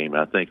last game.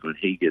 I think when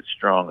he gets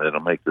strong, that'll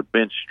make the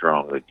bench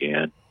strong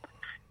again,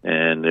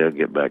 and they'll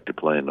get back to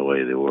playing the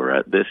way they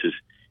were. This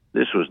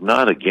was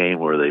not a game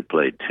where they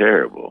played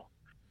terrible.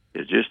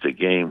 It's just a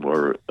game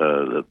where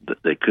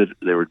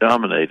they were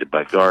dominated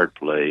by guard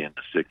play in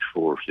the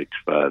 6'4",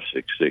 6'5",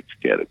 6'6"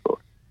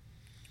 category.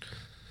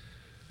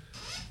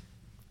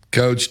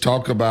 Coach,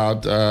 talk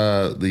about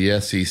the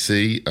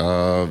SEC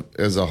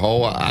as a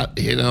whole. I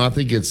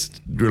think it's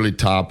really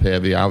top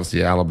heavy.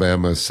 Obviously,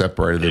 Alabama has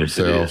separated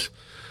themselves.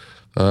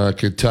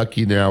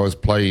 Kentucky now is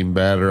playing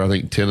better. I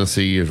think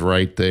Tennessee is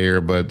right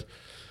there, but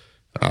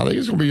I think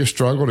it's going to be a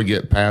struggle to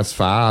get past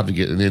 5 to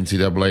get an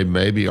NCAA.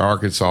 Maybe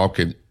Arkansas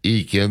can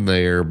eke in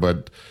there,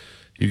 but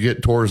you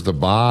get towards the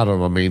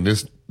bottom. I mean,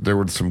 there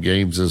were some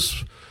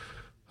games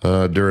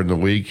during the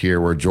week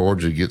here where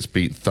Georgia gets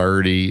beat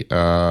 30.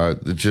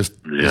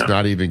 It's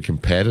not even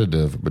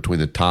competitive between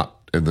the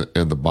top and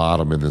the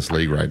bottom in this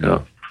league right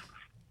now.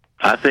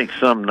 I think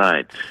some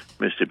nights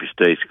Mississippi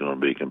State's going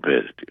to be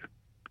competitive.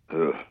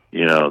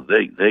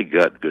 They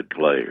got good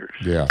players.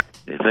 Yeah.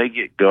 If they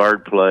get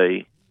guard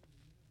play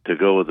to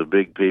go with the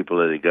big people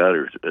that they got,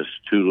 or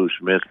Tulu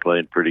Smith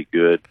playing pretty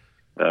good,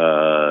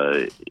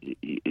 if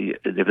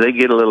they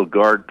get a little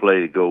guard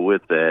play to go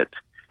with that,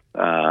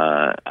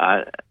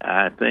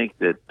 I think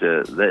that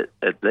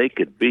they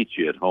could beat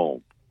you at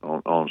home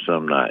on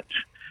some nights.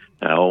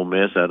 Now, Ole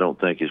Miss, I don't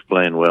think is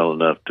playing well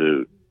enough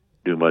to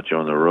do much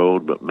on the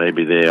road, but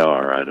maybe they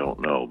are. I don't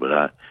know,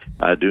 but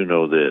I do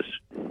know this: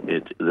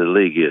 the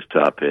league is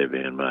top heavy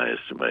in my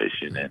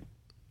estimation, and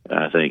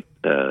I think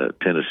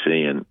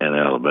Tennessee and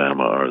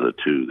Alabama are the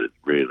two that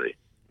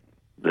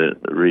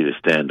really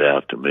stand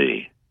out to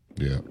me.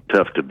 Yeah,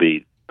 tough to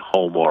beat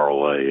home or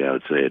away. I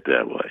would say it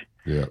that way.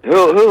 Yeah.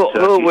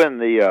 Who'll win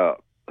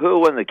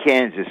the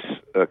Kansas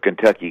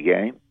Kentucky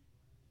game?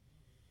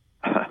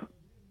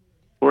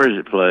 Where is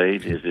it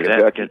played? Is it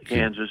Kentucky. at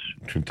Kansas?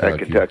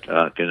 Kentucky.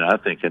 I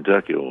think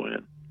Kentucky will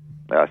win.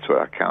 That's what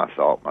I kind of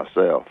thought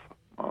myself.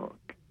 I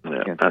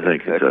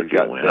think Kentucky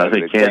will win. I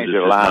think Kansas is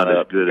not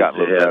as good as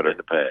they have in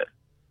the past.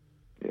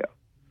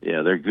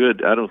 Yeah, they're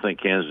good. I don't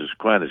think Kansas is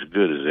quite as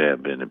good as they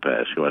have been in the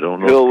past. So I don't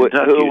know.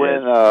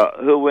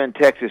 Who'll win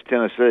Texas,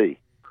 Tennessee?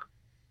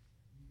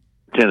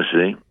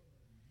 Tennessee.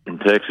 And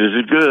Texas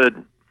is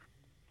good.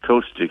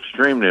 Coached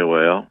extremely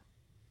well.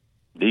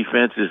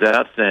 Defense is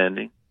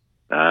outstanding.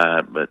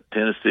 But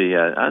Tennessee,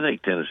 I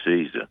think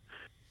Tennessee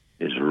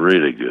is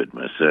really good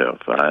myself.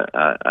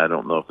 I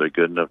don't know if they're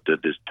good enough to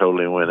just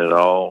totally win it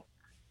all,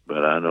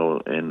 but I know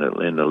in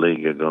the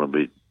league they're going to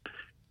be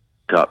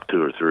top 2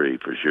 or 3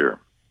 for sure.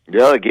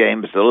 The other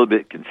game that's a little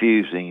bit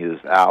confusing is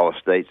Iowa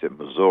State's at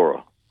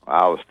Missouri.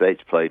 Iowa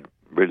State's played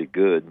really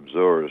good.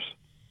 Missouri's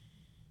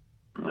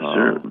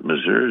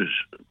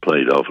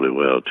played awfully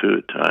well too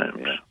at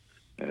times.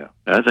 Yeah.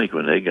 I think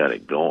when they got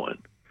it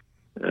going,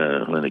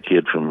 when the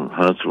kid from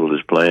Huntsville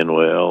is playing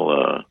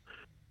well,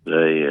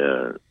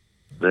 they're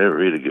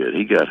really good.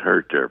 He got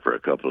hurt there for a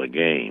couple of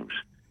games,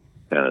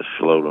 kind of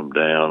slowed him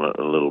down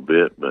a little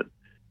bit. But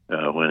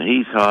when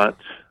he's hot,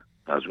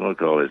 I was going to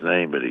call his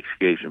name, but he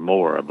escapes him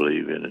more, I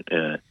believe. And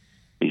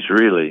he's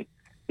really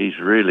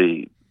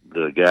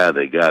the guy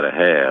they got to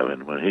have.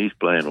 And when he's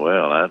playing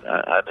well,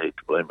 I'd hate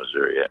to play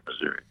Missouri at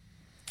Missouri.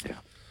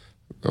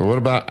 What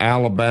about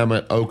Alabama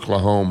at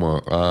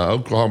Oklahoma?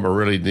 Oklahoma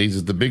really needs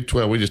it. The Big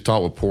 12, we just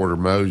talked with Porter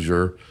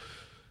Mosier.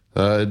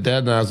 Dad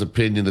and I's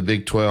opinion, the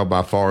Big 12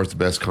 by far is the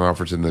best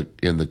conference in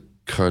the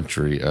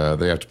country.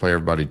 They have to play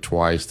everybody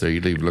twice there.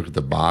 You even look at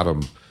the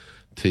bottom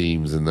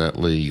teams in that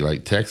league,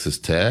 like Texas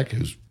Tech,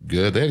 who's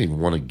good. They didn't even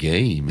won a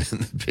game in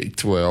the Big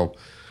 12.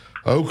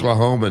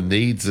 Oklahoma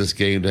needs this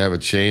game to have a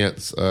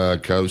chance,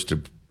 Coach,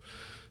 to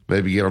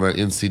maybe get on that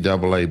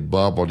NCAA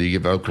bubble. Do you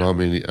give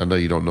Oklahoma any, I know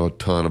you don't know a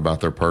ton about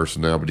their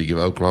personnel, but do you give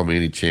Oklahoma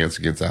any chance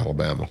against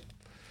Alabama?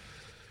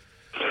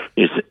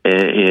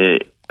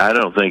 I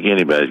don't think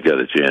anybody's got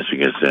a chance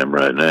against them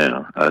right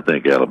now. I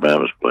think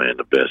Alabama's playing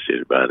the best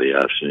anybody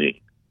I've seen.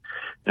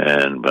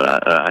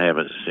 But I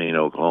haven't seen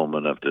Oklahoma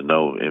enough to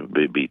know it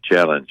would be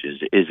challenged.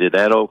 Is it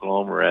at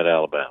Oklahoma or at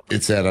Alabama?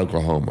 It's at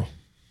Oklahoma.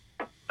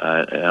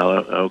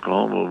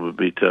 Oklahoma would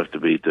be tough to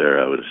beat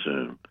there, I would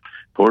assume.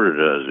 Porter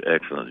does an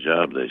excellent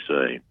job, they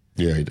say.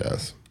 Yeah, he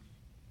does.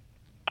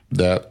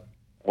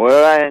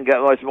 Well, I ain't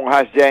got much more.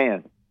 How's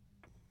Jan?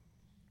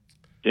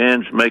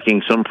 Jan's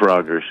making some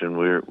progress, and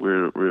we're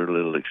a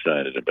little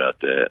excited about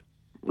that.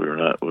 We're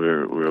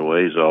a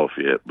ways off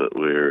yet, but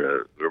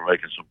we're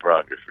making some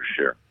progress for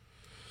sure.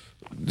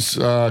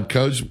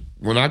 Coach,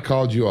 when I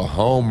called you a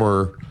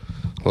homer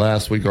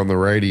last week on the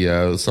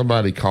radio,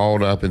 somebody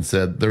called up and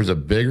said there's a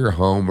bigger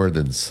homer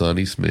than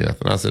Sonny Smith,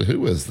 and I said,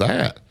 who is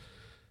that?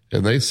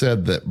 And they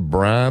said that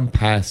Brian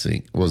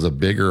Passink was a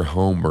bigger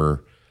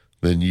homer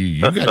than you.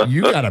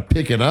 You got to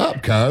pick it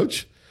up,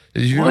 Coach.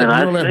 You're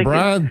gonna let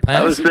Brian pass.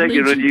 I was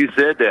thinking when you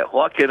said that,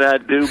 what can I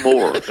do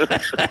more?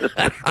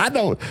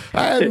 I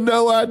had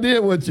no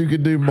idea what you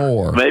could do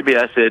more. Maybe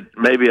I said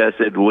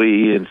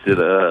we instead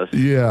of us.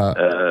 Yeah.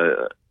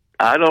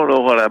 I don't know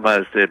what I might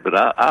have said, but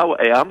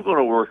I'm going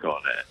to work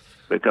on that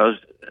because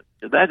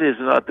that is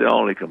not the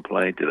only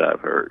complaint that I've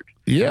heard.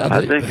 Yeah,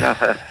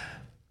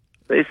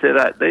 they said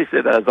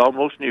I was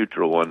almost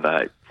neutral one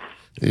night.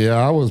 Yeah,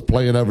 I was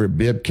playing over at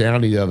Bibb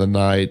County the other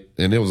night,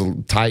 and it was a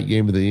tight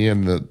game at the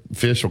end. The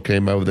official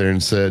came over there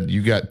and said,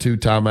 "You got 2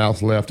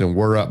 timeouts left, and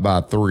we're up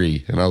by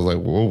 3." And I was like,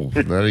 "Whoa,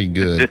 that ain't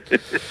good."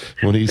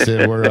 When he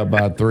said we're up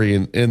by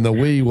 3, and the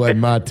we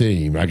wasn't my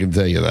team, I can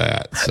tell you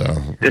that. So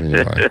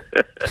anyway,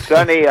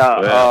 Sonny,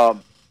 I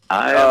am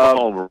a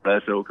homer.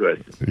 That's no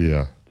question.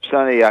 Yeah,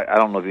 Sonny, I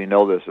don't know if you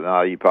know this or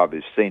not. You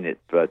probably have seen it,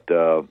 but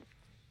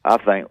I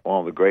think one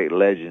of the great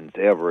legends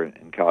ever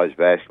in college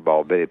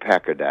basketball, Billy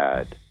Packer,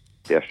 died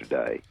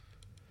yesterday.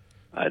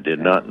 I did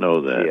not know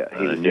that. Yeah,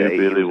 I knew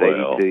Billy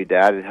well. He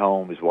died at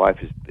home. His wife,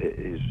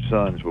 his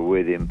sons were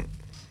with him.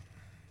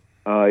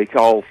 He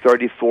called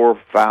 34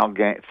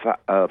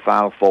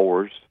 Final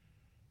Fours,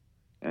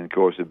 and of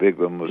course the big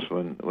one was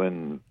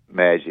when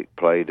Magic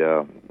played.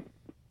 Yeah.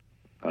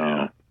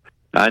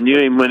 I knew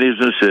him when he was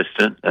an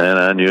assistant, and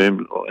I knew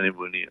him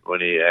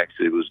when he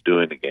actually was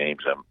doing the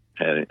games.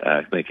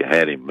 I think I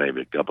had him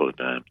maybe a couple of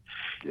times.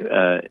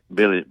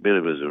 Billy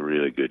was a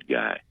really good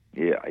guy.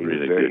 Yeah, he's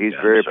really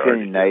very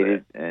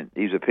opinionated, and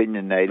he's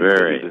opinionated.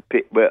 Very.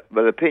 But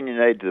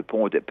opinionated to the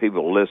point that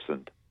people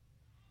listened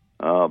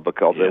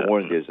because they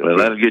wanted his. Well,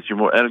 that'll get you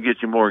more. That'll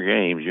get you more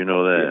games. You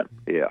know that.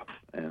 Yeah.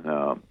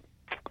 And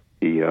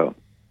he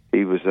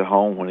was at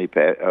home when he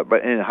passed,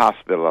 but in the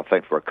hospital, I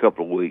think, for a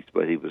couple of weeks.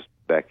 But he was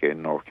back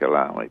in North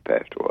Carolina when he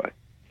passed away.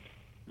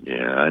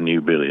 Yeah, I knew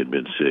Billy had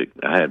been sick.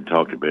 I hadn't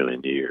talked to Billy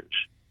in years.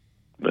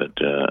 But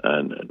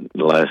the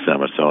last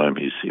time I saw him,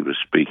 he was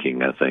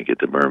speaking, I think, at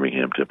the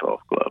Birmingham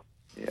Tip-Off Club.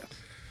 Yeah.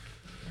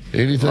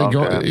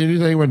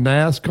 Anything with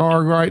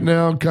NASCAR right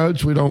now,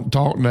 Coach? We don't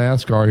talk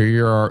NASCAR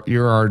here.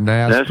 You're our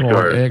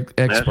NASCAR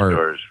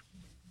expert.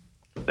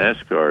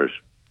 NASCAR's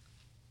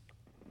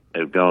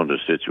have gone to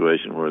a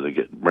situation where they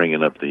get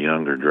bringing up the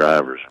younger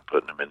drivers and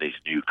putting them in these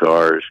new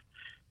cars.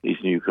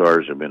 These new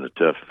cars have been a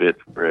tough fit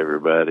for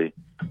everybody,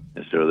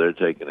 and so they're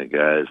taking the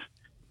guys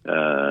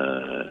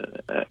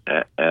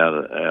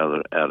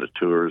out of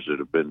tours that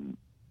have been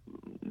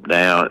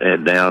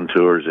down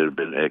tours that have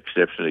been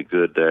exceptionally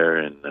good there,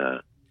 and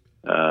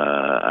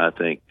I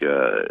think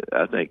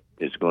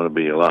it's going to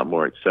be a lot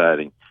more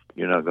exciting.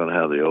 You're not going to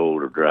have the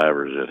older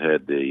drivers that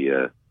had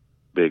the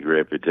big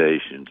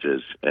reputations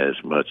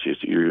as much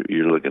as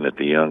you're looking at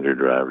the younger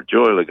driver.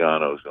 Joey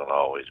Logano is going to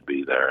always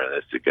be there, and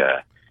that's the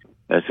guy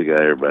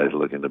everybody's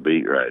looking to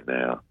beat right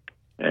now.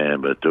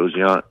 But those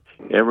young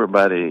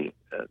everybody.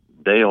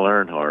 Dale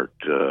Earnhardt,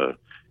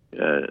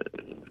 the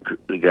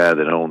guy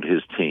that owned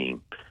his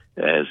team,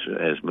 has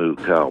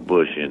moved Kyle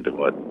Busch into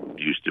what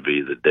used to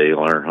be the Dale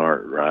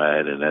Earnhardt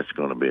ride, and that's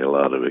going to be a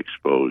lot of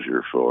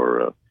exposure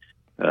for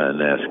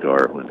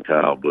NASCAR when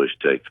Kyle Busch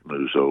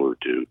moves over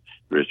to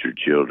Richard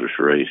Childress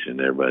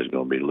Racing. Everybody's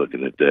going to be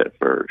looking at that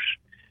first.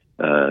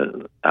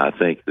 I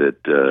think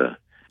that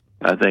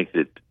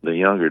the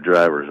younger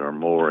drivers are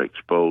more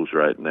exposed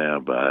right now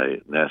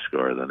by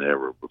NASCAR than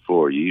ever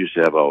before. You used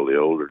to have all the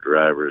older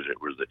drivers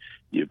that were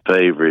your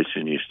favorites,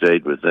 and you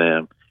stayed with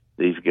them.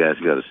 These guys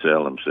got to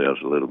sell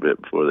themselves a little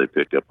bit before they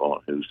pick up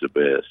on who's the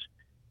best.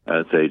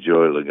 I'd say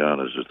Joey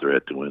Logano's a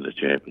threat to win the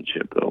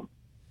championship, though.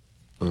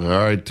 All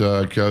right,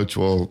 Coach.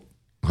 Well,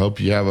 hope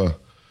you have a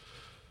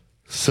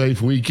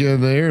safe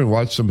weekend there and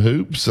watch some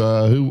hoops.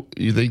 Who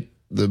you think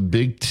the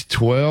Big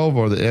 12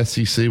 or the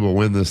SEC will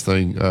win this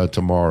thing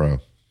tomorrow?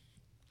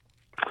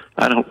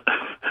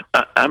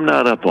 I'm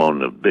not up on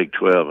the Big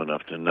 12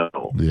 enough to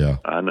know. Yeah.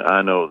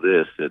 I know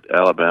this, that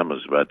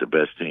Alabama's about the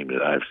best team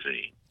that I've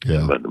seen.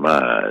 Yeah. But in my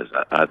eyes,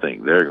 I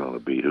think they're going to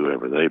beat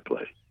whoever they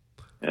play.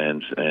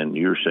 And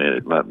you're saying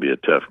it might be a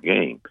tough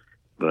game.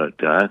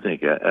 But I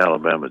think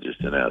Alabama's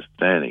just an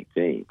outstanding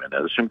team. And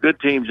there's some good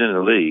teams in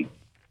the league,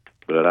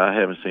 but I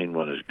haven't seen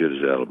one as good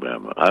as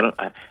Alabama.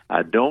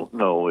 I don't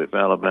know if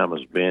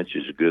Alabama's bench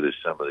is as good as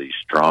some of these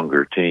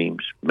stronger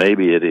teams.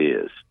 Maybe it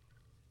is,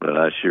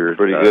 but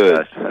pretty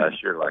good. I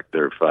sure like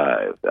their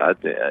 5. They're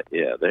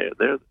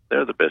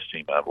the best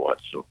team I've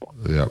watched so far.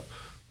 Yeah.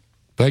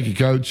 Thank you,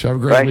 Coach. Have a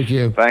great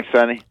weekend. Thanks,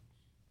 Sonny.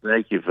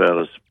 Thank you,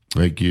 fellas.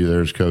 Thank you.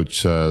 There's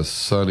Coach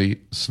Sonny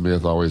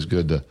Smith. Always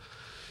good to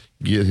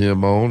get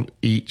him on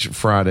each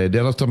Friday.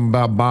 Then let's talk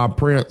about Bob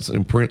Prince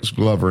and Prince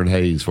Glover and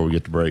Hayes before we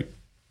get to break.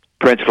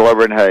 Prince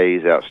Glover and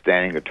Hayes,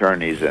 outstanding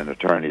attorneys and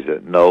attorneys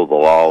that know the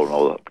law,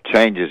 know the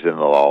changes in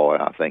the law,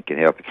 and I think can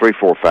help you.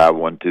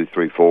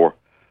 345-1234.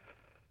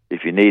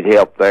 If you need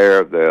help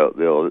there,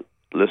 they'll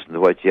listen to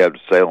what you have to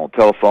say on the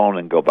telephone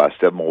and go by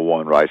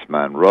 701 Rice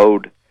Mine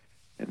Road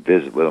and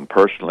visit with them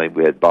personally.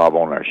 We had Bob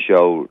on our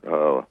show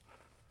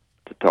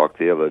to talk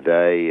the other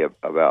day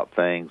about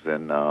things,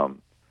 and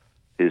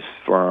his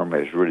firm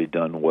has really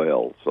done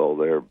well.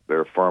 So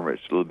they're a firm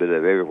that's a little bit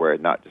of everywhere,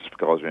 not just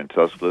because they're in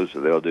Tuscaloosa.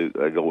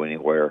 They'll go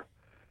anywhere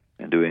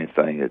and do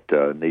anything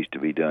that needs to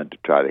be done to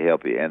try to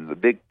help you. And I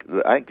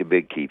think the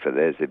big key for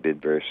that is they've been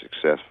very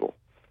successful.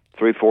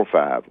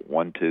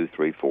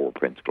 345-1234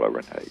 Prince Glover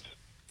and Hayes.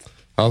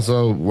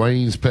 Also,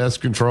 Wayne's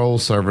Pest Control,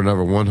 serving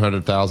over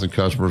 100,000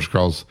 customers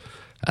across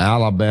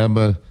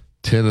Alabama,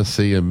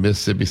 Tennessee, and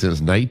Mississippi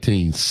since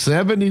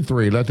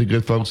 1973. Let the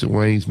good folks at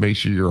Wayne's make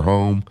sure your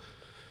home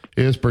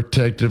is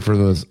protected from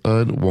those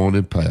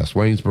unwanted pests.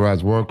 Wayne's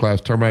provides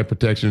world-class termite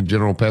protection,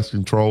 general pest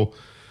control,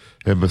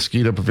 and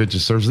mosquito prevention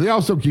services. They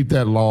also keep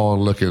that lawn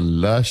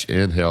looking lush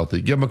and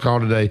healthy. Give them a call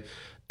today,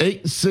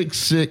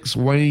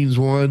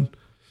 866-WAYNES-1.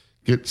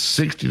 Get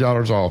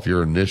 $60 off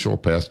your initial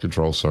pest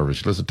control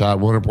service. Listen to Tide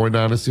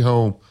 100.9. It's the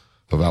home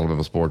of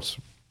Alabama sports.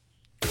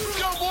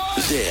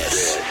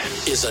 This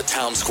is a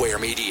Town Square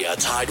Media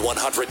Tide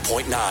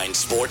 100.9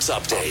 Sports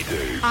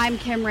Update. I'm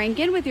Kim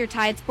Rankin with your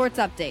Tide Sports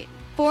Update.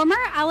 Former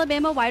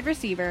Alabama wide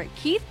receiver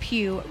Keith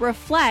Pugh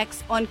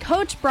reflects on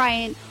Coach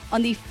Bryant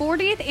on the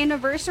 40th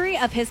anniversary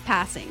of his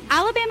passing.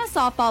 Alabama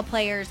softball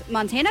players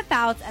Montana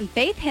Fouts and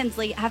Faith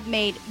Hensley have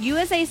made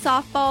USA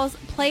Softball's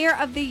Player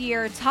of the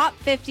Year Top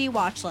 50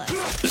 watch list.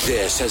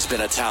 This has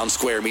been a Town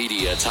Square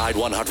Media Tide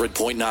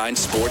 100.9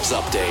 Sports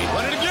Update.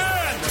 Run it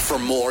again! For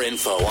more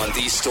info on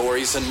these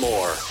stories and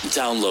more,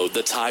 download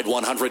the Tide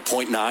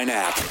 100.9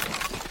 app.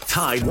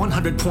 Tide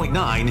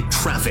 100.9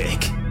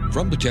 traffic.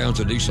 From the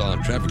Townsend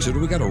Nissan Traffic Center,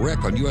 we got a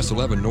wreck on US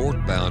 11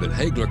 northbound at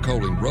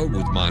Hagler-Coling Road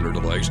with minor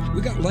delays.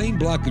 We got lane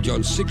blockage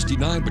on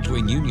 69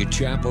 between Union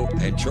Chapel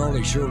and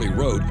Charlie Shirley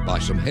Road. By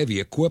some heavy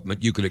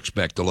equipment, you can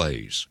expect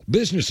delays.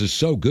 Business is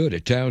so good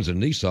at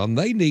Townsend Nissan,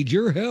 they need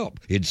your help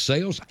in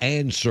sales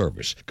and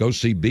service. Go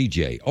see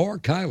BJ or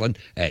Kylan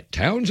at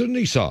Townsend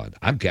Nissan.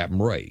 I'm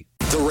Captain Ray.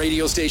 The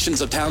radio stations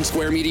of Town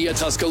Square Media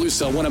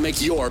Tuscaloosa want to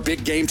make your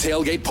big game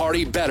tailgate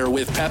party better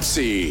with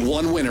Pepsi.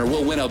 One winner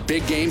will win a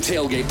big game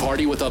tailgate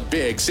party with a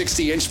big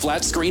 60-inch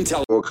flat screen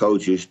television. Four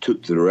coaches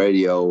took to the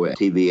radio and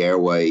TV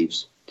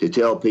airwaves to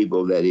tell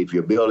people that if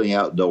you're building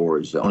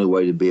outdoors, the only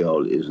way to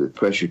build is with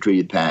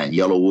pressure-treated pine,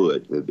 yellow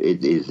wood.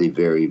 It is the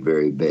very,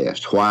 very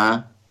best.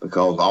 Why?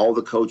 Because all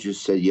the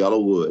coaches said yellow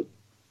wood,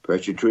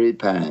 pressure-treated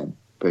pine,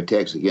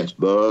 protects against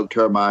bug,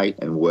 termite,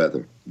 and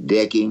weather.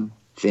 Decking,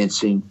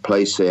 fencing,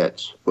 play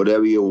sets,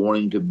 whatever you're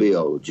wanting to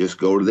build, just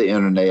go to the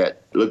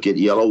internet, look at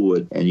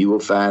Yellowwood, and you will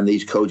find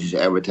these coaches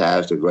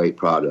advertised a great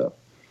product.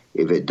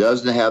 If it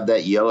doesn't have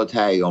that yellow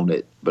tag on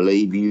it,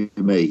 believe you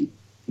me,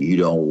 you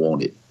don't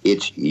want it.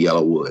 It's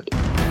Yellowwood.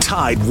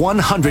 Tide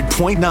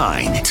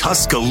 100.9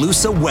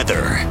 Tuscaloosa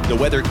weather. The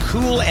weather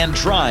cool and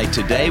dry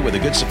today with a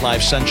good supply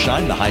of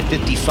sunshine, the high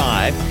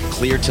 55.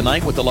 Clear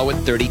tonight with the low at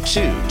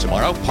 32.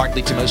 Tomorrow,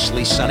 partly to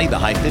mostly sunny, the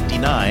high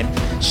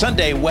 59.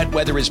 Sunday, wet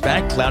weather is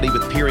back, cloudy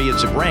with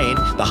periods of rain,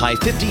 the high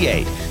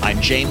 58.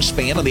 I'm James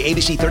Spann on the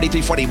ABC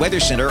 3340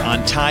 Weather Center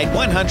on Tide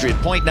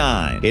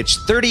 100.9.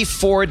 It's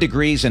 34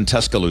 degrees in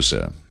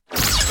Tuscaloosa.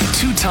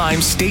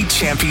 Two-time state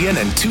champion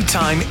and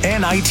two-time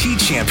NIT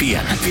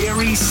champion,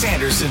 Barry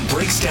Sanderson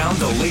breaks down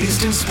the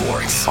latest in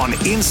sports on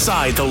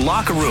Inside the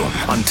Locker Room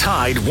on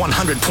Tide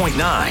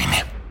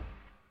 100.9.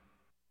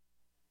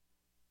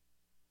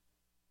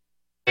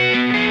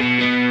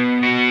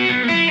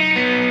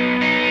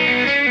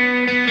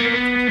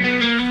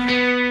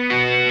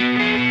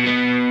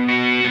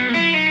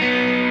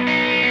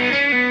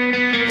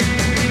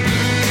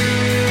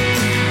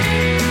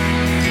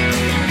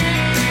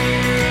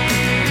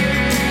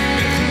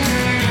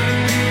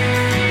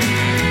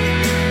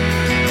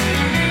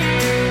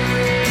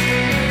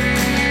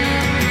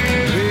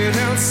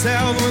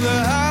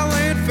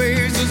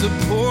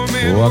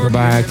 Welcome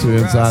back to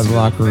Inside the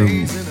Locker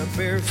Room.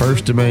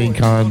 First Domain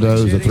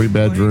Condos, a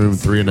 3-bedroom,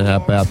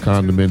 3.5-bath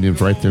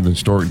condominiums right there in the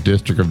historic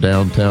district of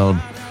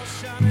downtown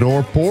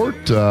Northport.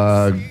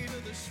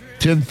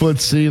 10-foot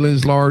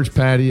ceilings, large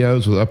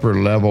patios with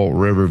upper-level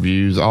river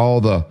views. All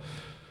the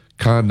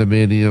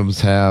condominiums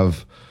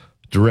have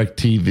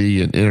direct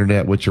TV and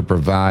internet, which are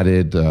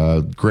provided.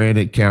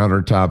 Granite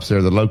countertops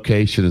there. The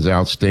location is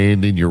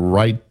outstanding. You're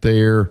right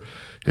there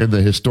in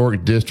the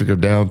historic district of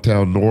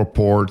downtown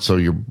Northport, so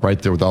you're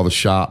right there with all the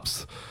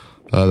shops,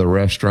 the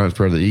restaurants,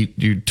 where they eat.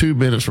 You 2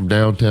 minutes from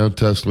downtown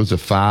Tuscaloosa,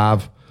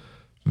 5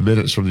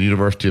 minutes from the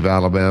University of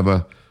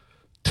Alabama.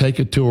 Take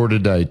a tour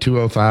today,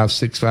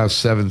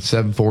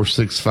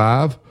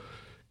 205-657-7465.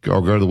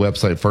 Or go to the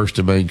website,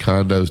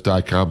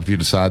 firstdomaincondos.com. If you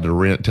decide to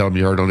rent, tell them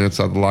you heard on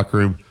Inside the Locker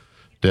Room.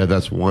 Dad,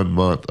 that's 1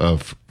 month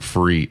of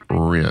free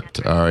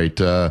rent. All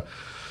right.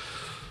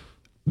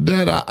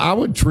 Dad, I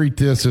would treat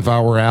this, if I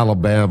were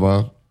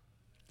Alabama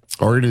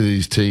or any of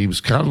these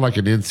teams, kind of like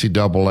an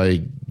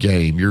NCAA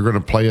game. You're going to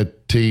play a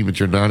team that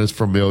you're not as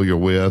familiar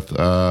with,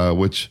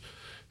 which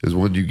is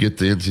when you get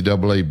the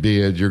NCAA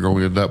bid, you're going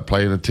to end up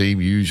playing a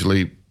team.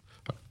 Usually,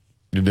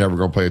 you're never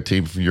going to play a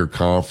team from your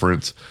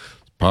conference,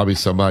 probably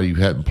somebody you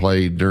hadn't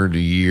played during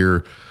the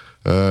year.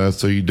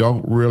 So you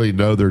don't really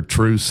know their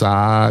true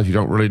size. You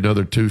don't really know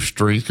their true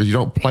strengths because you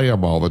don't play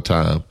them all the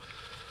time.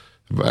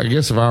 I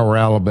guess if I were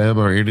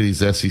Alabama or any of these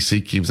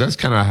SEC teams, that's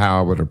kind of how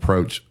I would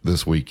approach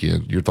this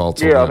weekend. Your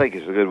thoughts on that? Yeah, I think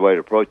it's a good way to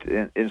approach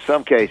it. In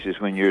some cases,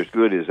 when you're as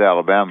good as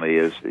Alabama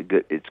is,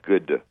 it's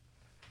good to.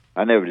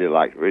 I never did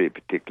like really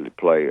particularly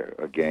play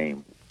a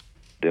game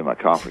during my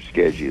conference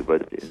schedule,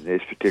 but in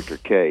this particular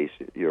case,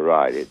 you're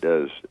right. It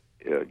does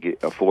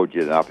afford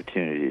you an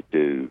opportunity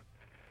to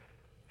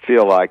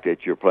feel like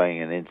that you're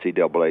playing an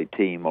NCAA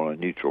team on a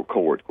neutral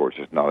court. Of course,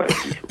 it's not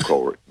a neutral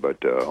court,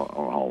 but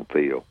on a home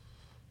field.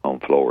 Home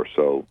floor.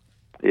 So,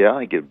 yeah, I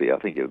think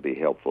it'll be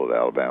helpful to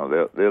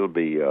Alabama. It'll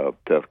be a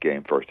tough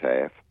game first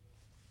half.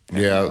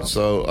 Yeah.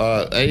 So,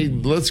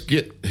 Aiden, let's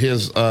get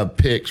his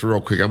picks real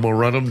quick. I'm gonna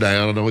run them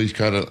down. I know he's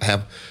kind of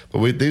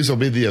but these will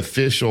be the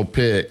official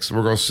picks.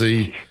 We're gonna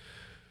see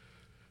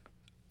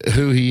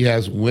who he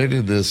has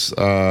winning this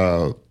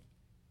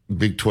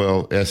Big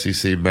 12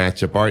 SEC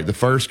matchup. All right, the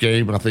first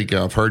game, I think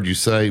I've heard you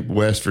say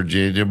West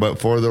Virginia, but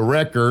for the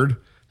record,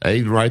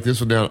 Aiden, write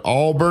this one down.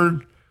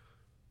 Auburn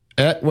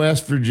at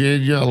West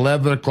Virginia,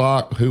 11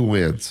 o'clock. Who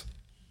wins?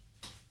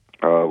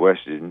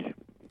 West Virginia.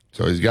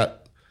 So he's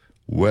got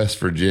West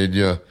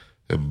Virginia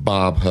and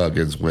Bob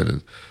Huggins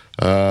winning.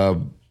 I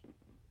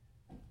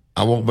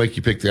won't make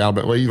you pick the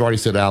Alabama. Well, you've already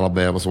said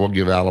Alabama, so we'll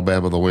give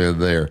Alabama the win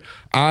there.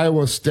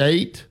 Iowa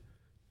State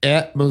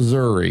at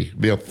Missouri.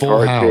 Be a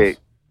full house. Pick.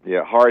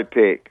 Yeah, hard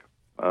pick.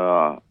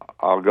 I'll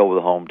go with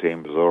the home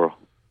team, Missouri.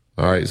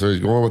 All right, so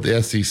he's going with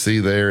the SEC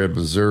there in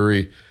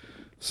Missouri.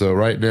 So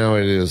right now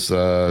it is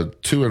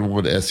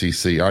 2-1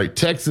 SEC. All right,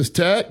 Texas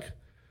Tech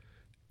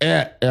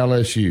at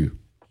LSU.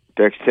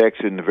 Texas Tech's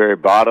in the very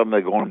bottom.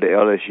 They're going to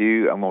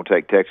LSU. I'm going to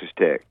take Texas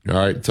Tech. All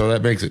right, so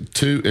that makes it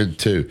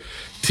 2-2.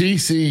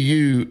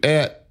 TCU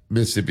at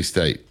Mississippi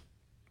State.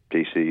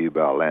 TCU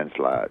by a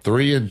landslide.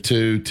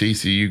 3-2.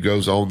 TCU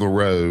goes on the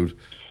road.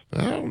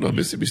 I don't know.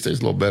 Mississippi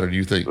State's a little better than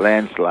you think.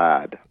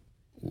 Landslide.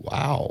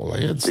 Wow,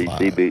 landslide.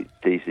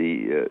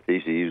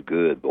 TCU's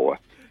good, boy.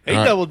 He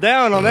doubled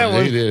down on that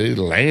one. He did. He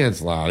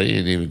landslide. He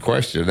didn't even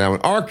question that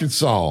one.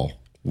 Arkansas,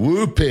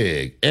 Woo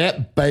Pig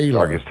at Baylor.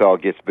 Arkansas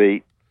gets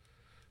beat.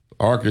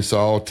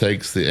 Arkansas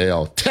takes the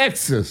L.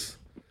 Texas,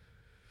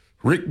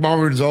 Rick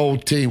Barnes'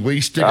 old team. We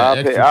stick I'll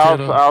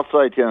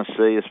say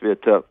Tennessee. It's be a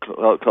tough,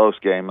 close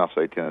game. I'll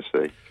say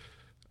Tennessee.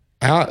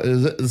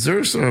 Is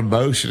there some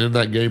emotion in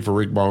that game for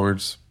Rick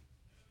Barnes?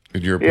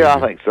 In your opinion? Yeah, I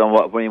think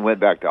somewhat. When he went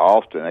back to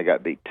Austin, they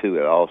got beat 2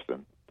 at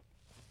Austin.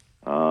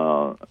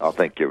 I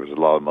think there was a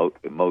lot of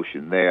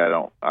emotion there.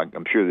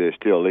 I'm sure there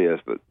still is,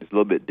 but it's a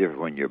little bit different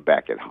when you're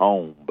back at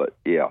home. But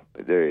yeah,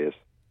 there is.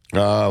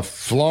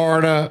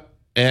 Florida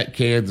at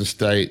Kansas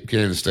State.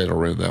 Kansas State will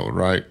win that one,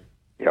 right?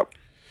 Yep.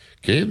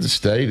 Kansas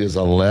State is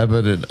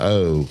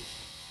 11-0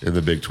 in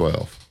the Big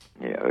 12.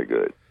 Yeah, they're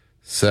good.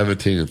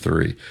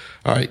 17-3.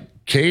 All right,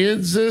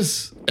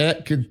 Kansas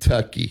at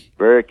Kentucky.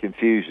 Very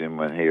confusing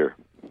one here.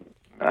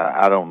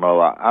 I don't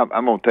know.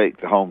 I'm going to take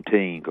the home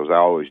team because I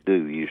always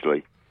do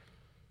usually.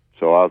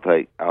 So I'll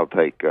take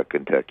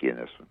Kentucky in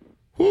this one.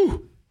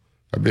 Whew.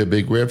 That'd be a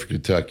big win for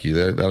Kentucky.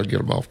 That'll get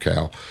them off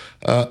Cal.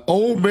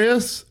 Ole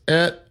Miss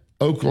at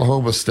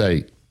Oklahoma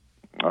State.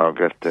 I'll have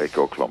to take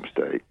Oklahoma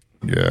State.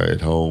 Yeah, at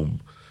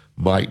home.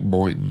 Mike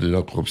Boynton at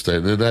Oklahoma State.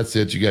 And then that's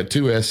it. You got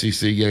 2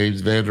 SEC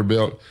games.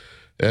 Vanderbilt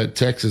at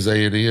Texas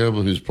A&M,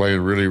 who's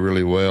playing really,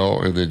 really well.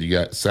 And then you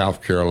got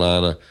South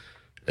Carolina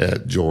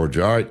at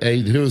Georgia. All right,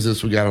 Aiden, who is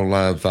this we got on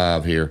line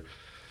 5 here?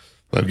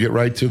 Let's get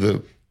right to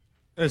the...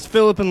 It's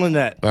Philip and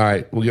Lynette. All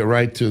right, we'll get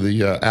right to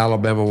the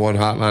Alabama One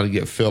hotline and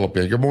get Philip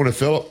in. Good morning,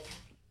 Philip.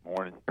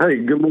 Morning.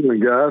 Hey, good morning,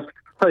 guys.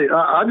 Hey,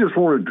 I just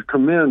wanted to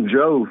commend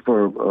Joe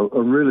for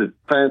a really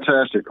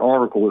fantastic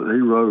article that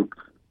he wrote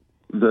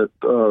that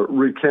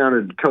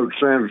recounted Coach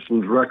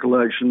Sanderson's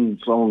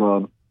recollections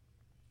on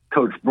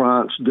Coach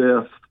Bryant's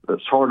death.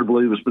 It's hard to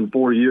believe it's been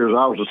 40 years.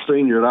 I was a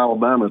senior at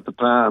Alabama at the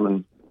time,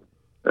 and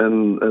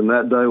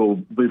that day will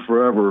be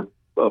forever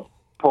a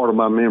part of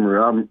my memory.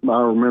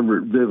 I remember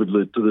it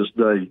vividly to this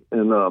day.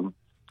 And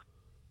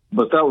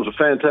but that was a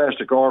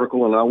fantastic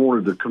article, and I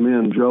wanted to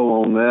commend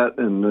Joe on that,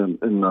 and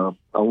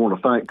I want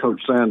to thank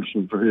Coach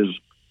Sanderson for his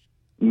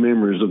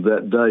memories of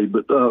that day.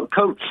 But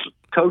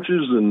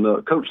coaches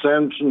and Coach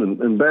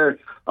Sanderson and Barry,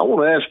 I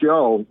want to ask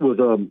y'all, with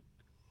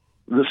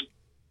this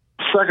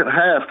second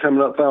half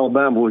coming up for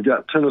Alabama, we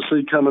got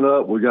Tennessee coming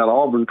up, we got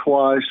Auburn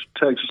twice,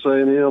 Texas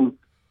A&M.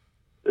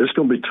 It's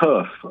going to be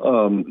tough.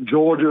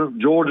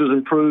 Georgia's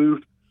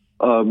improved.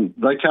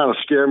 They kind of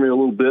scare me a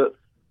little bit.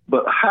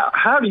 But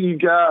how do you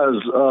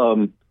guys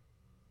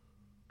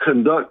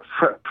conduct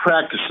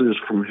practices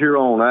from here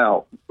on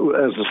out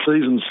as the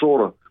season's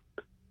sort of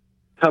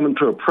coming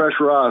to a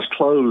pressurized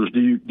close?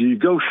 Do you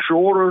go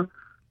shorter?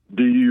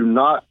 Do you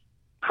not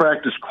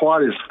practice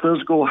quite as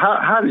physical?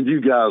 How did you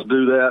guys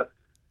do that,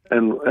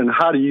 and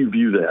how do you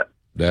view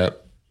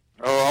that?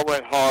 I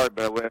went hard,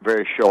 but I went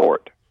very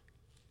short.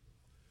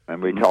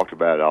 And we talked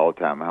about it all the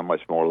time, how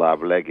much more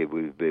live-legged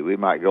we would be. We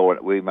might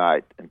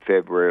in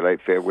February, late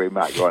February, we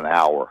might go an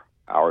hour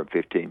and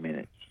 15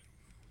 minutes.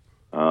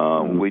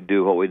 We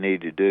do what we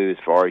need to do as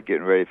far as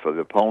getting ready for the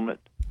opponent.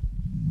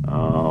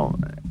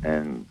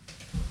 And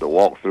the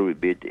walkthrough would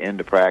be at the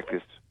end of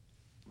practice.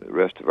 The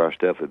rest of our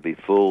stuff would be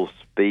full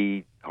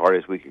speed, hard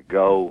as we could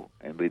go,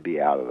 and we'd be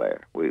out of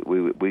there.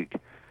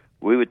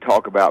 We would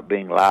talk about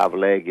being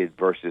live-legged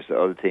versus the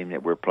other team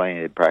that we're playing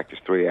at practice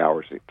 3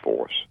 hours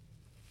for us.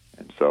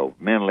 And so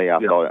mentally, I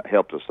thought it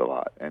helped us a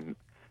lot. And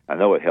I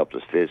know it helped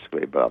us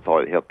physically, but I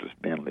thought it helped us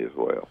mentally as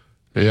well.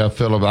 Yeah,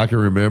 Philip, I can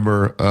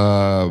remember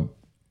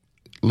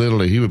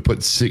literally he would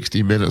put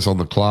 60 minutes on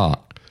the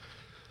clock,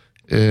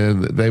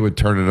 and they would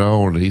turn it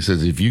on. And he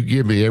says, if you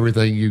give me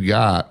everything you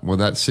got, when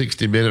that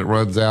 60-minute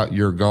runs out,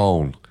 you're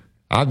gone.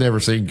 I've never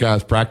seen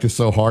guys practice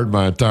so hard in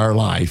my entire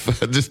life.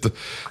 Just to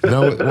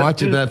know,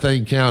 watching that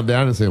thing count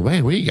down and saying,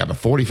 man, we got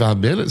 45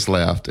 minutes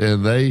left.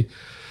 And they,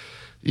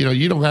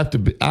 you don't have to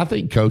be, I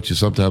think coaches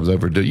sometimes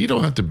overdo. You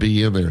don't have to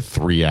be in there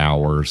 3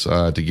 hours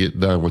to get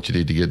done what you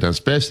need to get done,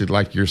 especially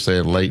like you're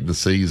saying late in the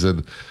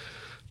season.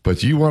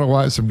 But you want to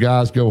watch some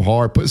guys go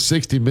hard, put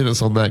 60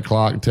 minutes on that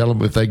clock and tell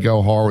them if they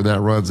go hard when that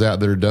runs out,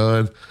 they're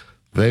done.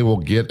 They will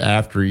get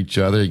after each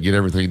other and get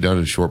everything done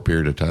in a short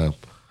period of time.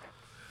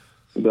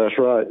 That's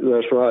right.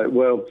 That's right.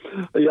 Well,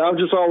 yeah, I've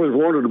just always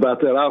wondered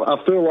about that.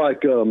 I feel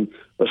like,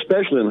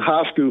 especially in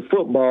high school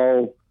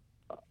football,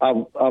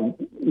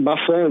 my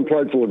son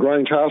played for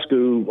LaGrange High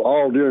School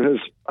all during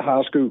his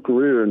high school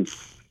career, and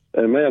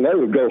man, they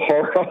would go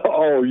hard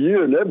all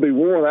year, and they'd be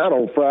worn out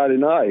on Friday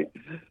night.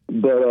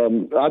 But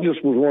I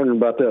just was wondering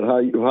about that,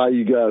 how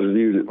you guys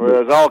viewed it. Well,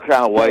 there's all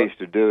kind of ways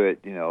to do it,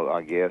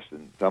 I guess,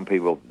 and some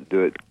people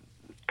do it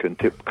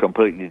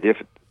completely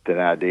different than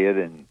I did,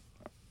 and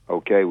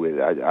okay with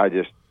it. I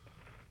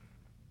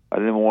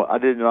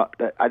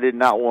did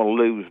not want to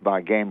lose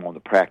my game on the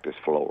practice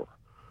floor.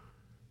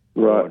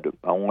 Right. If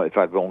I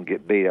was going to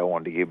get beat, I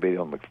wanted to get beat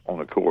on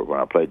the court when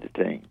I played the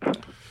team.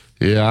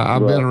 Yeah,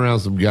 I've been around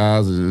some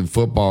guys in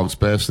football,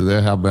 especially.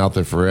 They have them out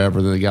there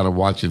forever. Then they got them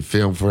watching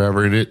film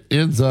forever, and it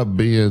ends up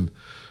being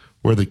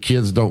where the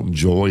kids don't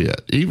enjoy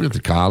it, even at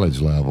the college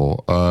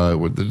level.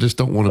 They just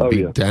don't want to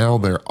be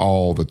down there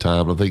all the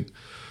time. I think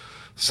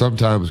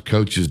sometimes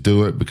coaches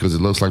do it because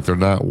it looks like they're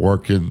not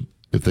working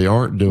if they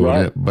aren't doing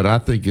it. But I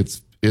think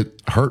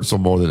it hurts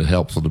them more than it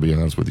helps them, to be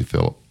honest with you,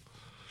 Philip.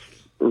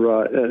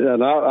 Right.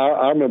 And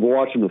I remember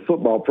watching the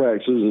football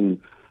practices and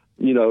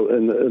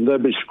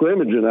they'd be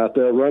scrimmaging out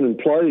there running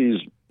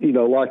plays,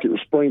 like it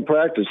was spring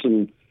practice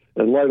in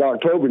late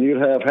October, and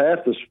you'd have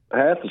half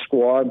the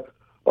squad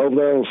over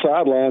there on the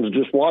sidelines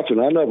just watching.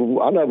 I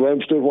never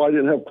understood why you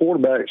didn't have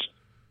quarterbacks,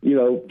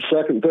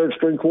 second, third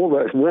string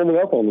quarterbacks warming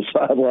up on the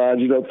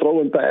sidelines,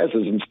 throwing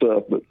passes and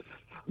stuff. But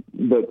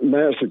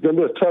man, it's going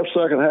to be a tough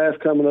second half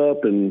coming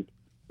up, and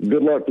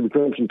good luck to the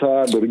Crimson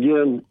Tide. But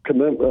again, I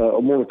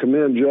want to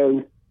commend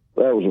Joe.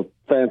 That was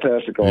a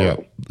fantastic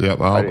article. Yep.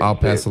 I'll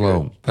pass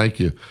along. Thank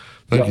you.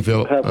 Thank you,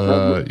 Philip.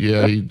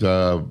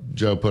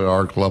 Joe put an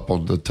article up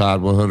on the Tide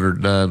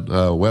 109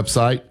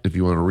 website if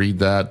you want to read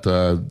that.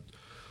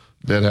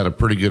 That had a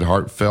pretty good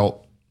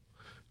heartfelt.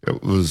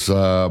 It was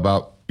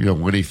about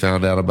when he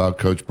found out about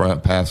Coach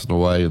Bryant passing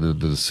away, and then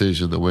the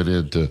decision that went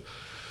into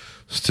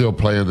still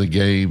playing the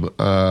game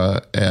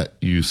at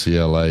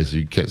UCLA. So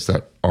you can catch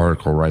that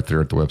article right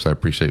there at the website. I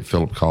appreciate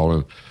Philip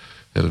calling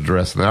and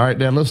addressing that. All right,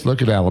 now let's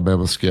look at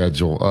Alabama's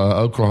schedule.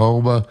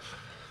 Oklahoma.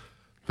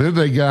 Then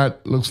they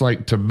got, looks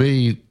like to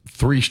me,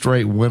 3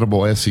 straight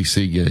winnable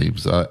SEC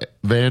games.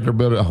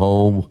 Vanderbilt at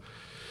home,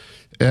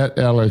 at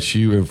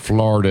LSU, and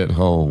Florida at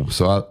home.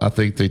 So I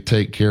think they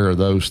take care of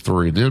those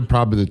 3. And then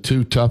probably the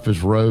 2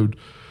 toughest road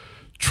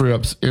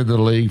trips in the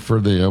league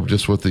for them,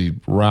 just with the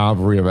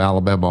rivalry of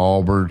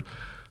Alabama-Auburn.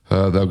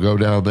 They'll go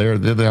down there,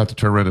 and then they have to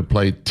turn around and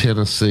play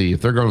Tennessee.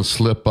 If they're going to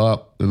slip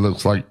up, it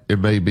looks like it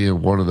may be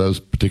in one of those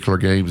particular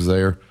games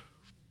there.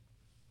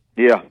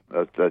 Yeah,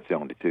 that's the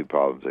only 2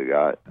 problems they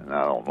got, and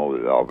I don't know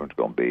that Auburn's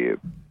going to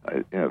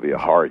be a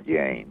hard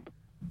game,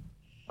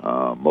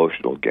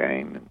 emotional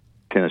game. And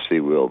Tennessee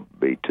will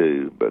be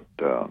too, but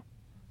there's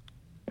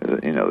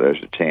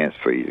a chance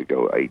for you to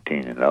go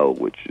 18-0,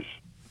 which is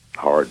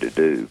hard to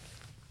do.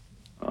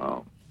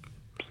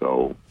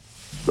 So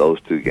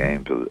those 2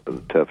 games are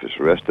the toughest.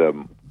 The rest of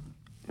them,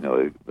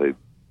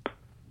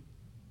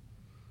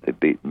 they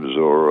beat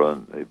Missouri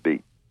and they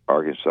beat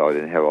Arkansas. They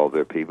didn't have all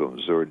their people.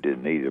 Missouri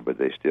didn't either,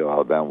 but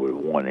Alabama would have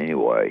won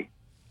anyway.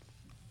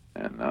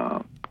 And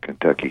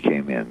Kentucky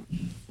came in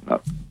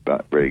not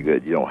very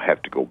good. You don't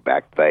have to go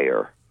back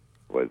there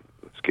where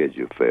the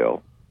schedule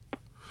fell.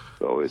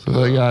 So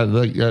they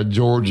got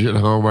Georgia at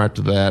home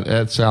after that.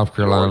 At South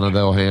Carolina,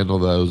 they'll handle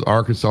those.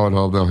 Arkansas at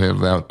home, they'll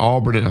handle that.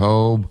 Auburn at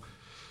home,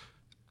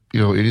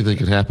 anything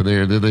can happen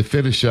there. And then they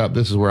finish up.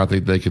 This is where I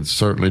think they can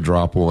certainly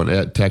drop one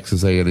at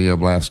Texas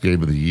A&M, last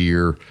game of the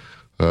year.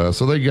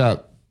 So they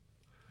got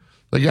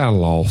a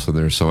loss in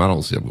there. So I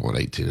don't see them going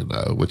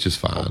 18-0, which is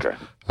fine. Okay.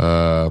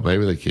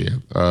 Maybe they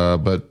can,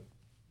 but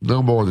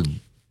no more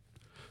than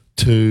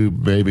 2,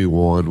 maybe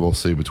 1. We'll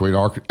see between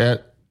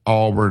at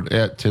Auburn,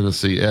 at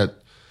Tennessee, at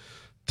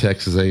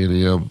Texas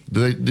A&M.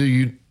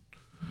 Do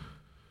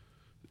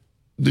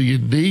do you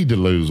need to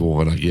lose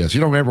one? I guess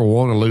you don't ever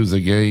want to lose a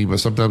game, but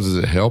sometimes does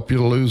it help you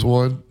to lose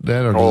one? I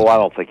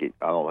don't think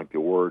the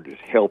word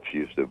just helps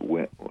you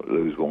to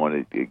lose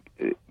one.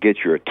 It gets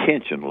your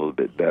attention a little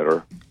bit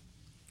better.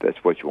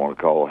 That's what you want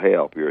to call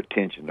help. Your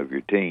attention of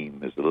your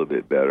team is a little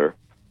bit better.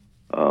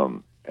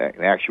 In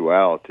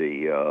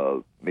actuality,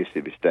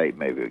 Mississippi State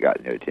maybe have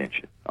gotten their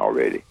attention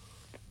already.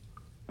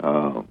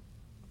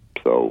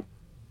 So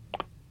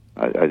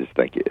I just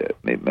think it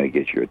may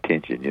get your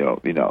attention. You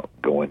know,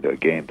 go into a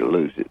game to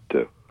lose it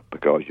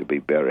because you'll be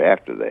better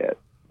after that.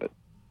 But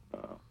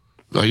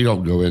no, you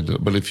don't go into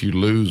it. But if you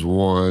lose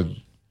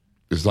one,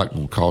 it's not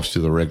going to cost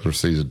you the regular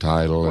season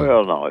title.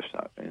 Well, no, it's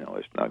not. You know,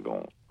 it's not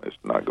going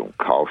to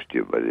cost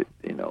you. But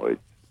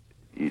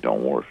you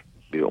don't want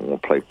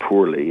to play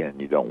poorly,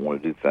 and you don't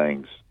want to do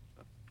things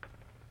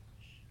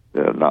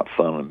that are not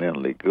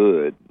fundamentally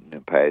good.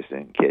 And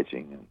passing,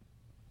 catching,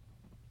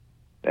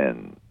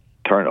 and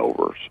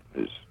turnovers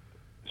is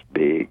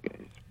big.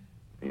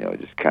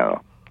 It's, just kind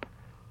of,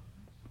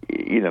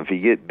 if you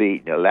get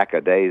beat in a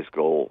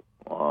lackadaisical,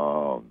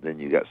 then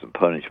you got some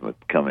punishment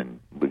coming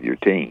with your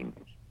team.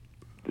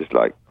 Just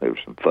like there was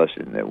some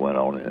fussing that went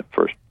on in the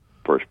first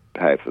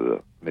half of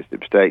the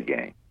Mississippi State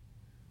game.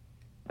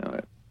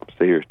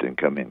 Sears didn't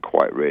come in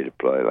quite ready to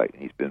play. Like,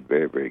 he's been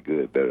very, very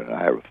good, better than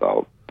I ever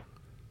thought.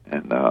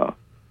 And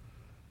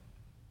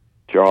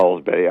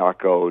Charles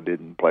Bediako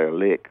didn't play a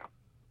lick.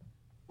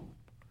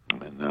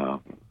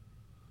 And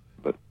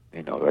but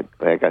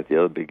they got the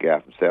other big guy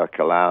from South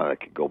Carolina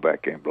that could go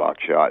back there and block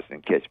shots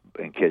and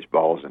catch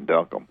balls and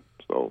dunk them.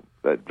 So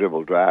that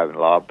dribble, drive, and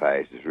lob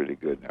pass is really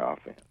good in their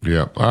offense.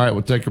 Yeah. All right,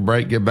 we'll take a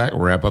break, get back,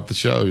 we'll wrap up the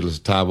show. You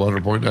listen to Tide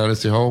 100.9,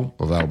 it's the home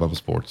of Alabama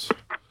sports.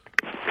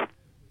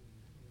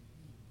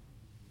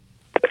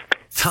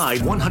 Tide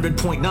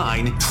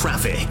 100.9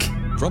 traffic.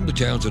 From the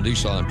Townsend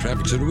Nissan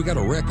Traffic Center, we got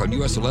a wreck on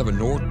US 11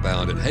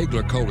 northbound at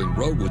Hagler-Coling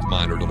Road with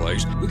minor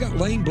delays. We got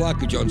lane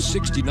blockage on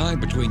 69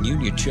 between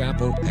Union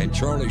Chapel and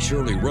Charlie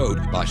Shirley Road.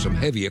 By some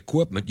heavy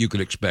equipment, you can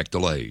expect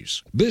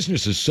delays.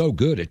 Business is so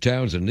good at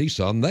Townsend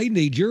Nissan, they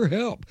need your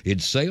help in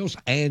sales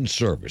and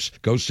service.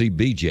 Go see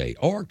BJ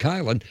or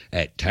Kylan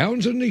at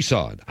Townsend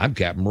Nissan. I'm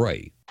Captain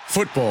Ray.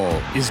 Football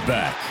is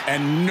back,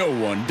 and no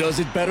one does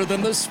it better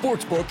than the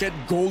Sportsbook at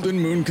Golden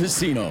Moon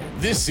Casino.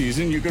 This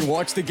season, you can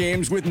watch the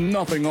games with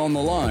nothing on the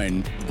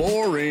line.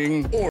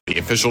 Boring. Or the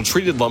official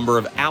treated lumber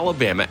of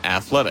Alabama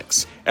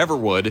athletics.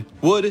 Everwood,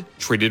 wood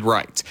treated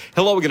right.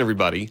 Hello again,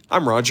 everybody.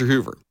 I'm Roger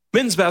Hoover.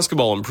 Men's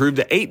basketball improved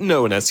to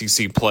 8-0 in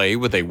SEC play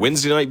with a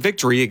Wednesday night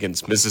victory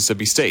against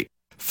Mississippi State.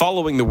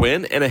 Following the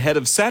win and ahead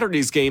of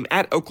Saturday's game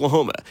at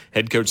Oklahoma,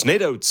 head coach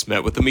Nate Oates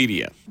met with the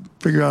media.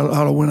 Figure out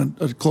how to win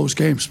a close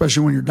game,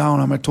 especially when you're down.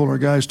 I told our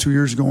guys 2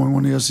 years ago when we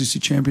won the SEC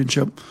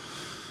championship,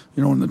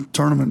 in the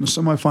tournament, in the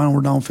semifinal,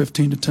 we're down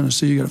 15 to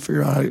Tennessee. You got to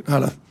figure out how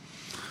to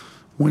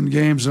win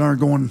games that aren't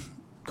going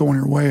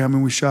your way.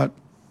 We shot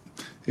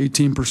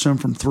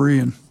 18% from three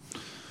and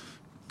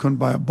couldn't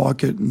buy a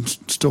bucket, and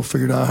still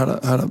figured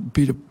out how to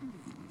beat a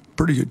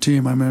pretty good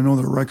team. I know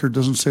their record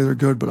doesn't say they're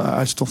good, but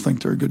I still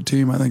think they're a good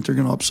team. I think they're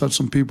going to upset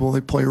some people.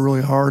 They play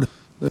really hard.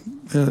 They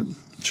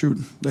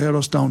had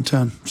us down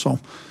 10, so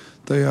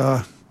they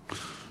had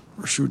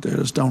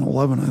us down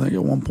 11, I think,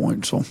 at one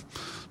point. So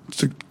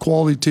it's a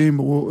quality team,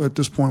 but at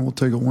this point, we'll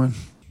take a win.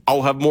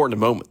 I'll have more in a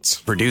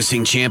moment.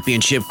 Producing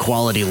championship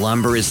quality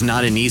lumber is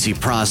not an easy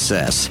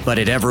process, but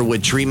at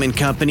Everwood Treatment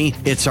Company,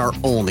 it's our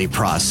only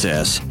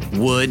process.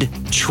 Wood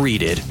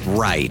treated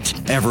right.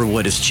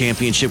 Everwood is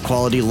championship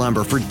quality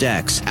lumber for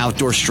decks,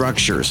 outdoor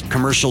structures,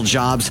 commercial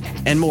jobs,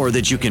 and more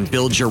that you can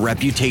build your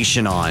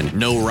reputation on.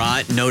 No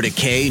rot, no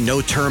decay,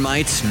 no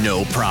termites,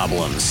 no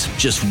problems.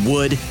 Just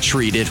wood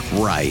treated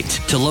right.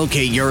 To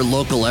locate your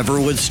local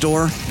Everwood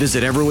store,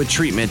 visit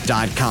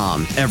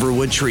everwoodtreatment.com.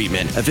 Everwood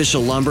Treatment,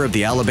 official lumber of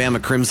the Alabama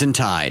Crimson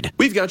Tide.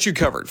 We've got you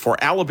covered for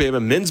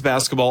Alabama men's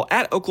basketball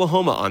at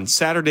Oklahoma on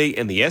Saturday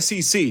in the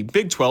SEC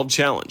Big 12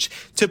 Challenge.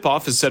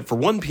 Tip-off is set for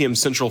 1 p.m.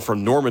 Central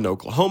from Norman,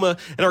 Oklahoma,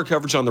 and our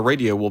coverage on the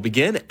radio will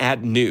begin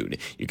at noon.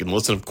 You can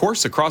listen, of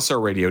course, across our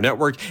radio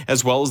network,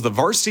 as well as the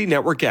Varsity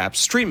Network app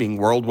streaming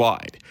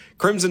worldwide.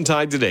 Crimson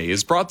Tide Today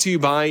is brought to you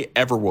by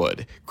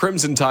Everwood.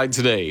 Crimson Tide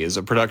Today is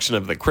a production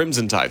of the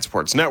Crimson Tide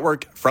Sports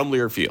Network from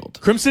Learfield.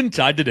 Crimson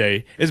Tide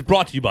Today is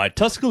brought to you by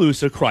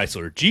Tuscaloosa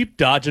Chrysler, Jeep,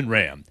 Dodge, and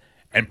Ram,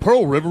 and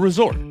Pearl River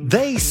Resort.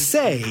 They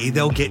say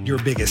they'll get your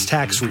biggest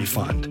tax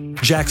refund.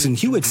 Jackson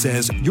Hewitt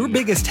says your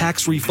biggest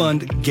tax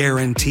refund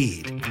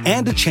guaranteed,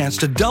 and a chance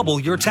to double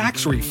your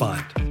tax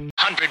refund.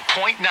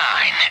 100.9.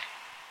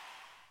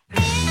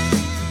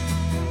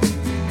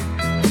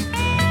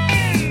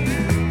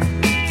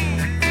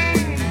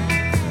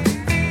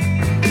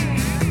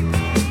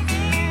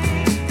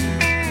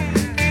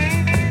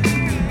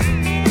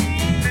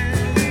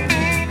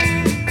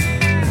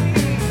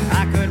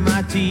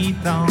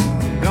 Teeth on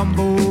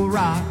Gumbo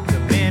Rock, the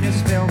Benny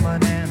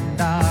Stillman and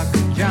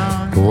Dr.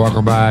 John.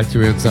 Welcome back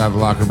to Inside the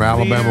Locker Room.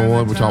 Alabama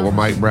won. We talked with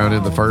Mike Brown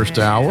in the first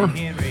hour.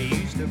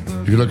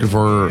 If you're looking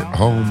for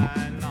home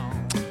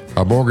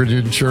mortgage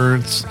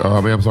insurance,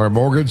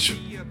 mortgage,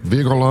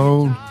 vehicle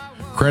loan,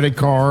 credit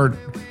card,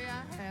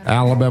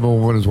 Alabama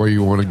One is where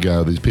you want to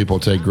go. These people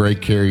take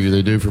great care of you.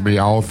 They do for me,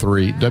 all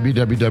three.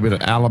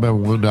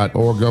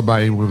 www.alabamaone.org. Go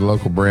by any one of the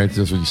local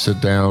branches. When you sit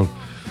down,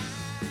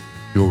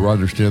 you'll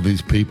understand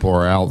these people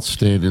are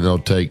outstanding. They'll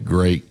take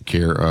great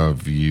care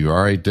of you.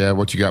 All right, Dad,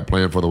 what you got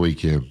planned for the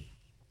weekend?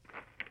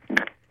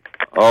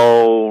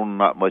 Oh,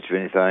 not much of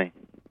anything.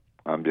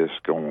 I'm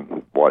just going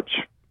to watch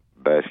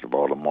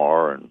basketball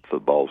tomorrow and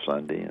football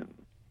Sunday, and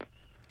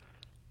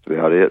that's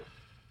about it.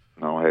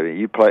 I don't have any.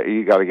 You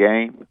got a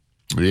game?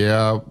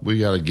 Yeah, we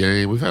got a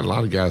game. We've had a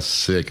lot of guys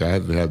sick. I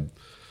had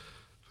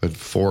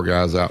 4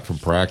 guys out from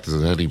practice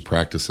and hadn't even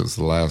practiced since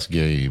the last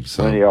game.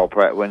 So when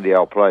do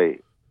y'all play?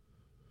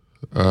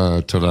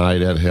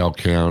 Tonight at Hale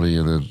County,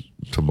 and then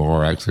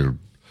tomorrow actually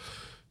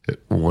at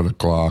 1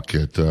 o'clock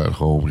at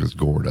home against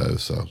Gordo.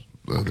 So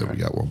then we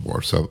got one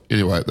more. So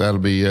anyway, that'll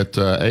be it.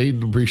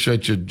 Aiden,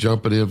 appreciate you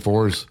jumping in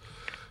for us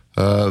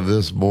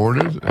this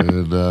morning,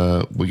 and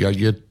we got to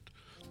get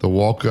the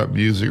walk-up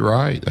music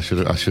right. I should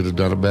have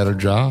done a better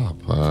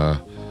job,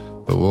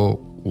 but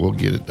we'll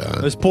get it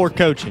done. It's poor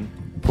coaching.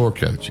 Poor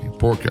coaching.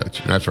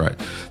 That's right.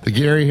 The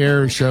Gary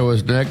Harris Show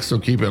is next, so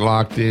keep it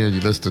locked in. You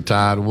listen to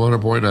Tide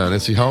 100.9.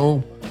 It's the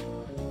home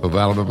of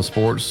Alabama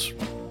sports.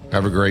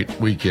 Have a great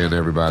weekend,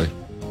 everybody.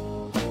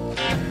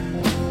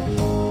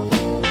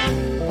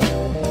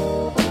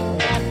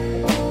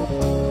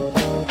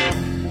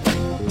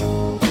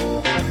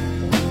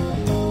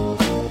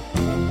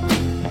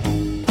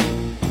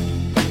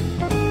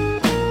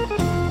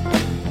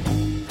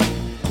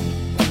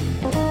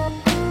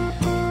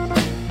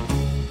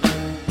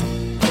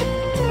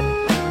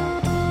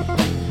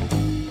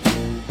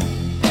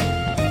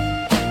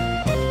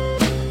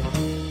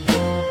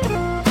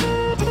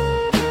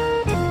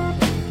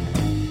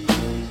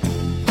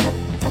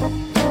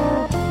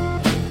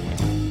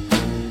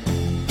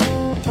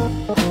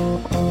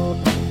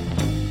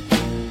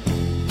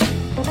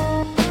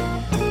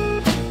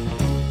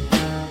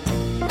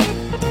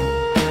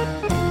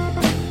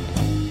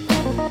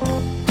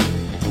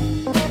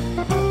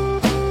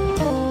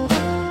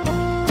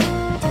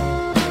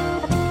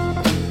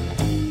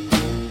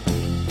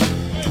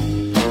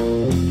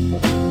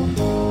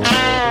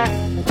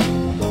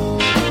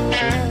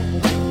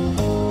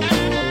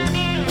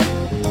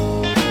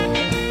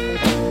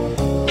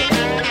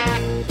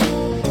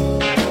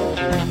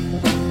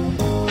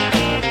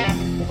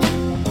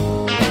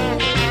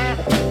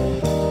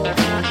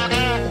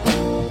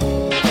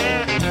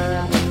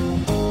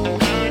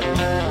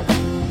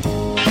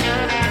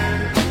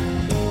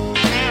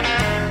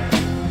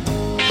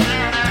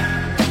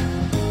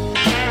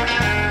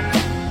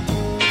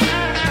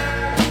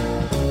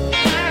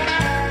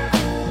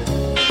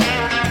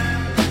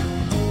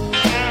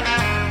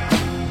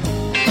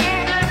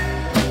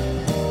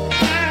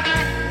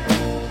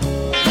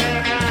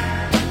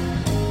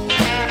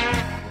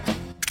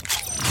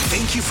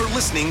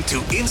 Listening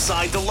to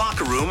Inside the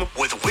Locker Room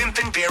with Wimp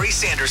and Barry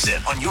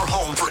Sanderson on your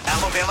home for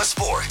Alabama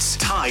sports.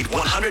 Tide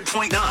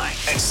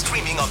 100.9 and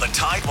streaming on the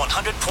Tide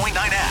 100.9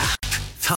 app.